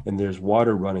 Okay. And there's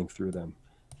water running through them.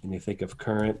 And you think of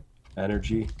current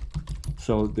energy.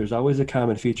 So there's always a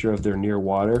common feature of they're near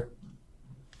water.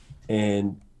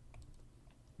 And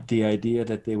the idea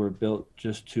that they were built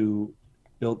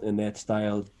in that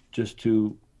style just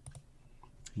to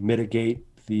mitigate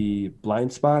the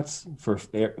blind spots for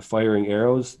firing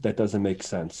arrows, that doesn't make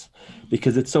sense,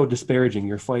 because it's so disparaging.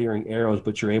 You're firing arrows,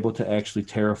 but you're able to actually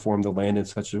terraform the land in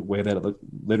such a way that it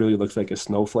literally looks like a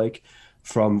snowflake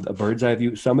from a bird's eye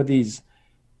view. Some of these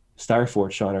star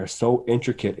forts, Sean, are so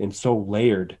intricate and so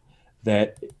layered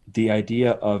that the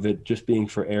idea of it just being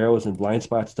for arrows and blind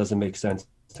spots doesn't make sense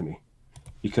to me,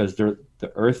 because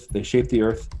they shape the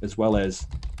earth, as well as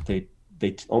they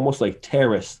almost like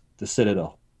terrace the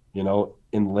citadel,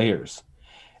 in layers.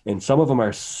 And some of them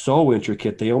are so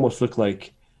intricate they almost look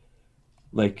like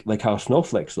how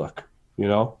snowflakes look, and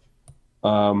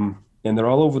they're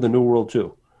all over the New World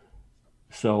too.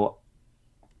 So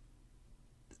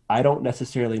I don't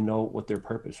necessarily know what their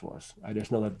purpose was. I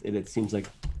just know that it seems like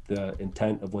the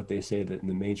intent of what they say that in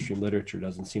the mainstream literature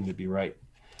doesn't seem to be right.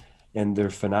 and they're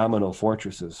phenomenal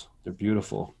fortresses. They're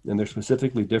beautiful, and they're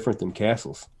specifically different than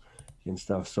castles and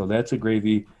stuff. So that's a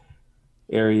gravy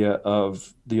area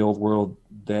of the old world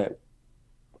that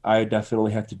I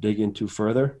definitely have to dig into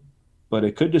further. But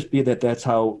it could just be that that's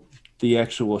how the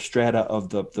actual strata of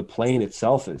the plane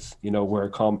itself is, where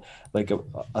it come like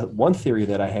one theory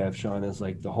that I have, Sean, is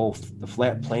like the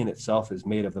flat plane itself is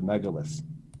made of the megaliths,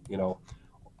 you know,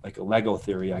 like a Lego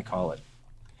theory, I call it.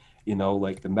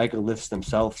 Like the megaliths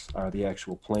themselves are the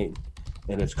actual plane,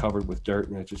 and it's covered with dirt,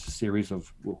 and it's just a series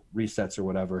of resets or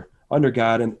whatever under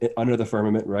God and under the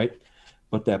firmament, right?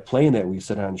 But that plane that we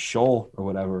sit on, shoal or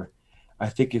whatever, I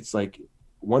think it's like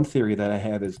one theory that I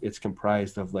have is it's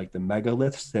comprised of like the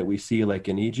megaliths that we see like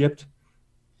in Egypt,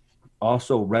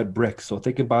 also red bricks. So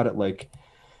think about it like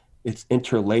it's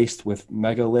interlaced with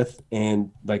megalith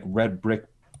and like red brick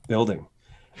building.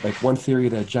 Like one theory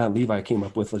that John Levi came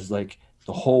up with was like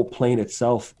the whole plane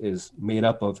itself is made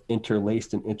up of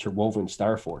interlaced and interwoven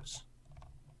star forts.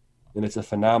 And it's a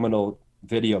phenomenal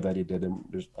video that he did. And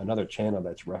there's another channel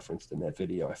that's referenced in that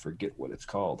video. I forget what it's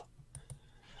called.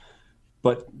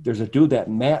 But there's a dude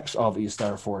that maps all these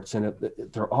star forts, and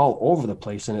they're all over the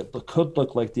place. And it could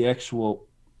look like the actual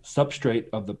substrate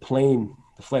of the plane,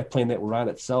 the flat plane that we're on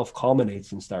itself,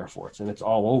 culminates in star forts, and it's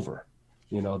all over.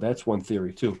 That's one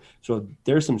theory too. So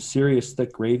there's some serious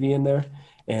thick gravy in there.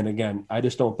 And again, I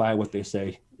just don't buy what they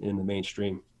say in the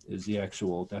mainstream is the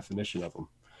actual definition of them.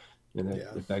 And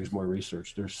it begs more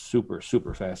research. They're super,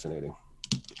 super fascinating.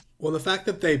 Well, the fact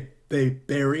that they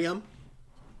bury them,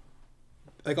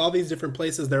 like all these different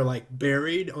places, they're like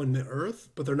buried on the earth,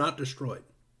 but they're not destroyed.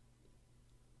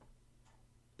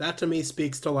 That to me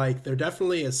speaks to like there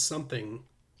definitely is something,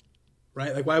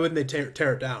 right? Like why wouldn't they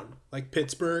tear it down? Like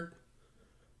Pittsburgh.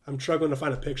 I'm struggling to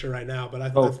find a picture right now, but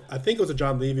I think it was a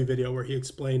John Levy video where he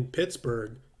explained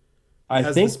Pittsburgh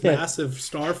has this massive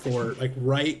star fort like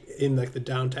right in like the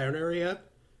downtown area,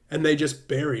 and they just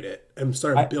buried it and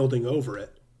started building over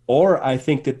it. Or I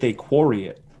think that they quarry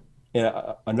it.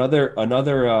 Another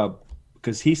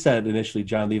because he said initially,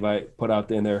 John Levi put out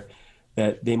in there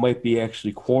that they might be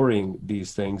actually quarrying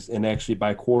these things, and actually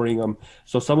by quarrying them,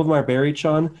 so some of them are buried,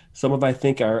 Sean. Some of I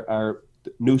think are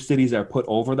new cities are put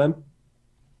over them,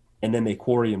 and then they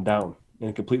quarry them down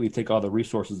and completely take all the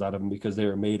resources out of them because they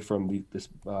are made from this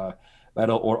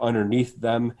metal, or underneath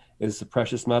them is the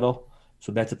precious metal.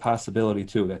 So that's a possibility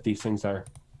too, that these things are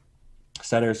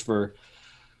centers for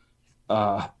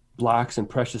blocks and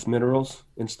precious minerals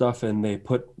and stuff, and they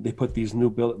put these new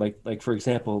like for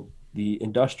example, the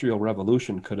Industrial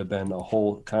Revolution could have been a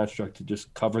whole construct to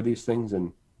just cover these things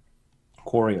and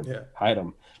quarry them, hide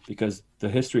them, because the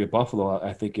history of Buffalo,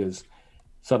 I think, is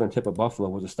southern tip of Buffalo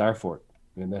was a star fort,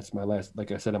 and that's my last,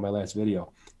 like I said in my last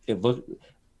video. It looked,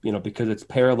 because it's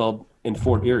paralleled in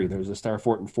Fort Erie. There's a star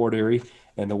fort in Fort Erie,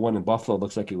 and the one in Buffalo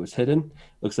looks like it was hidden,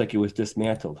 looks like it was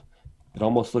dismantled. It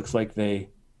almost looks like they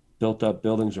built up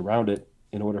buildings around it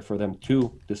in order for them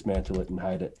to dismantle it and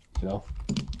hide it.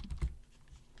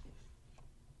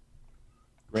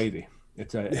 Gravy.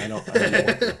 It's I don't know.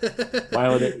 Why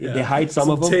would they hide some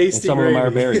of them, and some of them are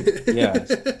buried. Yeah.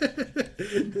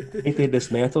 I think they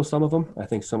dismantle some of them. I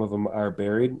think some of them are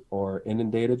buried or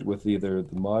inundated with either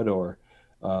the mud or,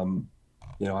 I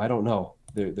don't know.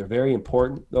 They're very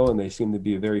important though, and they seem to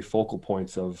be very focal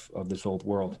points of this old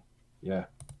world. Yeah,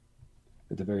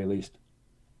 at the very least.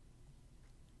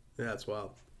 Yeah, that's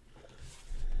wild.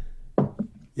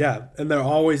 Yeah, and they're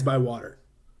always by water.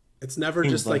 It's never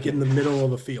just like in the middle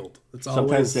of a field. It's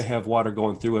sometimes always... they have water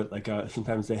going through it. Like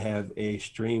sometimes they have a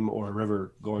stream or a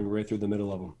river going right through the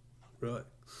middle of them. Really?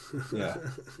 Yeah.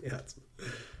 Yeah,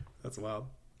 that's wild.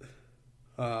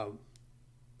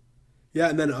 Yeah,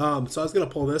 and then so I was gonna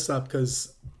pull this up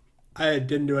because I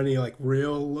didn't do any like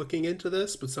real looking into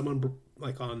this, but someone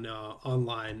like on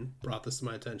online brought this to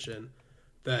my attention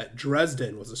that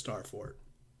Dresden was a star fort.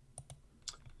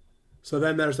 So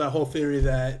then there's that whole theory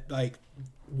that like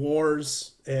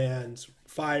wars and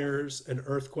fires and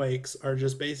earthquakes are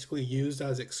just basically used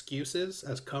as excuses,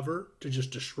 as cover to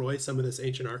just destroy some of this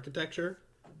ancient architecture,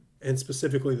 and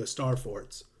specifically the star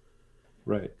forts.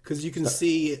 Right. Because you can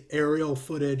see aerial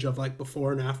footage of like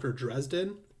before and after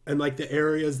Dresden, and like the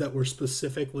areas that were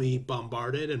specifically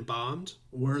bombarded and bombed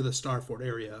were the star fort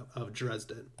area of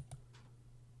Dresden.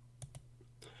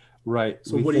 Right.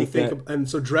 So what do you think? And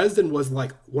so Dresden was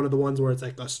like one of the ones where it's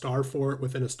like a star fort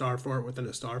within a star fort within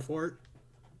a star fort.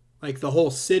 Like the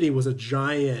whole city was a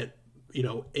giant,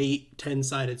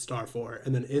 8-10-sided star fort,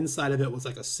 and then inside of it was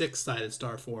like a 6-sided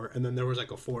star fort, and then there was like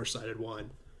a 4-sided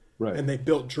one. Right. And they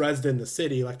built Dresden, the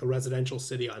city, like the residential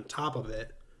city, on top of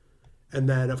it. And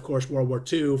then, of course, World War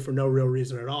II, for no real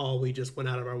reason at all, we just went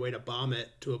out of our way to bomb it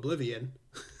to oblivion.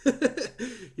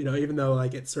 Even though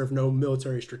like it served no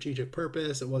military strategic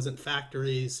purpose, it wasn't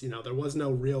factories, there was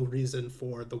no real reason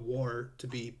for the war to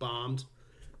be bombed.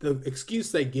 The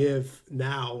excuse they give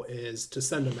now is to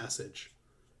send a message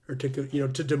or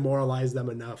to demoralize them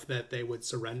enough that they would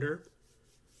surrender.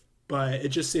 But it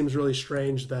just seems really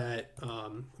strange that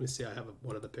let me see, I have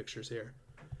one of the pictures here.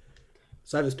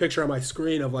 So I have this picture on my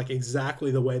screen of like exactly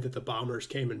the way that the bombers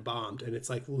came and bombed, and it's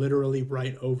like literally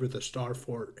right over the Star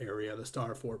Fort area, the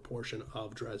Star Fort portion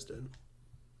of Dresden.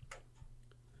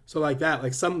 So like that,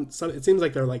 like some it seems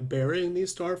like they're like burying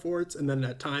these Star Forts, and then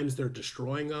at times they're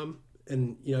destroying them,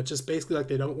 and it's just basically like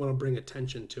they don't want to bring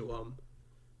attention to them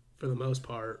for the most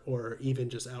part, or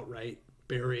even just outright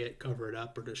bury it, cover it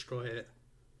up, or destroy it.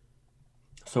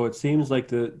 So it seems like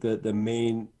the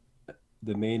main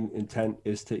intent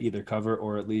is to either cover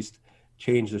or at least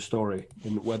change the story,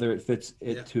 and whether it fits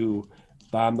it to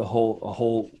bomb a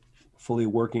whole fully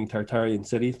working Tartarian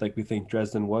city like we think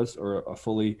Dresden was, or a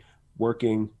fully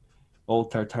working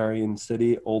old Tartarian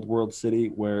city, old world city,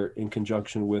 where in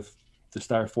conjunction with the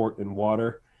Star Fort and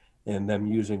water, and them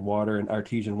using water and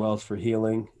artesian wells for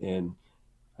healing, and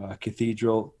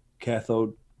cathode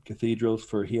cathedrals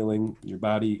for healing your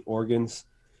body organs.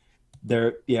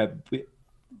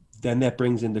 Then that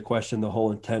brings into question the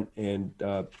whole intent and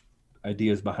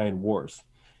ideas behind wars.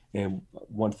 And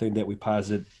one thing that we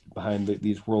posit behind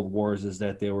these world wars is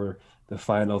that they were the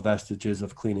final vestiges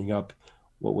of cleaning up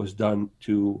what was done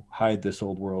to hide this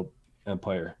old world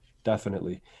empire.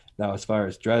 Definitely. Now, as far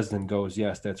as Dresden goes,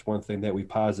 yes, that's one thing that we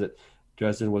posit.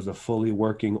 Dresden was a fully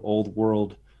working old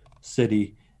world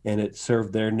city, and it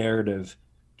served their narrative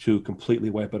to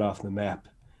completely wipe it off the map.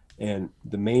 And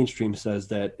the mainstream says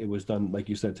that it was done, like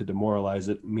you said, to demoralize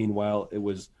it. Meanwhile, it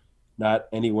was not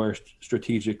anywhere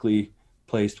strategically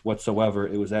placed whatsoever.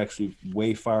 It was actually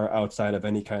way far outside of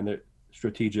any kind of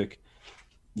strategic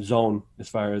zone as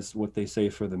far as what they say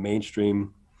for the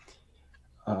mainstream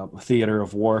theater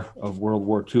of war, of World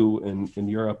War II in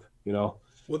Europe,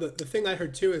 Well, the thing I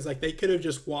heard too is like they could have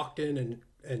just walked in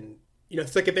and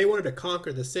it's like if they wanted to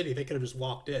conquer the city, they could have just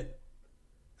walked in.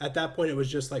 At that point, it was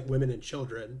just like women and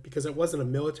children because it wasn't a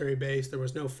military base. There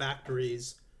was no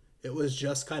factories. It was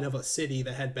just kind of a city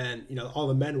that had been, all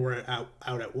the men were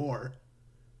out at war.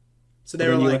 So they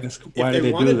were like, if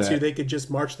they wanted to, they could just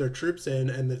march their troops in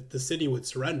and the city would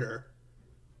surrender.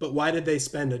 But why did they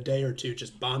spend a day or two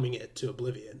just bombing it to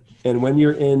oblivion? And when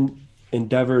you're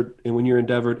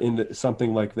endeavored into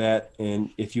something like that, and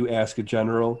if you ask a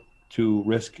general to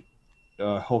risk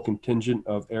a whole contingent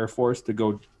of Air Force to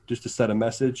go just to set a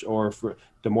message or for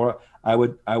I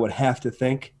would have to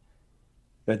think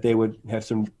that they would have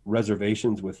some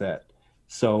reservations with that.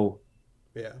 So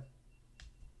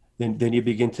then you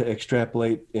begin to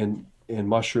extrapolate and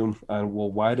mushroom on,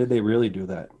 well, why did they really do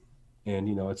that? And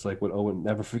it's like what Owen,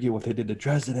 never forget what they did to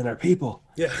Dresden and our people.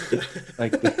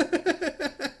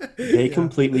 They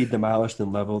completely demolished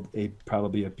and leveled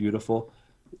probably a beautiful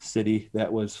city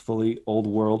that was fully old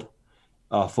world,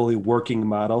 fully working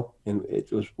model, and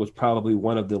it was probably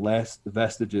one of the last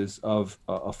vestiges of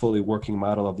a fully working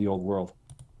model of the old world.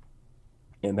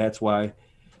 And that's why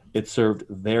it served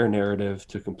their narrative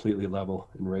to completely level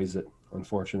and raise it,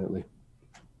 unfortunately.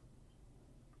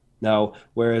 Now,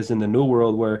 whereas in the New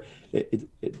World, where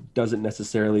it doesn't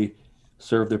necessarily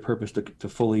serve their purpose to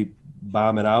fully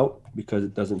bomb it out because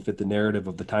it doesn't fit the narrative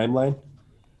of the timeline,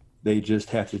 they just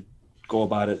have to go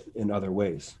about it in other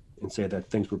ways and say that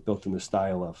things were built in the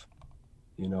style of,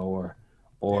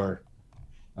 or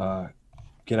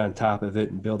get on top of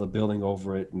it and build a building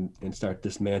over it and start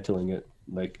dismantling it,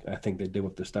 like I think they did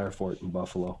with the Star Fort in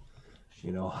Buffalo.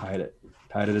 Hide it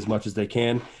as much as they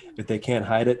can. If they can't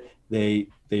hide it, they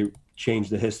change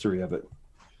the history of it.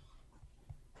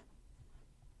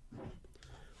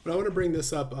 But I want to bring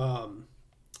this up. I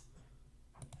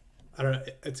don't know.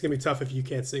 It's gonna be tough if you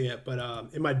can't see it, but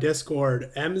in my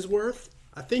Discord, Emsworth.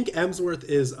 I think Emsworth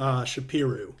is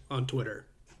Shapiru on Twitter.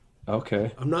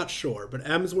 Okay. I'm not sure, but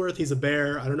Emsworth, he's a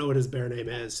bear. I don't know what his bear name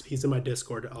is. He's in my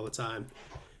Discord all the time.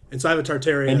 And so I have a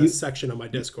Tartaria section on my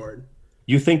Discord.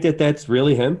 You think that that's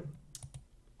really him?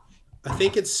 I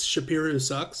think it's Shapiru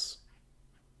Sucks.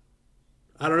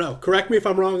 I don't know. Correct me if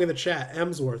I'm wrong in the chat.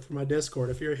 Emsworth from my Discord,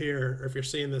 if you're here or if you're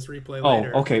seeing this replay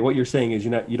later. Oh, okay. What you're saying is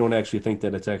you don't actually think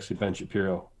that it's actually Ben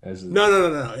Shapiro as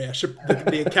No. Yeah,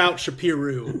 the account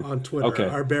Shapiru on Twitter, okay.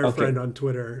 Our bear friend on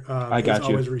Twier. I got you.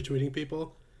 Always retweeting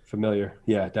people. Familiar,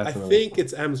 yeah, definitely. I think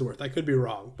it's Emsworth. I could be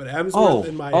wrong, but Emsworth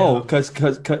in my.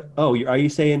 Are you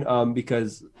saying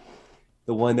because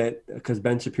the one because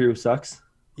Ben Shapiro sucks?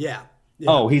 Yeah. Yeah.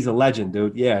 Oh, he's a legend,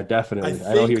 dude. Yeah, I definitely.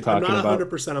 I know who you're think I'm talking not about.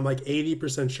 100%. I'm like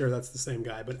 80% sure that's the same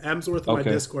guy. But Emsworth in my Okay.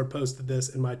 Discord posted this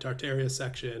in my Tartaria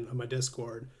section of my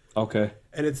Discord, Okay.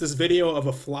 and it's this video of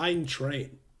a flying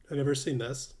train. Have you ever seen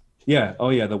this? Yeah. Oh,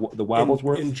 yeah. The In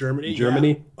Wobblesworth Germany? in Yeah.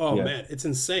 Germany. Oh Yeah. man, it's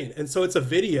insane. And so it's a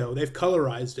video. They've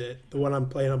colorized it. The one I'm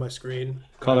playing on my screen right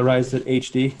now. Colorized in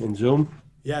HD in Zoom.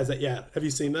 Yeah, is that yeah? Have you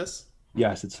seen this?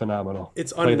 Yes, it's phenomenal.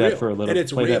 It's Play that for unreal, a little. and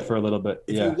it's Play that for real. a little bit.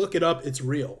 If you Yeah. look it up, it's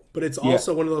real. But it's Yeah.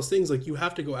 also one of those things like you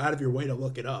have to go out of your way to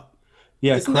look it up.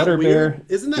 Yeah. Isn't that Crutter weird? Bear.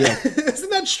 Isn't Yeah. that isn't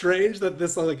that strange that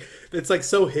this like it's like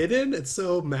so hidden, it's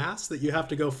so mass that you have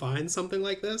to go find something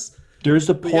like this? There's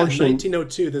a But yeah, portion.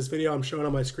 1902, this video I'm showing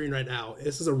on my screen right now.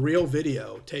 This is a real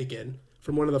video taken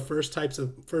from one of the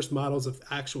first models of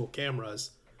actual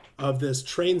cameras of this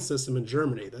train system in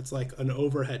Germany. That's like an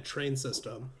overhead train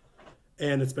system,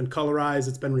 and it's been colorized,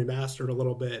 it's been remastered a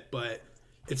little bit, but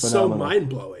it's so Phenomenal. mind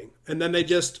blowing. And then they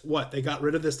just they got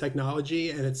rid of this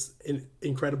technology, and it's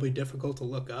incredibly difficult to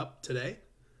look up today.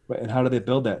 And how did they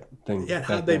build that thing Yeah, back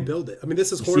how'd they then? build it? I mean,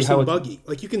 this is You see horse how and it's buggy.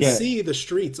 Like you can yeah. see the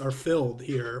streets are filled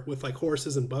here with like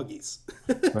horses and buggies.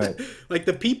 Right. Like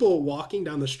the people walking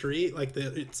down the street, like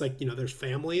it's like there's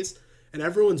families and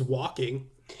everyone's walking.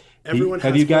 Everyone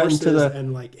Have has you gotten horses to the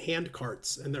and like hand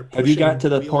carts, and they're Have you pushing got to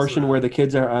the wheels portion around. where the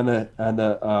kids are on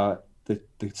the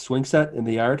swing set in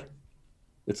the yard?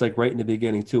 It's like right in the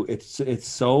beginning too. It's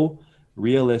so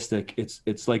realistic.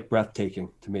 It's like breathtaking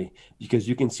to me because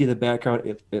you can see the background.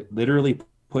 It literally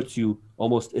puts you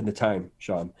almost in the time,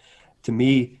 Sean. To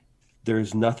me,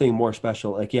 there's nothing more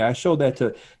special. Like yeah, I showed that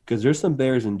to because there's some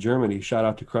bears in Germany. Shout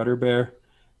out to Crutter Bear.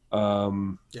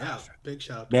 Yeah, big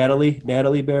shout out.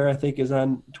 Natalie Bear, I think, is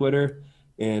on Twitter,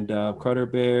 and Crutter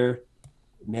Bear,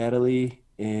 Natalie,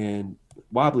 and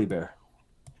Wobbly Bear.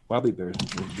 Wobbly Bears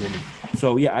in Germany.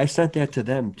 So yeah, I sent that to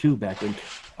them too back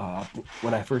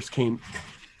when I first came,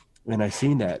 and I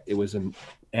seen that it was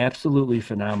absolutely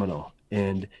phenomenal.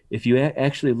 And if you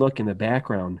actually look in the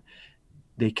background,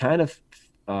 they kind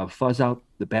of fuzz out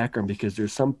the background because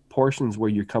there's some portions where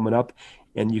you're coming up,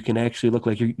 and you can actually look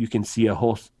like you can see a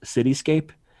whole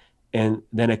cityscape, and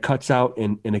then it cuts out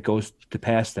and it goes to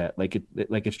past that, like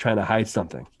it's trying to hide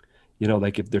something,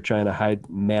 like if they're trying to hide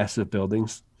massive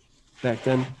buildings back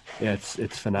then. Yeah,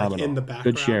 it's phenomenal. Like in the Good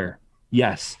background. share.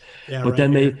 Yes. Yeah, But right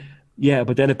then here.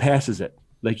 but then it passes it.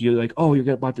 Like you're like, oh,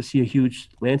 you're about to see a huge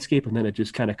landscape, and then it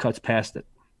just kind of cuts past it.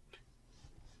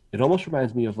 It almost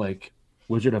reminds me of like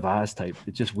Wizard of Oz type.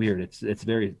 It's just weird.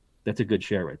 That's a good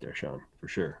share right there, Sean, for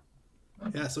sure.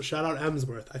 Yeah, so shout out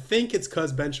Emsworth. I think it's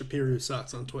because Ben Shapiro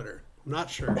sucks on Twitter. I'm not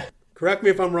sure. Correct me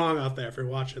if I'm wrong out there if you're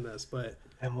watching this, but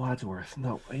And Wadsworth.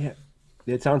 No, yeah.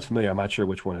 It sounds familiar. I'm not sure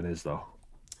which one it is though.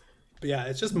 yeah,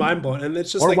 it's just mind blowing, and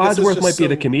it's just Or like Wadsworth this is might just be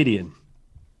the so- comedian.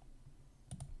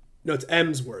 No, it's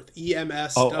Emsworth. EMSWORTH. I'm Yeah, not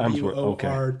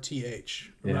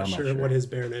I'm not sure sure. what his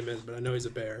bear name is, but I know he's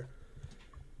a bear.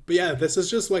 But yeah, this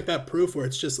is just like that proof where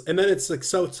it's just, and then it's like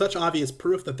such obvious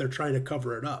proof that they're trying to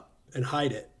cover it up and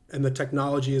hide it, and the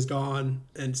technology is gone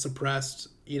and suppressed.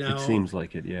 It seems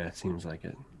like it. Yeah, it seems like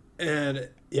it. And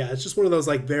yeah, it's just one of those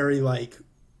like very like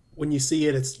when you see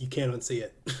it, you can't unsee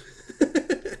it.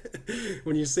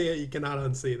 When you see it, you cannot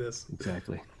unsee this.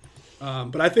 Exactly.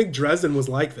 But I think Dresden was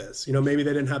like this. Maybe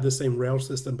they didn't have the same rail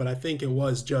system, but I think it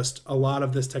was just a lot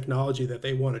of this technology that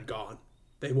they wanted gone.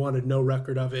 They wanted no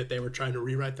record of it. They were trying to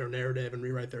rewrite their narrative and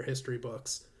rewrite their history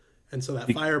books. And so that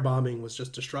firebombing was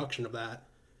just destruction of that.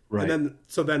 Right. And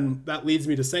then that leads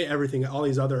me to say everything, all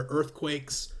these other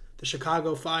earthquakes, the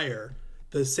Chicago fire,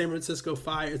 the San Francisco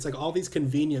fire. It's like all these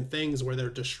convenient things where they're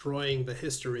destroying the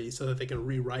history so that they can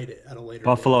rewrite it at a later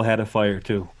Buffalo date. had a fire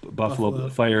too. Buffalo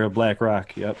fire of Black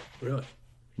Rock. Yep. Really?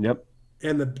 Yep.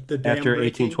 And the dam After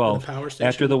breaking and 1812. the power station.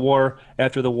 After the war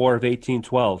of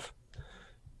 1812.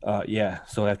 Yeah.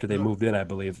 So after they moved in, I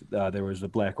believe there was the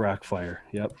Black Rock fire.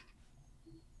 Yep.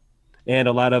 And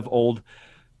a lot of old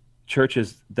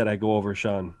churches that I go over,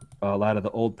 Sean. A lot of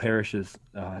the old parishes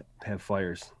have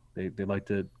fires. They like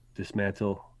to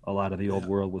dismantle a lot of the old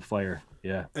world with fire.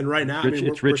 Yeah. And right now, It's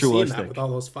we're seeing ritualistic. that with all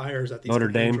those fires at these Notre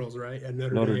Dame. cathedrals, right? And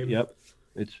Notre Dame. Yep.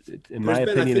 It's in my I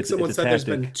opinion, think someone it's a said there's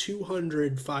tactic. been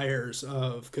 200 fires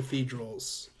of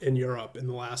cathedrals in Europe in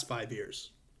the last 5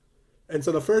 years. And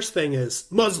so the first thing is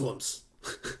Muslims,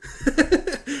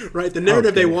 right? The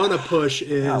narrative they dare- want to push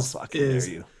How fucking dare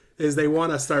you. is they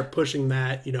want to start pushing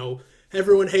that,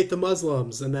 everyone hate the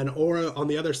Muslims, and then or on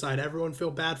the other side, everyone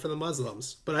feel bad for the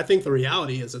Muslims. But I think the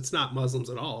reality is it's not Muslims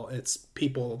at all. It's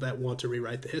people that want to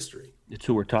rewrite the history. It's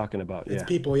who we're talking about. It's Yeah.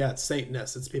 people, it's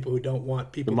Satanists. It's people who don't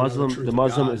want people. The to know Muslim, truth the of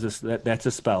Muslim God. that's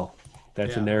a spell.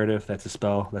 That's a Yeah. narrative. That's a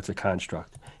spell. That's a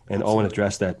construct. And Owen Absolutely.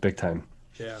 addressed that big time.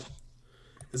 Yeah.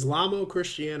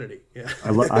 Islamo-Christianity. Yeah.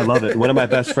 I love it. One of my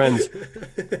best friends,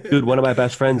 dude, one of my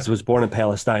best friends was born in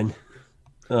Palestine.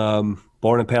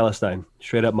 Born in Palestine,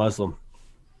 straight up Muslim.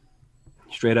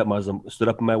 Stood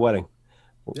up in my wedding.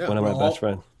 Yeah, One of my best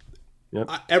friends. Yep.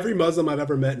 Every Muslim I've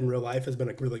ever met in real life has been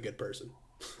a really good person.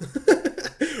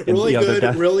 And, Really you know,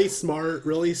 good, really smart,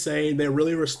 really sane. They're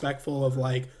really respectful of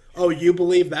like, oh, you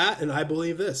believe that and I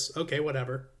believe this. Okay,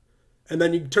 whatever. And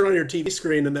then you turn on your TV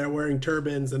screen and they're wearing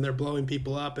turbans and they're blowing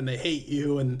people up and they hate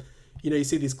you. And you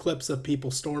see these clips of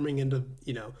people storming into,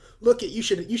 look at you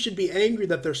should be angry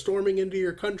that they're storming into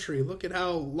your country. Look at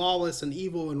how lawless and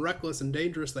evil and reckless and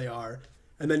dangerous they are.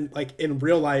 And then, like, in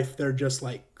real life, they're just,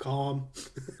 like, calm,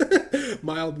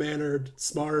 mild-mannered,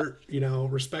 smart,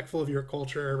 respectful of your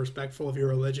culture, respectful of your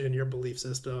religion, your belief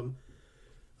system.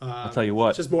 I'll tell you what.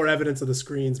 It's just more evidence of the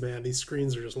screens, man. These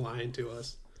screens are just lying to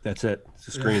us. That's it. It's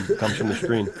the screen. It comes from the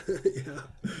screen. Yeah.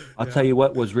 I'll tell you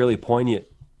what was really poignant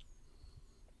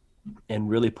and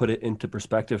really put it into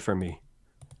perspective for me.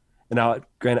 And now,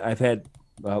 granted, I've had,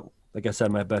 like I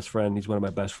said, my best friend, he's one of my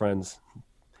best friends.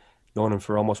 Known him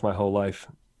for almost my whole life,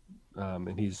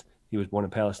 and he was born in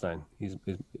Palestine. He's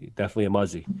definitely a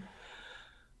Muzzy.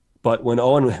 But when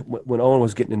Owen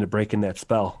was getting into breaking that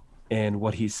spell, and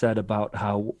what he said about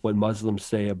what Muslims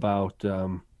say about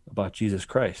Jesus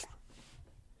Christ,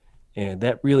 and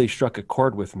that really struck a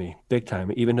chord with me big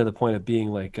time, even to the point of being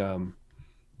like,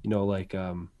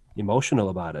 emotional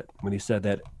about it when he said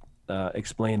that,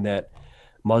 explained that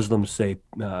Muslims say,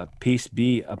 "Peace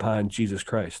be upon Jesus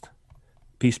Christ."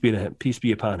 Peace be to him. Peace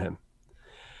be upon him.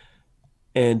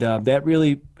 And that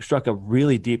really struck a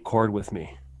really deep chord with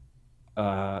me,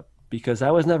 because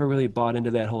I was never really bought into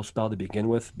that whole spell to begin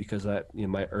with. Because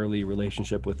my early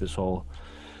relationship with this whole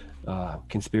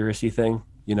conspiracy thing,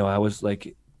 I was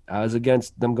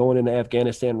against them going into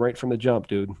Afghanistan right from the jump,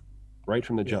 dude. Right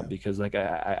from the jump, because like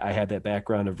I had that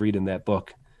background of reading that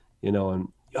book, and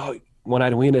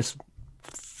One-Eyed Weenus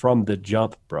from the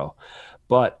jump, bro.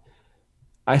 But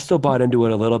I still bought into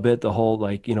it a little bit. The whole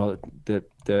the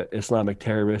Islamic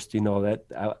terrorist.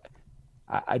 That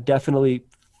I definitely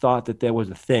thought that was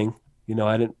a thing.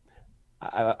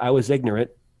 I was ignorant.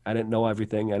 I didn't know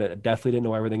everything. I definitely didn't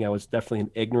know everything. I was definitely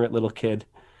an ignorant little kid.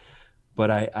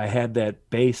 But I had that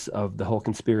base of the whole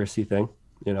conspiracy thing.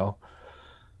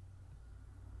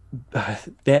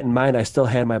 That in mind, I still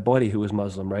had my buddy who was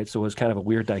Muslim, right? So it was kind of a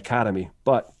weird dichotomy.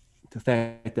 But the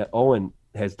fact that Owen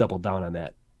has doubled down on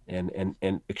that. And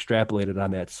extrapolated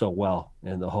on that so well,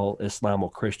 and the whole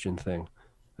Islamo-Christian thing,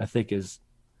 I think is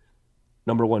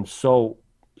number one, so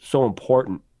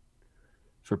important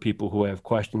for people who have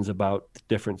questions about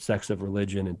different sects of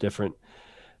religion and different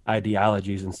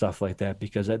ideologies and stuff like that.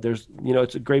 Because there's,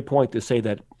 it's a great point to say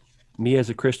that me as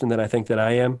a Christian that I think that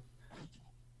I am,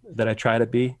 that I try to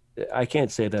be. I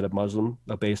can't say that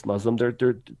a base Muslim,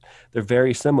 they're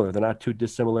very similar. They're not too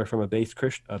dissimilar from a base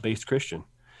Christian.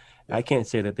 I can't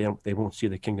say that they won't see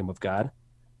the kingdom of God.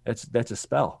 That's a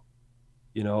spell,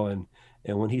 and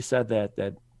when he said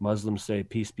that Muslims say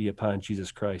peace be upon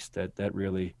Jesus Christ, that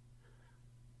really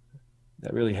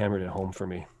hammered it home for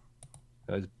me.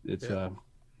 It's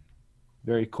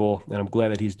very cool, and I'm glad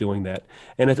that he's doing that.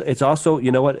 And it's also,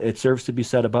 it serves to be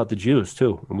said about the Jews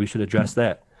too, and we should address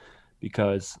that,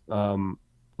 because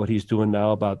what he's doing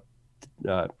now about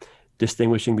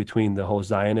distinguishing between the whole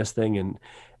Zionist thing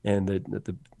and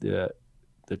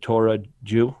the Torah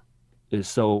Jew is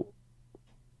so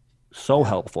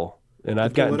helpful, and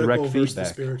I've gotten direct feedback.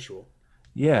 Spiritual.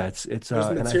 Yeah, it's there's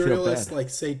and materialist, I feel bad. like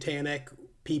satanic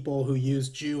people who use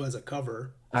Jew as a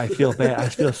cover. I feel bad. I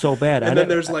feel so bad. And then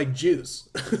there's like Jews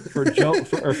for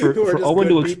Owen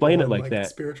to explain it like that.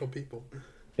 Spiritual people.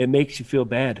 It makes you feel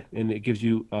bad, and it gives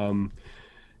you. And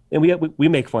we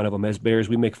make fun of them as bears.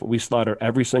 We slaughter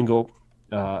every single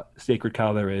sacred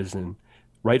cow there is, and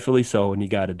rightfully so, and you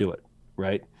got to do it,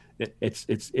 right? It's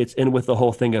in with the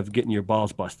whole thing of getting your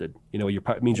balls busted.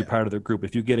 It means you're part of the group.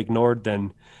 If you get ignored,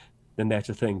 then that's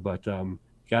a thing. But you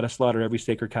got to slaughter every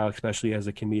sacred cow, especially as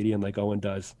a comedian like Owen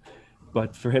does.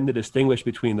 But for him to distinguish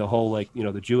between the whole,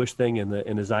 the Jewish thing and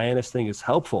the Zionist thing is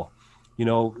helpful.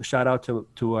 Shout out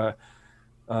to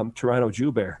Toronto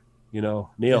Jew Bear.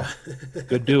 Neil,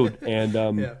 good dude,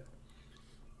 and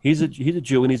he's a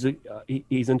Jew, and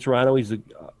he's in Toronto. He's a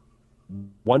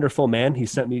wonderful man. He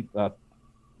sent me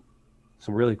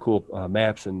some really cool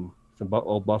maps and some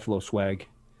old Buffalo swag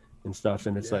and stuff.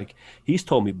 And it's like, he's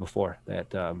told me before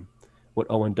that what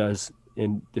Owen does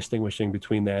in distinguishing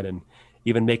between that and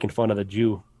even making fun of the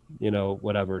Jew,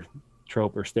 whatever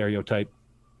trope or stereotype,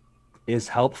 is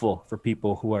helpful for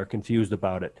people who are confused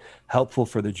about it, helpful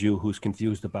for the Jew who's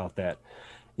confused about that.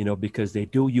 because they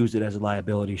do use it as a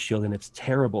liability shield, and it's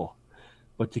terrible.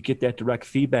 But to get that direct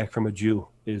feedback from a Jew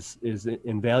is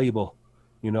invaluable,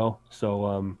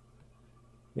 So,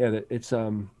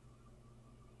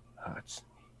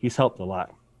 he's helped a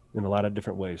lot in a lot of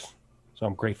different ways. So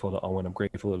I'm grateful to Owen. I'm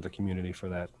grateful to the community for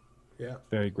that. Yeah.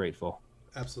 Very grateful.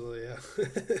 Absolutely, yeah.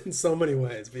 In so many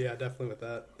ways, but yeah, definitely with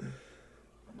that.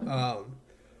 Are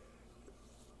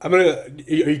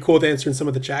you cool with answering some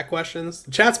of the chat questions?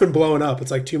 The chat's been blowing up.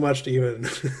 It's like too much to even.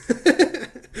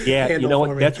 Yeah, you know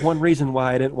what? That's one reason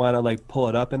why I didn't want to like pull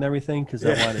it up and everything, because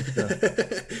I wanted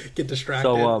to get distracted.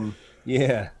 So,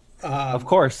 yeah, of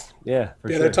course, yeah.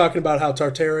 Sure. They're talking about how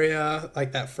Tartaria,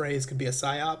 like that phrase, could be a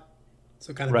psyop.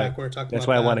 So kind of back where we're talking That's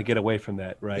about why I want to get away from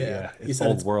that, right? Yeah. He said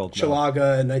old world.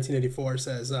 Chalaga in 1984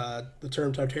 says the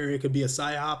term Tartaria could be a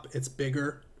psyop. It's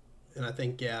bigger, and I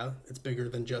think it's bigger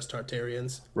than just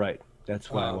Tartarians. Right. That's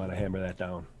why I want to hammer that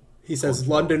down. He says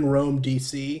London, Rome,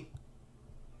 DC.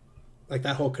 Like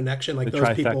that whole connection, like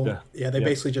those people, they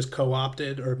basically just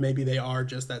co-opted, or maybe they are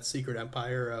just that secret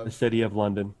empire of the city of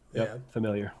London.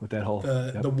 Familiar with that whole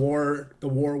the war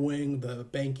wing, the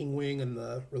banking wing, and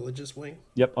the religious wing.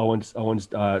 Yep, Owen's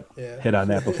hit on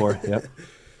that before. Yep.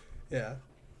 Yeah.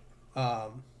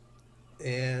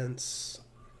 And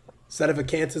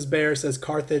Sedevacanthus Bear says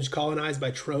Carthage colonized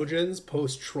by Trojans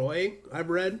post Troy. I've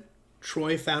read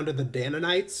Troy founded the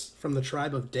Danaanites from the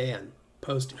tribe of Dan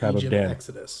post Egypt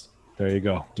Exodus. There you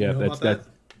go.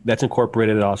 That's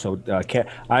incorporated also.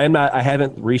 I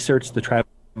haven't researched the tribe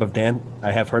of Dan.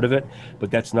 I have heard of it, but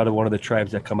that's another one of the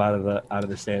tribes that come out of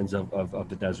the sands of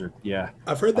the desert. Yeah,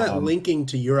 I've heard that linking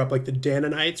to Europe, like the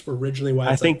Danaanites were originally why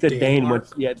I think that Dan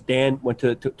went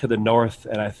to the north,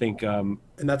 and I think and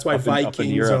that's why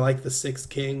Vikings are like the six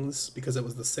kings, because it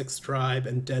was the sixth tribe,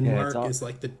 and Denmark is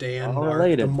like the Dan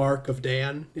mark, the mark of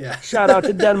Dan. Yeah. Shout out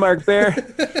to Denmark, Bear.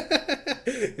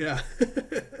 Yeah.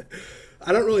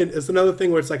 I don't really, it's another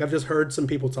thing where it's like I've just heard some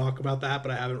people talk about that,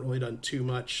 but I haven't really done too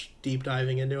much deep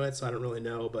diving into it, so I don't really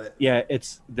know. But yeah,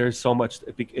 there's so much.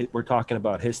 We're talking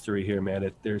about history here,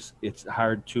 man. It's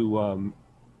hard to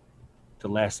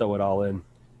lasso it all in,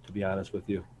 to be honest with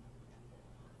you.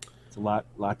 It's a lot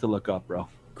to look up, bro.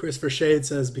 Christopher Shade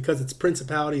says because it's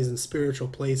principalities and spiritual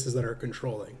places that are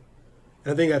controlling.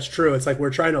 And I think that's true. It's like we're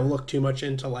trying to look too much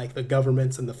into like the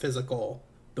governments and the physical,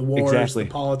 the wars, the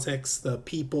politics, the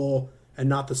people, and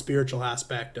not the spiritual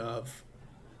aspect of.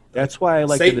 That's why I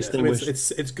like to distinguish. I mean,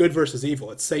 it's good versus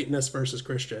evil. It's Satanists versus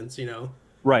Christians.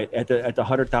 Right at the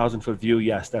 100,000-foot view,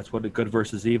 yes, that's what the good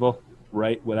versus evil.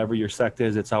 Right, whatever your sect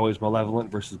is, it's always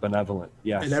malevolent versus benevolent.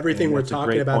 Yes, and everything we're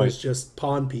talking about is just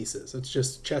pawn pieces. It's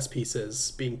just chess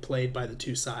pieces being played by the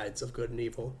two sides of good and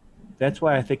evil. That's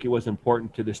why I think it was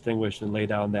important to distinguish and lay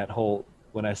down that whole,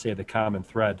 when I say the common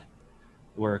thread,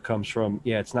 where it comes from.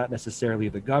 Yeah, it's not necessarily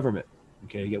the government.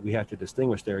 Okay, yet we have to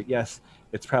distinguish there. Yes,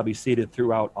 it's probably seeded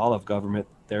throughout all of government.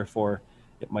 Therefore,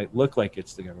 it might look like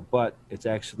it's the government, but it's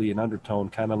actually an undertone,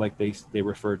 kind of like they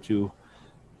refer to,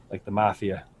 like the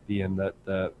mafia being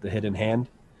the hidden hand.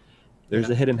 There's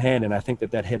a hidden hand, and I think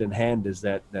that hidden hand is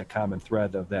that common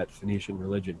thread of that Phoenician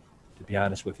religion, to be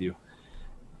honest with you,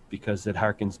 because it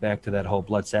harkens back to that whole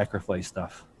blood sacrifice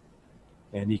stuff.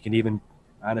 And you can even,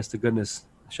 honest to goodness,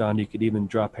 Sean, you could even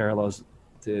draw parallels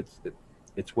to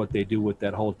it's what they do with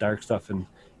that whole dark stuff and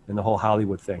the whole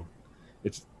Hollywood thing.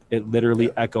 It literally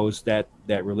echoes that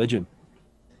religion.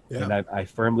 Yeah. And I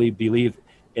firmly believe,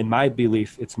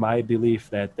 it's my belief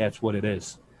that that's what it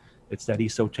is. It's that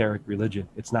esoteric religion.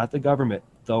 It's not the government,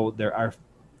 though the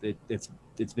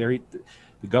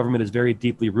government is very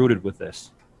deeply rooted with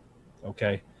this.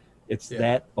 Okay. It's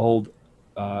that old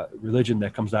religion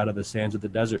that comes out of the sands of the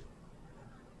desert.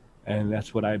 And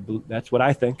that's what I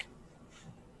think.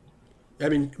 I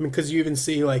mean, because you even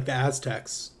see like the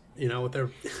Aztecs, with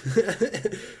their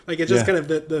like it's just kind of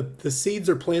the seeds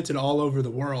are planted all over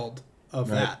the world of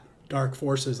that dark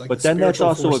forces. Like, but then that's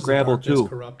also a grabble too,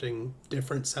 corrupting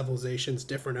different civilizations,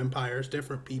 different empires,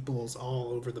 different peoples all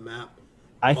over the map.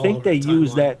 I think they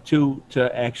use that too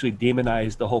to actually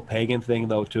demonize the whole pagan thing,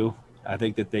 though. Too, I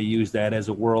think that they use that as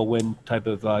a whirlwind type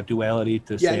of duality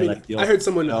to say. I mean, I heard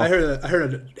someone. I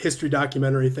heard a history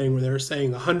documentary thing where they were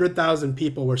saying 100,000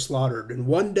 people were slaughtered in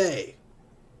one day,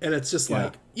 and it's just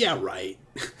like, right.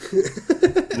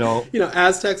 No,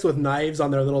 Aztecs with knives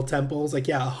on their little temples, like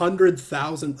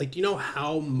 100,000. Like, do you know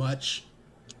how much?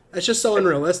 It's just so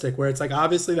unrealistic. Where it's like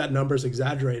obviously that number's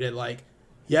exaggerated. Like,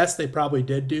 yes, they probably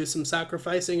did do some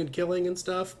sacrificing and killing and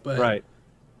stuff, but right.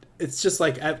 It's just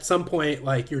like at some point,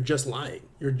 like you're just lying.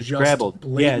 You're just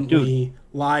blatantly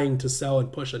lying to sell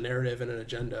and push a narrative and an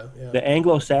agenda. Yeah. The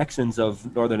Anglo-Saxons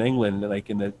of Northern England,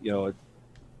 like in the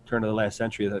turn of the last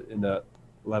century, in the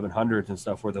 1100s and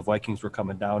stuff, where the Vikings were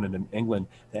coming down, and in England,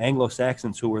 the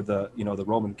Anglo-Saxons, who were the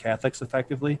Roman Catholics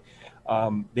effectively,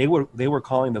 they were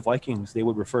calling the Vikings, they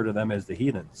would refer to them as the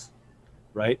heathens,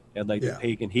 right? And like the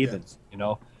pagan heathens,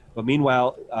 But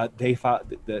meanwhile, they fought,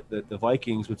 the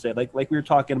Vikings would say, like we were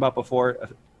talking about before,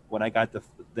 when I got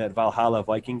that Valhalla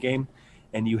Viking game,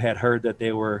 and you had heard that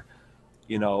they were,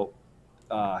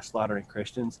 slaughtering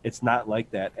Christians. It's not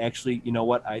like that. Actually, you know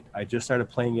what? I just started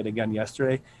playing it again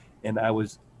yesterday, and I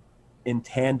was in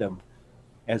tandem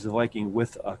as a Viking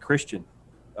with a Christian,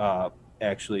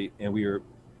 actually, and we were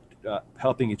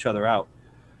helping each other out.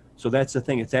 So that's the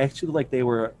thing. It's actually like they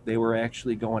were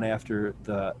actually going after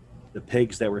the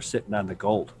pigs that were sitting on the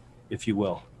gold, if you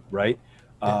will, right?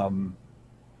 Yeah.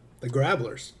 The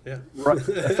grabblers,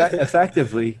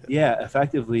 effectively,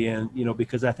 and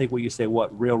because I think what you say,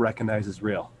 what real recognizes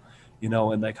real,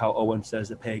 and like how Owen says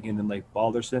the pagan, and like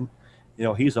Balderson,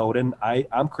 he's Odin.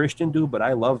 I'm Christian, dude, but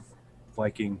I love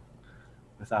Viking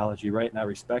mythology, right? And I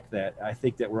respect that. I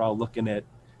think that we're all looking at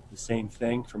the same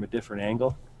thing from a different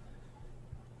angle,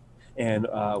 and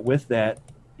with that,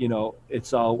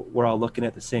 we're all looking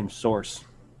at the same source,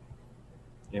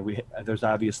 and there's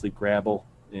obviously Grabble,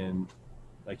 and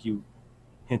like you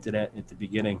hinted at the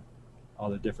beginning, all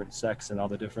the different sects and all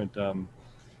the different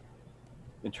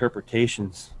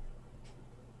interpretations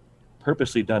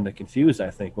purposely done to confuse,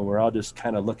 I think, when we're all just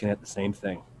kind of looking at the same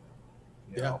thing.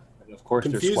 You know? And of course,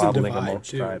 confuse there's squabbling amongst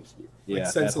tribes. Like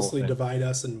senselessly divide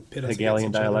us and pit us Hegelian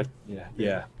against each dialect.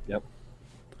 other. Yep.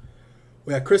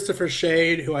 We got Christopher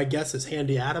Shade, who I guess is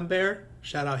Handy Adam Bear.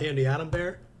 Shout out Handy Adam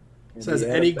Bear. Says,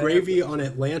 any gravy on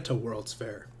Atlanta World's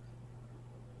Fair?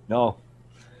 No,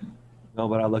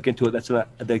 but I'll look into it. That's what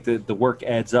I think. The work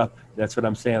adds up. That's what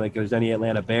I'm saying. Like, if there's any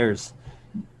Atlanta Bears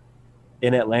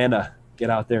in Atlanta, get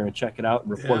out there and check it out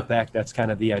and report back. That's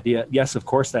kind of the idea. Yes, of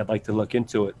course, I'd like to look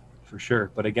into it for sure.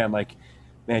 But again, like,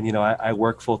 man, I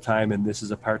work full time, and this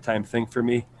is a part-time thing for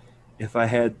me. If I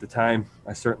had the time,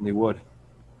 I certainly would.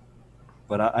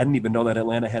 But I didn't even know that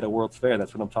Atlanta had a World's Fair.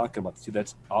 That's what I'm talking about. See,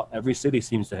 every city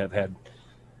seems to have had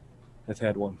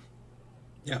one.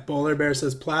 Yeah, Bowler Bear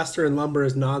says plaster and lumber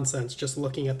is nonsense. Just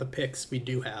looking at the pics we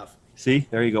do have. See,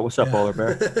 there you go. What's up, Bowler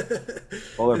Bear?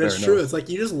 Bowler Bear. It's true. It's like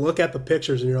you just look at the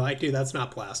pictures and you're like, dude, that's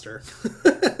not plaster.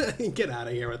 Get out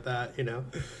of here with that. Yeah,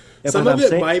 some of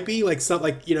it might be like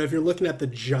if you're looking at the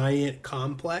giant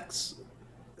complex,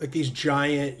 like these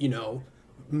giant,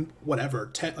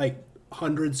 whatever,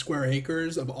 100 square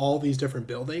acres of all these different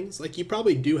buildings. Like you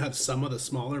probably do have some of the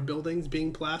smaller buildings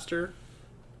being plaster.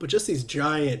 But just these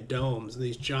giant domes and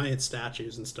these giant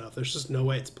statues and stuff, there's just no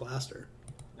way it's plaster.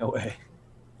 No way.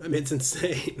 I mean, it's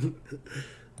insane.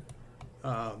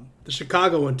 The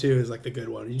Chicago one, too, is like the good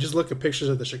one. You just look at pictures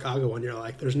of the Chicago one, you're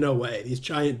like, there's no way. These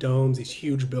giant domes, these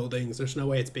huge buildings, there's no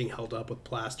way it's being held up with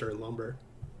plaster and lumber.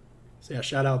 So, yeah,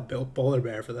 shout out Bowler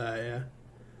Bear for that,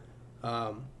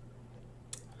 yeah.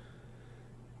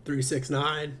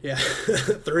 369, yeah.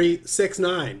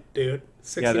 369, dude.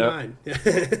 69. Yeah,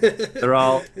 they're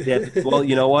all, well,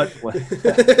 you know what?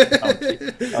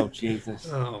 Oh, Jesus.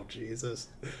 Oh, Jesus.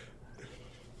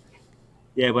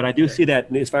 Yeah, but I do see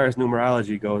that as far as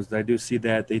numerology goes, I do see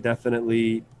that they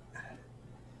definitely,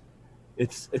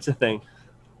 it's a thing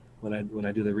when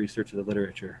I do the research of the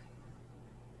literature.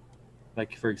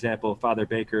 Like, for example, Father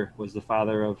Baker was the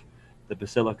father of the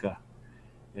Basilica.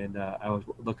 And I was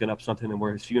looking up something and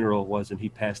where his funeral was, and he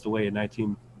passed away in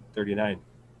 1939.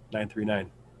 939.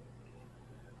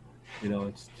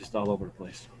 It's just all over the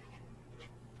place.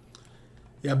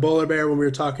 Yeah, Bowler Bear, when we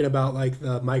were talking about like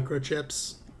the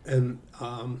microchips and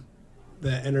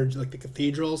the energy, like the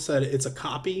cathedral, said it's a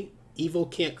copy. Evil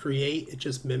can't create, it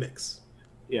just mimics.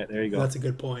 Yeah, there you go. That's a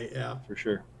good point, yeah. For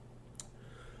sure.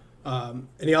 And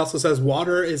he also says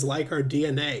water is like our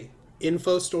DNA,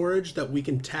 info storage that we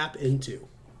can tap into.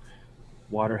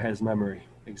 Water has memory,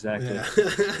 exactly. Yeah,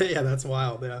 yeah, that's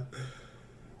wild, yeah.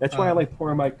 That's why I like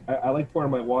pouring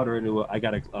my water into I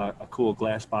got a cool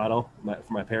glass bottle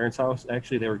for my parents' house.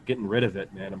 Actually, they were getting rid of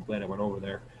it, man. I'm glad I went over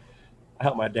there. I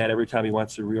help my dad every time he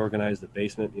wants to reorganize the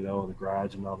basement, the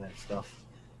garage and all that stuff.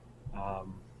 I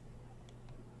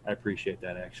appreciate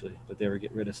that, actually. But they were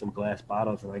getting rid of some glass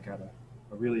bottles, and I got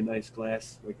a really nice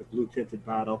glass, like a blue tinted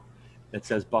bottle that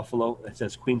says Buffalo. It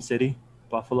says Queen City,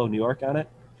 Buffalo, New York on it.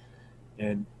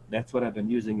 And that's what I've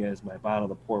been using as my bottle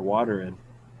to pour water in.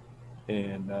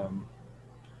 And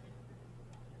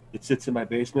it sits in my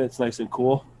basement. It's nice and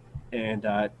cool. And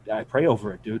I pray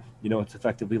over it, dude. It's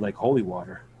effectively like holy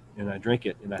water. And I drink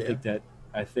it. And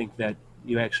I think that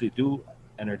you actually do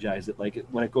energize it. Like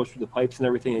when it goes through the pipes and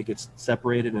everything, it gets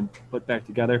separated and put back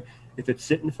together. If it's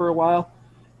sitting for a while,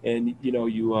 and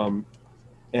you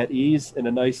at ease in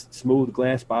a nice smooth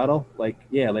glass bottle, like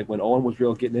like when Owen was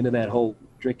real getting into that whole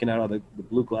drinking out of the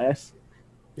blue glass,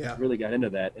 Yeah. really got into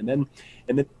that. And then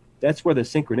that's where the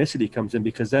synchronicity comes in,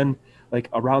 because then like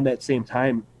around that same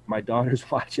time my daughter's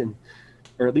watching,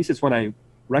 or at least it's when I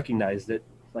recognized it,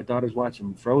 my daughter's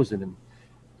watching Frozen, and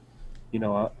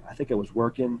I think I was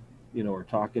working, or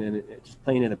talking, and it just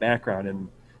playing in the background, and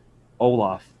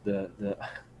Olaf, the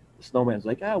snowman's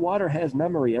like, water has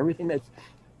memory. Everything that's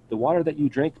the water that you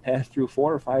drink passed through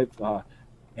 4 or 5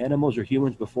 animals or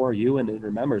humans before you, and it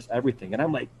remembers everything. And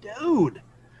I'm like, dude, I'm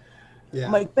Yeah.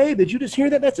 like, babe, did you just hear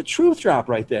that? That's a truth drop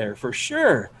right there for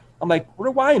sure. I'm like,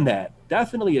 rewind that.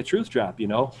 Definitely a truth drop,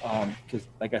 because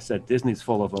like I said, Disney's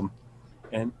full of them,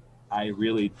 and I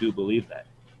really do believe that.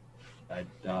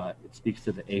 It speaks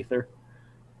to the aether,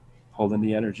 holding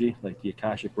the energy, like the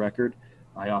Akashic record.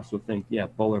 I also think,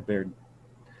 Polar Bear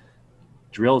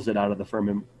drills it out of the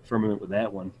firmament with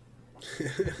that one.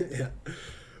 Yeah.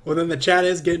 Well, then the chat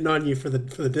is getting on you for the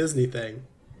Disney thing.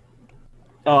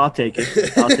 Oh, I'll take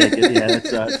it. I'll take it. Yeah,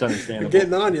 it's They're understandable.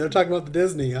 getting on you. They're talking about the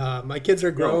Disney. My kids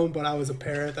are No, grown, but I was a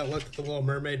parent that looked at the Little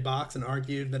Mermaid box and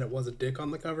argued that it was a dick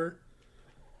on the cover.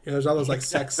 There's all those like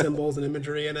sex symbols and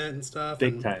imagery in it and stuff,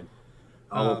 big and time.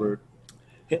 All over.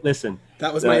 Hey, listen,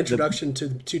 that was my the introduction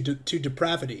to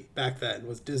depravity back then.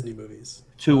 Was Disney movies.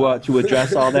 to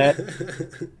address all that,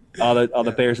 all the Yeah.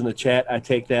 bears in the chat, I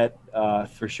take that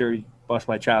for sure. Bust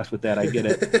my chops with that. I get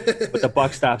it. But the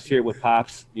buck stops here with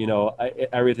Pops.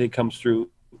 Everything comes through.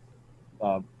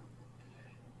 Um,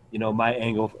 my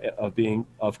angle of being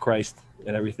of Christ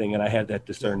and everything, and I have that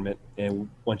discernment. And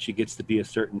once she gets to be a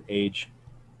certain age,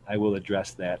 I will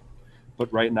address that.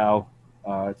 But right now,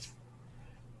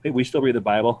 hey, we still read the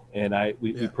Bible, and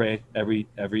we Yeah. pray every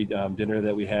dinner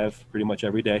that we have pretty much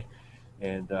every day,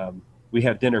 and we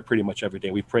have dinner pretty much every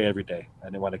day. We pray every day. I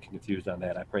didn't want to get confused on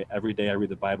that. I pray every day. I read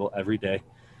the Bible every day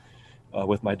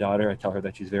with my daughter. I tell her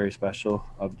that she's very special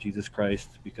of Jesus Christ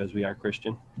because we are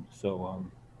Christian. So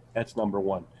that's number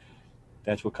one.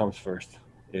 That's what comes first.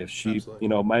 If she, Absolutely.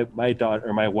 my daughter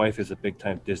or my wife is a big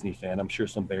time Disney fan. I'm sure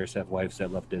some bears have wives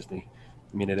that love Disney.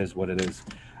 I mean, it is what it is.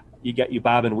 You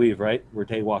bob and weave, right? We're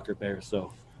Daywalker bears,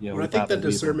 so Well, we I think bob that and weave in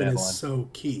discernment is Babylon. so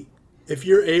key. If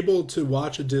you're able to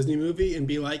watch a Disney movie and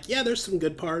be like, yeah, there's some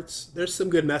good parts, there's some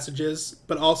good messages,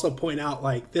 but also point out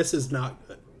like this is not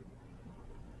good.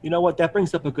 You know what? That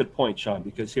brings up a good point, Sean.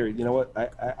 Because here, you know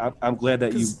what? I'm glad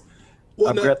that you. Because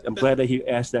well, no, I'm glad that he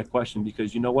asked that question,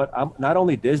 because you know what? I'm not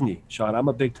only Disney, Sean. I'm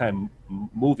a big time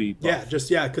movie yeah, buff. just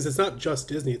yeah, because it's not just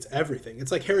Disney; it's everything.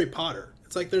 It's like Harry Potter.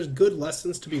 It's like there's good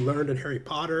lessons to be learned in Harry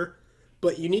Potter,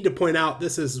 but you need to point out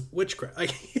this is witchcraft.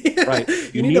 Like Right. you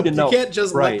You need need to. to You know. can't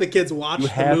just let Right. the kids You watch the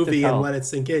have to movie and tell. let it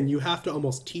sink in. You have to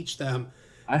almost teach them,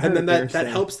 I and heard a then bear that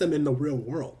say. helps them in the real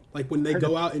world. Like when they Heard a,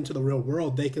 go out into the real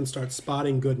world, they can start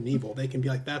spotting good and evil. They can be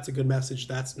like, "That's a good message.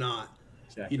 That's not."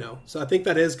 exactly. So I think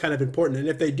that is kind of important. And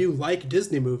if they do like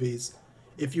Disney movies,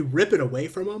 if you rip it away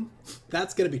from them,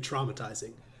 that's going to be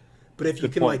traumatizing. But if you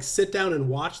Good can like point. sit down and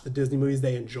watch the Disney movies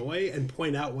they enjoy and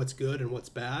point out what's good and what's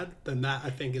bad, then that I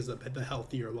think is the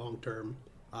healthier long term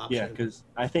Yeah, option. because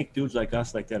I think dudes like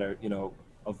us, like that, are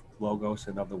of logos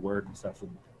and of the word and stuff.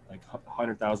 And like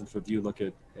 100,000th of you look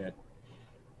at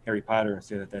Harry Potter and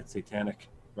say that that's satanic,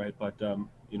 right? But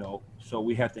so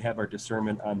we have to have our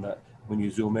discernment on the when you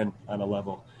zoom in on a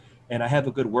level. And I have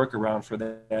a good workaround for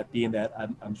that, being that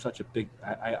I'm such a big.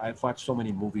 I've watched so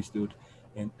many movies, dude,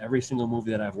 and every single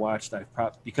movie that I've watched,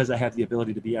 because I have the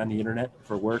ability to be on the internet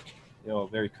for work, a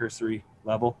very cursory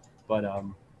level. But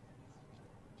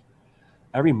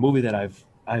every movie that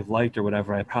I've liked or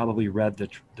whatever, I probably read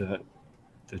the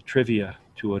trivia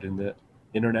to it in the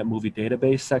Internet Movie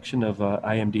Database section of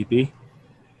IMDb,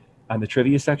 on the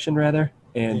trivia section rather.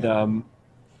 And Yeah.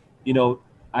 you know,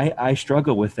 I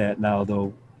struggle with that now,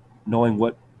 though, knowing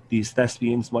what these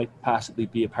thespians might possibly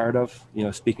be a part of.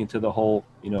 Speaking to the whole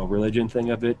religion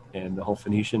thing of it, and the whole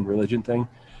Phoenician religion thing,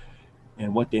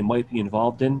 and what they might be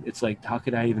involved in. It's like, how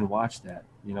could I even watch that?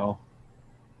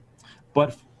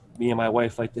 But me and my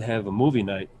wife like to have a movie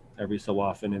night every so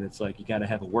often, and it's like you got to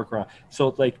have a workaround. So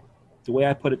it's like the way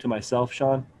I put it to myself,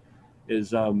 Sean,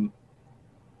 is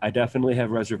I definitely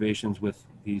have reservations with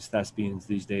these thespians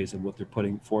these days and what they're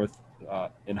putting forth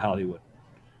in Hollywood.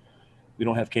 We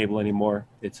don't have cable anymore.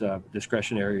 It's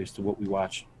discretionary as to what we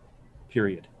watch.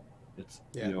 Period. It's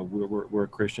Yeah. we're a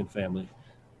Christian family.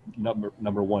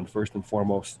 Number one, first and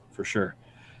foremost, for sure.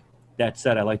 That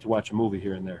said, I like to watch a movie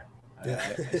here and there. Yeah.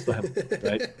 I still have,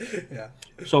 right. Yeah.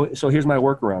 So here's my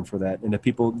workaround for that. And if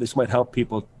this might help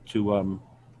people to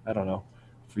I don't know,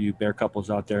 for you bear couples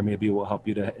out there, maybe it will help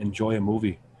you to enjoy a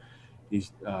movie.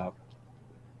 these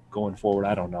going forward.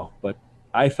 I don't know, but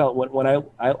I felt when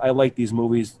I like these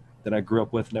movies that I grew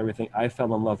up with and everything, I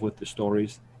fell in love with the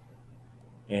stories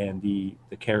and the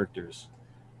characters.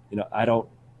 You know, I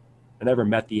never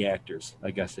met the actors,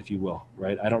 I guess, if you will,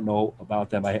 right? I don't know about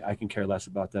them. I can care less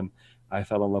about them. I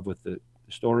fell in love with the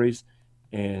stories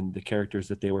and the characters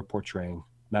that they were portraying,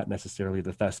 not necessarily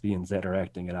the thespians that are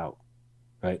acting it out,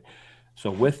 right? So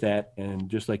with that, and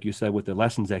just like you said, with the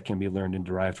lessons that can be learned and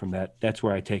derived from that, that's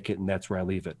where I take it and that's where I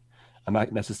leave it. I'm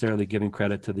not necessarily giving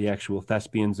credit to the actual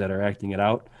thespians that are acting it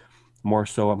out. More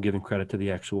so, I'm giving credit to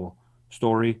the actual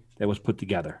story that was put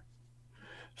together.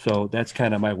 So that's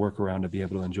kind of my workaround to be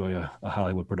able to enjoy a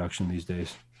Hollywood production these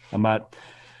days. I'm not,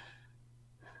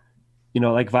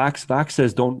 like Vox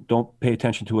says, don't pay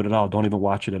attention to it at all. Don't even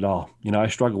watch it at all. I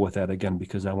struggle with that again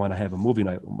because I want to have a movie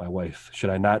night with my wife. Should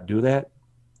I not do that?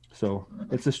 So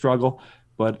it's a struggle,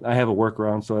 but I have a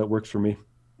workaround, so it works for me.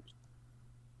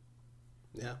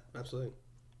 Yeah, absolutely.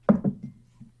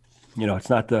 It's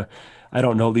not I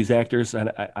don't know these actors,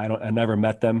 and I never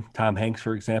met them. Tom Hanks,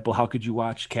 for example. How could you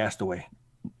watch Castaway,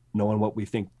 knowing what we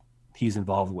think he's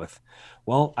involved with?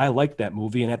 Well, I liked that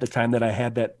movie, and at the time that I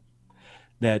had that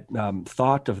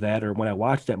thought of that, or when I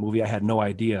watched that movie, I had no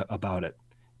idea about it.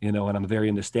 And I'm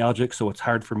very nostalgic, so it's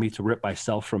hard for me to rip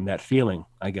myself from that feeling,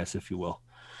 I guess, if you will.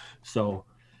 So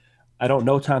I don't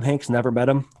know Tom Hanks, never met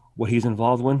him. What he's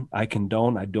involved in, I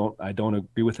condone. I don't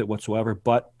agree with it whatsoever,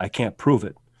 but I can't prove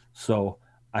it. So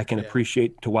I can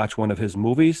appreciate to watch one of his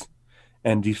movies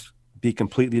and just be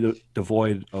completely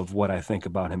devoid of what I think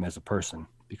about him as a person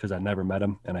because I never met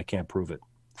him and I can't prove it.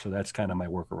 So that's kind of my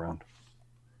workaround.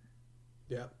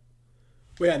 Yeah.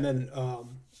 Well, yeah, and then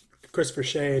Christopher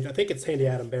Shade, I think it's Handy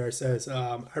Adam Bear, says,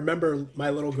 I remember my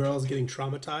little girls getting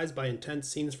traumatized by intense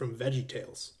scenes from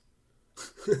VeggieTales.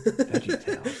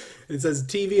 VeggieTales. It says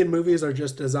TV and movies are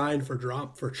just designed for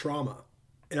trauma.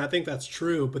 And I think that's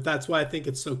true, but that's why I think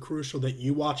it's so crucial that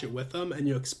you watch it with them and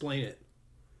you explain it.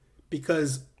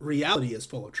 Because reality is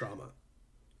full of trauma.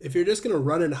 If you're just going to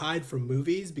run and hide from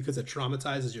movies because it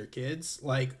traumatizes your kids,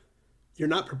 like, you're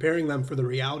not preparing them for the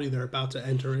reality they're about to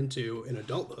enter into in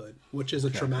adulthood, which is a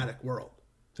traumatic world.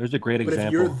 There's a great example. But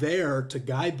if you're there to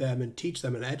guide them and teach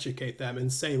them and educate them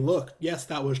and say, look, yes,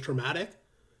 that was traumatic,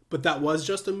 but that was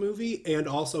just a movie, and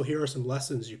also here are some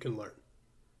lessons you can learn.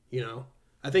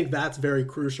 I think that's very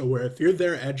crucial, where if you're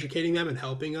there educating them and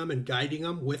helping them and guiding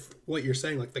them with what you're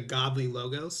saying, like the godly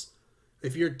logos,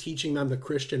 if you're teaching them the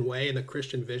Christian way and the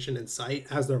Christian vision and sight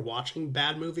as they're watching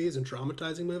bad movies and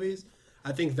traumatizing movies,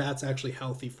 I think that's actually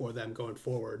healthy for them going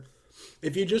forward.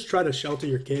 If you just try to shelter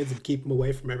your kids and keep them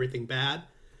away from everything bad,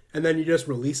 and then you just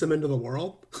release them into the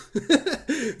world,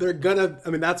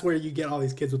 that's where you get all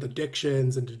these kids with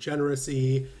addictions and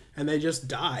degeneracy, and they just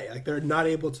die. Like, they're not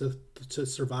able to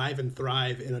survive and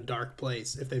thrive in a dark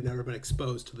place if they've never been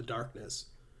exposed to the darkness.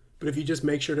 But if you just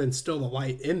make sure to instill the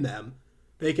light in them,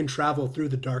 they can travel through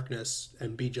the darkness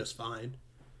and be just fine.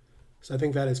 So I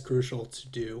think that is crucial to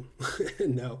do.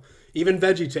 No, even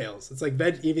VeggieTales. It's like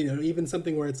even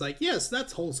something where it's like, yes,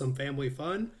 that's wholesome family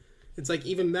fun. It's like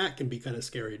even that can be kind of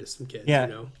scary to some kids.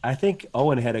 Yeah, I think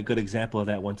Owen had a good example of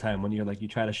that one time when you're like, you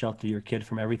try to shelter your kid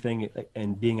from everything,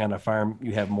 and being on a farm,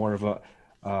 you have more of a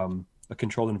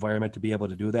controlled environment to be able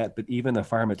to do that. But even the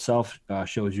farm itself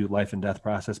shows you life and death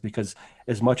process, because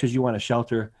as much as you want to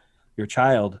shelter your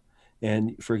child,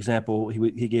 and for example,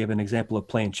 he gave an example of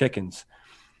playing chickens,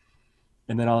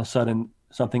 and then all of a sudden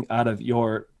something out of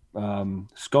your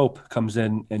scope comes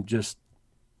in and just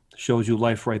shows you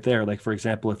life right there. Like, for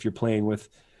example, if you're playing with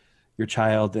your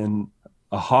child and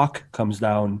a hawk comes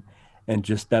down and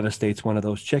just devastates one of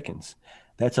those chickens,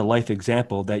 that's a life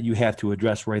example that you have to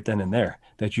address right then and there,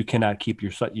 that you cannot keep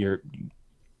your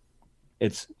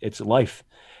it's life.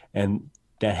 And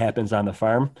that happens on the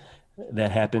farm,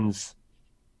 that happens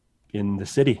in the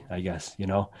city, I guess,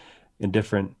 in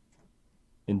different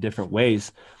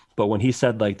ways. But when he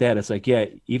said like that, it's like, yeah,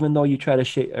 even though you try to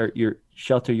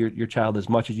shelter your child as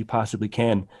much as you possibly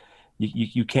can,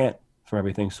 you can't from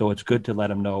everything. So it's good to let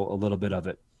them know a little bit of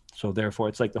it. So therefore,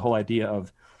 it's like the whole idea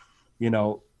of,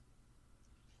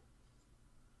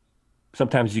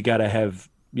 sometimes you got to have,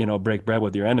 break bread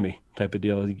with your enemy type of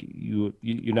deal.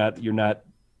 You're not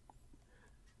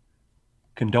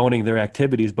condoning their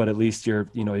activities, but at least you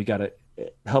got to,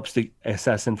 it helps to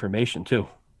assess information too,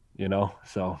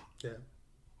 so. Yeah.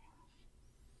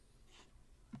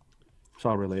 It's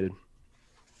all related.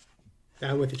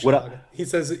 Yeah, I'm with you, Chalaga. He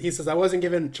says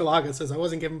Chalaga says I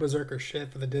wasn't giving Berserker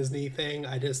shit for the Disney thing.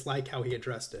 I just like how he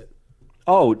addressed it.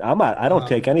 Oh, I'm not. I don't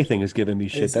take anything as giving me He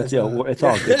shit. That's says, it's yeah, all good. It's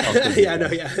all good, you yeah, no,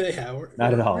 guys. yeah.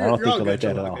 Not at all. I don't You're think all of it like good,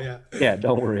 that at Chalaka, all. yeah. Yeah,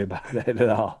 don't worry about that at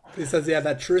all. He says, yeah,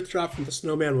 that truth drop from the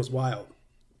snowman was wild.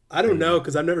 I don't know Crazy.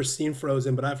 because I've never seen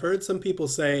Frozen, but I've heard some people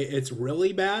say it's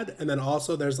really bad, and then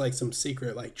also there's like some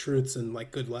secret like truths and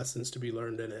like good lessons to be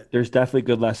learned in it. There's definitely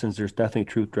good lessons. There's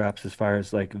definitely truth drops as far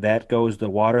as like that goes. The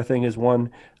water thing is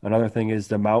one. Another thing is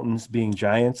the mountains being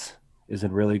giants is a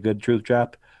really good truth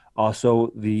drop.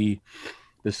 Also, the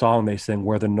song they sing,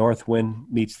 "Where the North Wind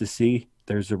Meets the Sea,"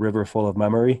 there's a river full of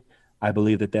memory. I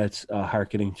believe that that's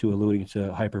hearkening to alluding to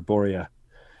Hyperborea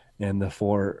and the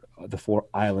four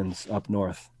islands up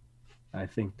north. I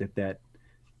think that that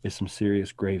is some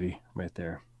serious gravy right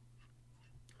there.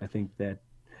 I think that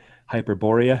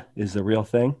Hyperborea is the real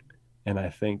thing, and I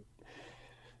think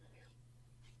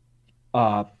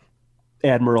uh,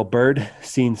 Admiral Byrd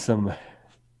seen some Yeah.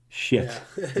 shit,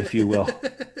 if you will,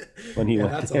 when he Yeah,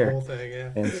 went that's a there whole thing,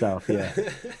 yeah. and south. Yeah,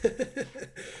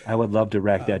 I would love to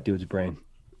rack that dude's brain.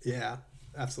 Yeah,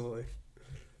 absolutely.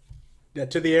 Yeah,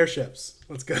 to the airships.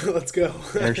 Let's go. Let's go.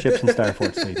 Airships and star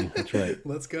forts, baby. That's right.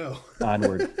 Let's go.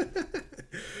 Onward.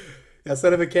 Yeah,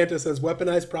 Senator Cantor says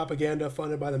weaponized propaganda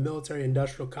funded by the military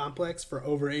industrial complex for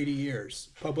over 80 years.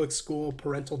 Public school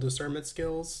parental discernment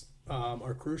skills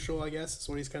are crucial, I guess, is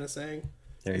what he's kind of saying.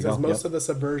 There He you says go. most Yep. of the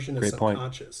subversion is Great point.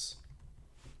 subconscious.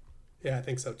 Yeah, I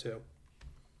think so too.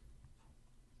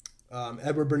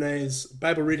 Edward Bernays,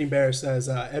 Bible Reading Bear says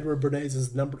Edward Bernays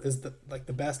is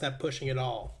the best at pushing it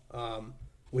all.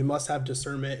 We must have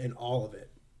discernment in all of it.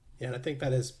 Yeah, and I think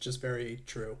that is just very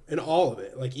true. In all of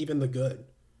it, like even the good.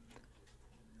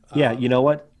 Yeah, you know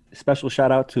what? Special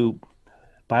shout out to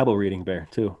Bible Reading Bear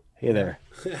too. Hey Yeah. there.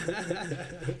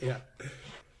 Yeah.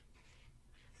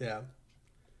 Yeah.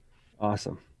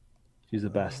 Awesome. She's the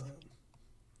best.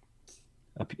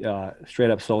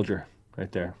 Straight up soldier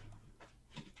right there.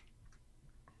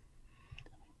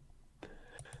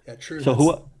 Yeah, true. So That's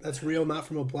who that's real, not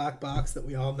from a black box that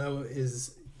we all know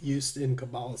is used in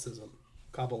Kabbalism.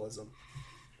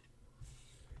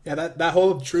 Yeah, that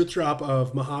whole truth drop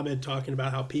of Muhammad talking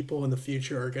about how people in the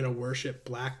future are going to worship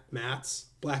black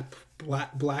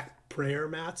prayer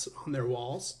mats on their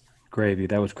walls. gravy?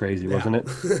 That was crazy, Yeah. wasn't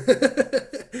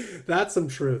it? That's some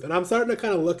truth. And I'm starting to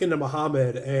kind of look into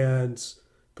Muhammad and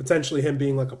potentially him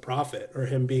being like a prophet or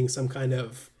him being some kind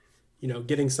of,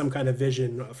 getting some kind of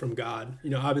vision from God.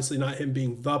 Obviously not him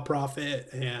being the prophet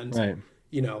and, Right.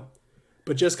 you know,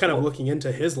 but just kind of looking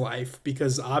into his life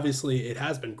because obviously it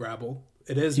has been grappled.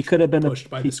 It is He could have been pushed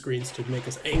by the screens to make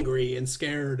us angry and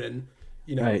scared and,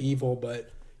 right. evil, but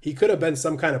he could have been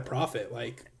some kind of prophet.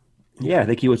 Like, Yeah, I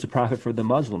think he was a prophet for the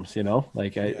Muslims,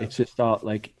 Like yeah, it's just all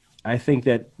like I think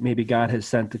that maybe God has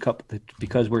sent a couple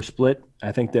because we're split.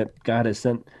 I think that God has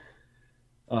sent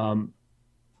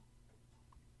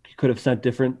he could have sent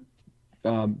different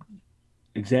um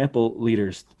example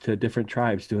leaders to different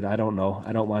tribes, dude. I don't know.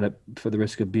 I don't want to for the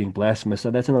risk of being blasphemous.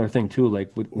 So that's another thing too.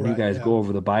 Like when you right. guys Yeah. go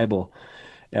over the Bible,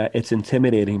 it's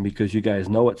intimidating because you guys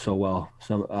know it so well.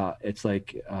 So it's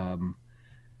like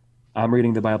I'm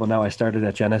reading the Bible now. I started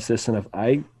at Genesis, and if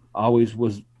I always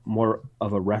was more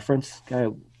of a reference guy,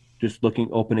 just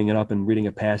opening it up and reading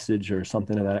a passage or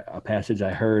something of that a passage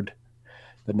I heard.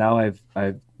 But now I've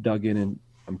dug in and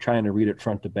I'm trying to read it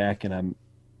front to back, and I'm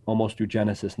almost through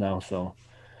Genesis now. So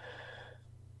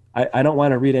I don't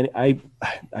want to read any. I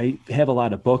have a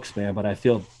lot of books, man, but I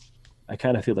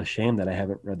kind of feel ashamed that I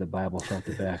haven't read the Bible front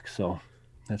to back. So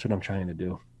that's what I'm trying to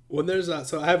do. When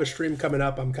so I have a stream coming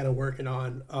up I'm kind of working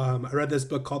on. I read this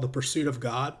book called The Pursuit of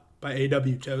God by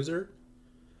A.W. Tozer.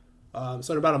 So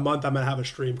in about a month I'm going to have a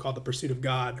stream called The Pursuit of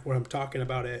God where I'm talking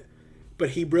about it.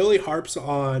 But he really harps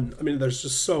on, I mean, there's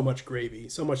just so much gravy,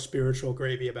 so much spiritual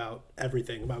gravy about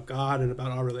everything, about God and about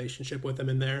our relationship with him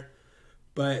in there.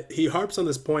 But he harps on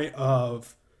this point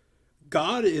of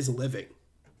God is living.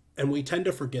 And we tend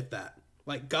to forget that.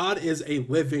 Like, God is a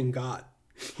living God.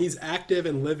 He's active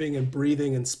and living and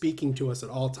breathing and speaking to us at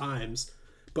all times.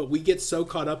 But we get so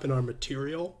caught up in our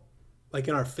material, like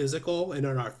in our physical and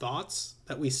in our thoughts,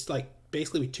 that we like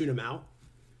basically we tune him out.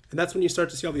 And that's when you start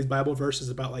to see all these Bible verses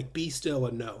about like, be still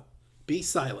and know, be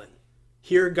silent,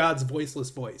 hear God's voiceless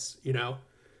voice, and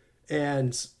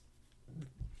and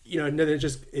then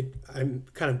I'm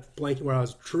kind of blanking where I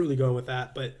was truly going with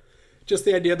that, but just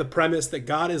the idea, the premise that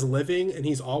God is living and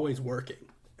he's always working.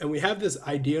 And we have this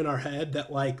idea in our head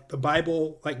that like the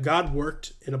Bible, like God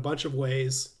worked in a bunch of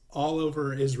ways all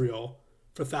over Israel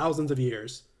for thousands of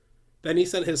years. Then he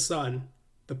sent his son,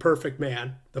 the perfect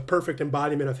man, the perfect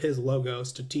embodiment of his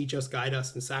logos to teach us, guide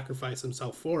us, and sacrifice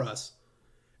himself for us.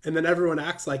 And then everyone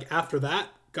acts like after that,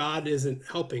 God isn't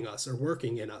helping us or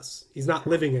working in us. He's not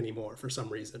living anymore for some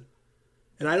reason.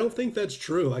 And I don't think that's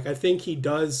true. Like, I think he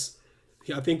does.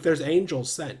 I think there's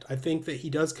angels sent. I think that he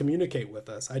does communicate with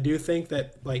us. I do think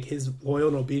that, like, his loyal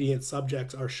and obedient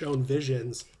subjects are shown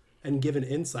visions and given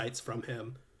insights from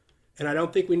him. And I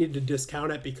don't think we need to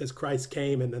discount it because Christ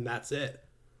came and then that's it.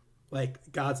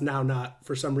 Like, God's now not,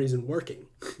 for some reason, working.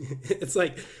 It's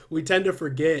like we tend to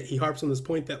forget, he harps on this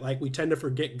point that, like, we tend to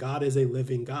forget God is a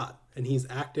living God and he's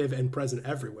active and present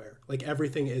everywhere. Like,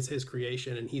 everything is his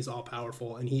creation and he's all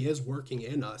powerful and he is working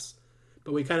in us.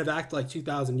 But we kind of act like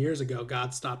 2,000 years ago,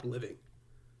 God stopped living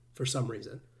for some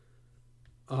reason.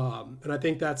 And I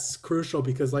think that's crucial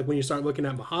because, like, when you start looking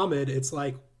at Muhammad, it's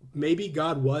like maybe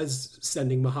God was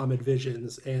sending Muhammad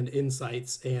visions and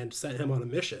insights and sent him on a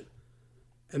mission.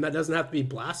 And that doesn't have to be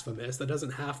blasphemous. That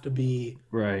doesn't have to be,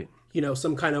 Right. you know,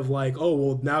 some kind of like, oh,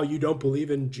 well, now you don't believe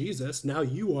in Jesus. Now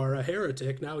you are a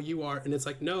heretic. Now you are. And it's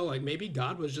like, no, like maybe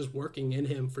God was just working in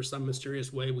him for some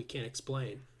mysterious way we can't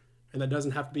explain. And that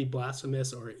doesn't have to be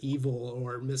blasphemous or evil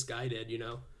or misguided, you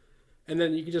know. And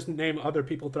then you can just name other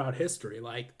people throughout history,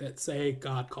 like that say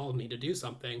God called me to do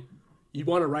something. You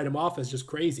want to write them off as just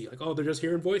crazy. Like, oh, they're just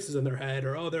hearing voices in their head,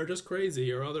 or oh, they're just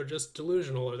crazy, or oh, they're just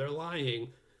delusional, or they're lying.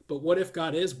 But what if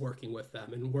God is working with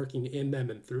them and working in them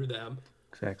and through them?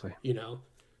 Exactly. You know?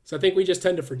 So I think we just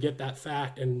tend to forget that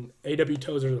fact. And A.W.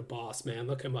 Tozer's a boss, man.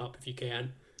 Look him up if you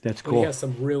can. That's But cool. he has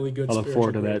some really good I look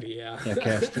forward to gravy, that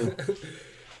cast too.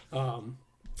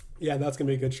 Yeah, that's going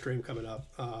to be a good stream coming up.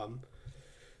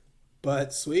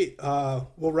 But sweet.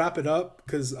 We'll wrap it up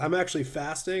because I'm actually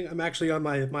fasting. I'm actually on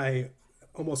my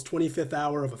almost 25th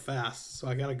hour of a fast. So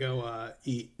I got to go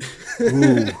eat.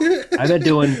 Ooh, I've been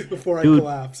doing Before I dude,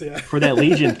 collapse, yeah. for that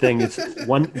Legion thing. It's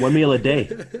one meal a day.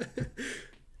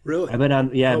 Really? I've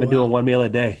been doing one meal a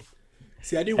day.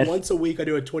 See, I do once a week. I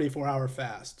do a 24-hour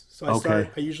fast. So Okay.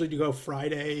 I usually do go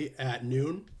Friday at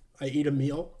noon. I eat a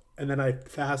meal and then I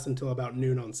fast until about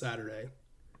noon on Saturday.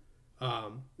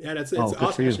 And it's good for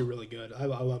actually you. really good. I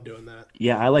love doing that.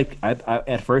 Yeah, I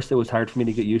at first it was hard for me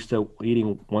to get used to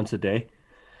eating once a day.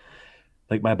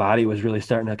 Like my body was really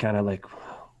starting to kind of like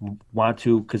want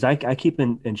to, because I keep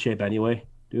in shape anyway,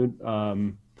 dude.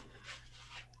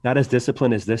 Not as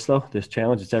disciplined as this though. This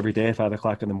challenge, it's every day at 5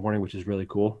 o'clock in the morning, which is really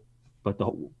cool. But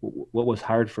what was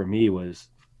hard for me was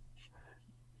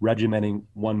regimenting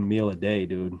one meal a day,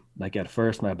 dude. Like at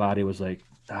first my body was like,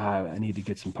 I need to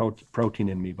get some protein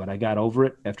in me, but I got over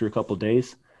it after a couple of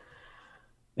days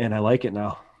and I like it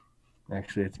now.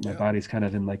 Actually, my body's kind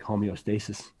of in like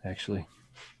homeostasis actually.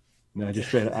 No,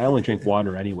 I only drink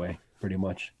water anyway, pretty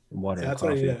much. Water and That's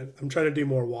what I coffee. need. I'm trying to do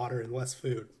more water and less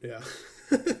food. Yeah.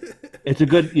 It's a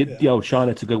good, Sean,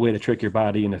 it's a good way to trick your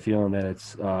body into feeling that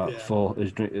it's full,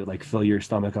 like fill your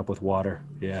stomach up with water.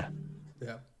 Yeah,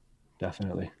 Yeah.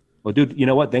 definitely. Well, dude, you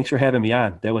know what? Thanks for having me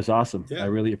on. That was awesome. Yeah. I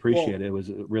really appreciate it. It was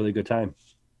a really good time.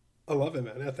 I love it,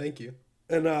 man. Yeah, thank you.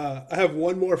 And I have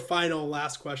one more final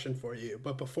last question for you.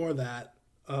 But before that,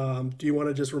 do you want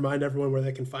to just remind everyone where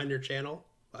they can find your channel?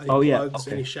 Any plugs,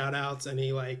 Okay. any shout outs,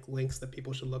 any like links that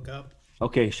people should look up?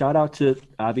 Okay, shout out to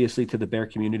obviously to the bear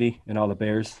community and all the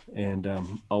bears and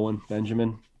Owen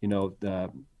Benjamin, the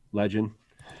legend.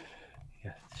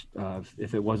 Yeah.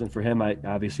 If it wasn't for him, I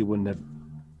obviously wouldn't have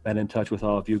been in touch with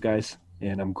all of you guys,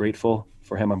 and I'm grateful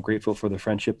for him. I'm grateful for the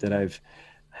friendship that I've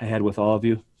had with all of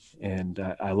you, and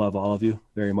I love all of you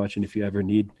very much. And if you ever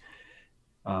need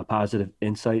positive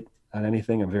insight on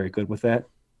anything, I'm very good with that.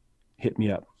 Hit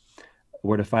me up.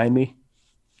 Where to find me?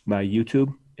 My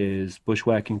YouTube is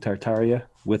Bushwhacking Tartaria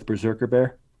with Berserker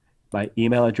Bear. My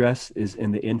email address is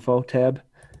in the info tab.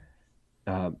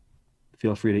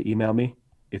 Feel free to email me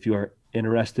if you are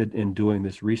interested in doing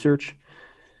this research.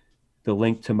 The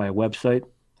link to my website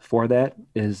for that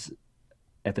is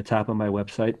at the top of my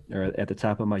website, or at the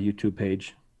top of my YouTube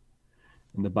page.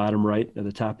 In the bottom right of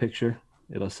the top picture,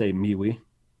 it'll say MeWe.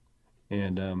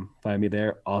 And find me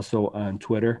there. Also on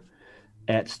Twitter,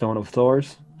 at Stone of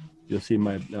Thors. You'll see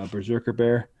my Berserker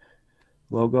Bear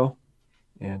logo.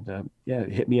 And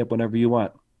hit me up whenever you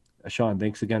want. Sean,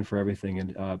 thanks again for everything.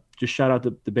 And just shout out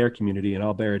the bear community and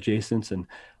all bear adjacents and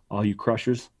all you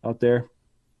crushers out there.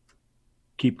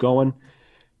 Keep going.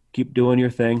 Keep doing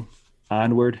your thing.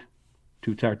 Onward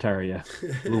to Tartaria.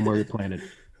 Bloom where you're planted.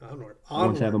 Onward.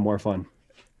 Everyone's having more fun.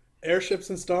 Airships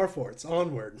and star forts.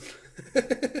 Onward.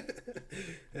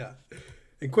 Yeah.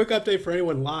 And quick update for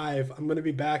anyone live. I'm going to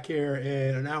be back here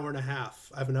in an hour and a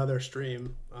half. I have another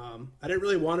stream. I didn't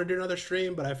really want to do another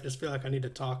stream, but I just feel like I need to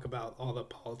talk about all the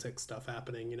politics stuff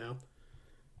happening,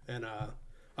 And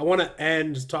I want to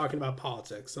end talking about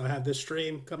politics. So I have this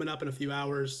stream coming up in a few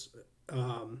hours.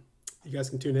 you guys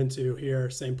can tune into here,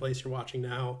 same place you're watching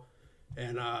now,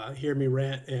 and hear me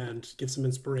rant and give some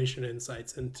inspiration and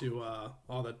insights into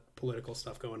all the political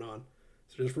stuff going on.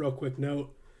 So just real quick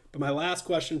note. But my last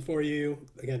question for you,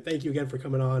 again, thank you again for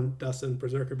coming on, Dustin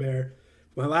Berserker Bear.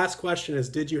 My last question is,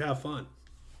 did you have fun?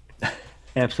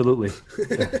 Absolutely.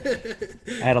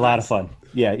 I had a lot of fun.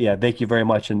 Yeah. Thank you very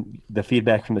much. And the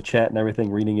feedback from the chat and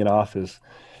everything, reading it off is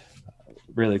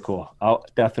really cool. I'll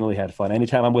definitely had fun.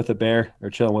 Anytime I'm with a bear or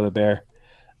chilling with a bear,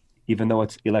 even though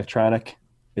it's electronic,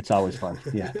 it's always fun.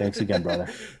 Yeah. Thanks again, brother.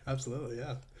 Absolutely.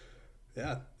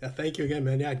 Yeah. Thank you again,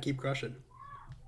 man. Yeah, keep crushing.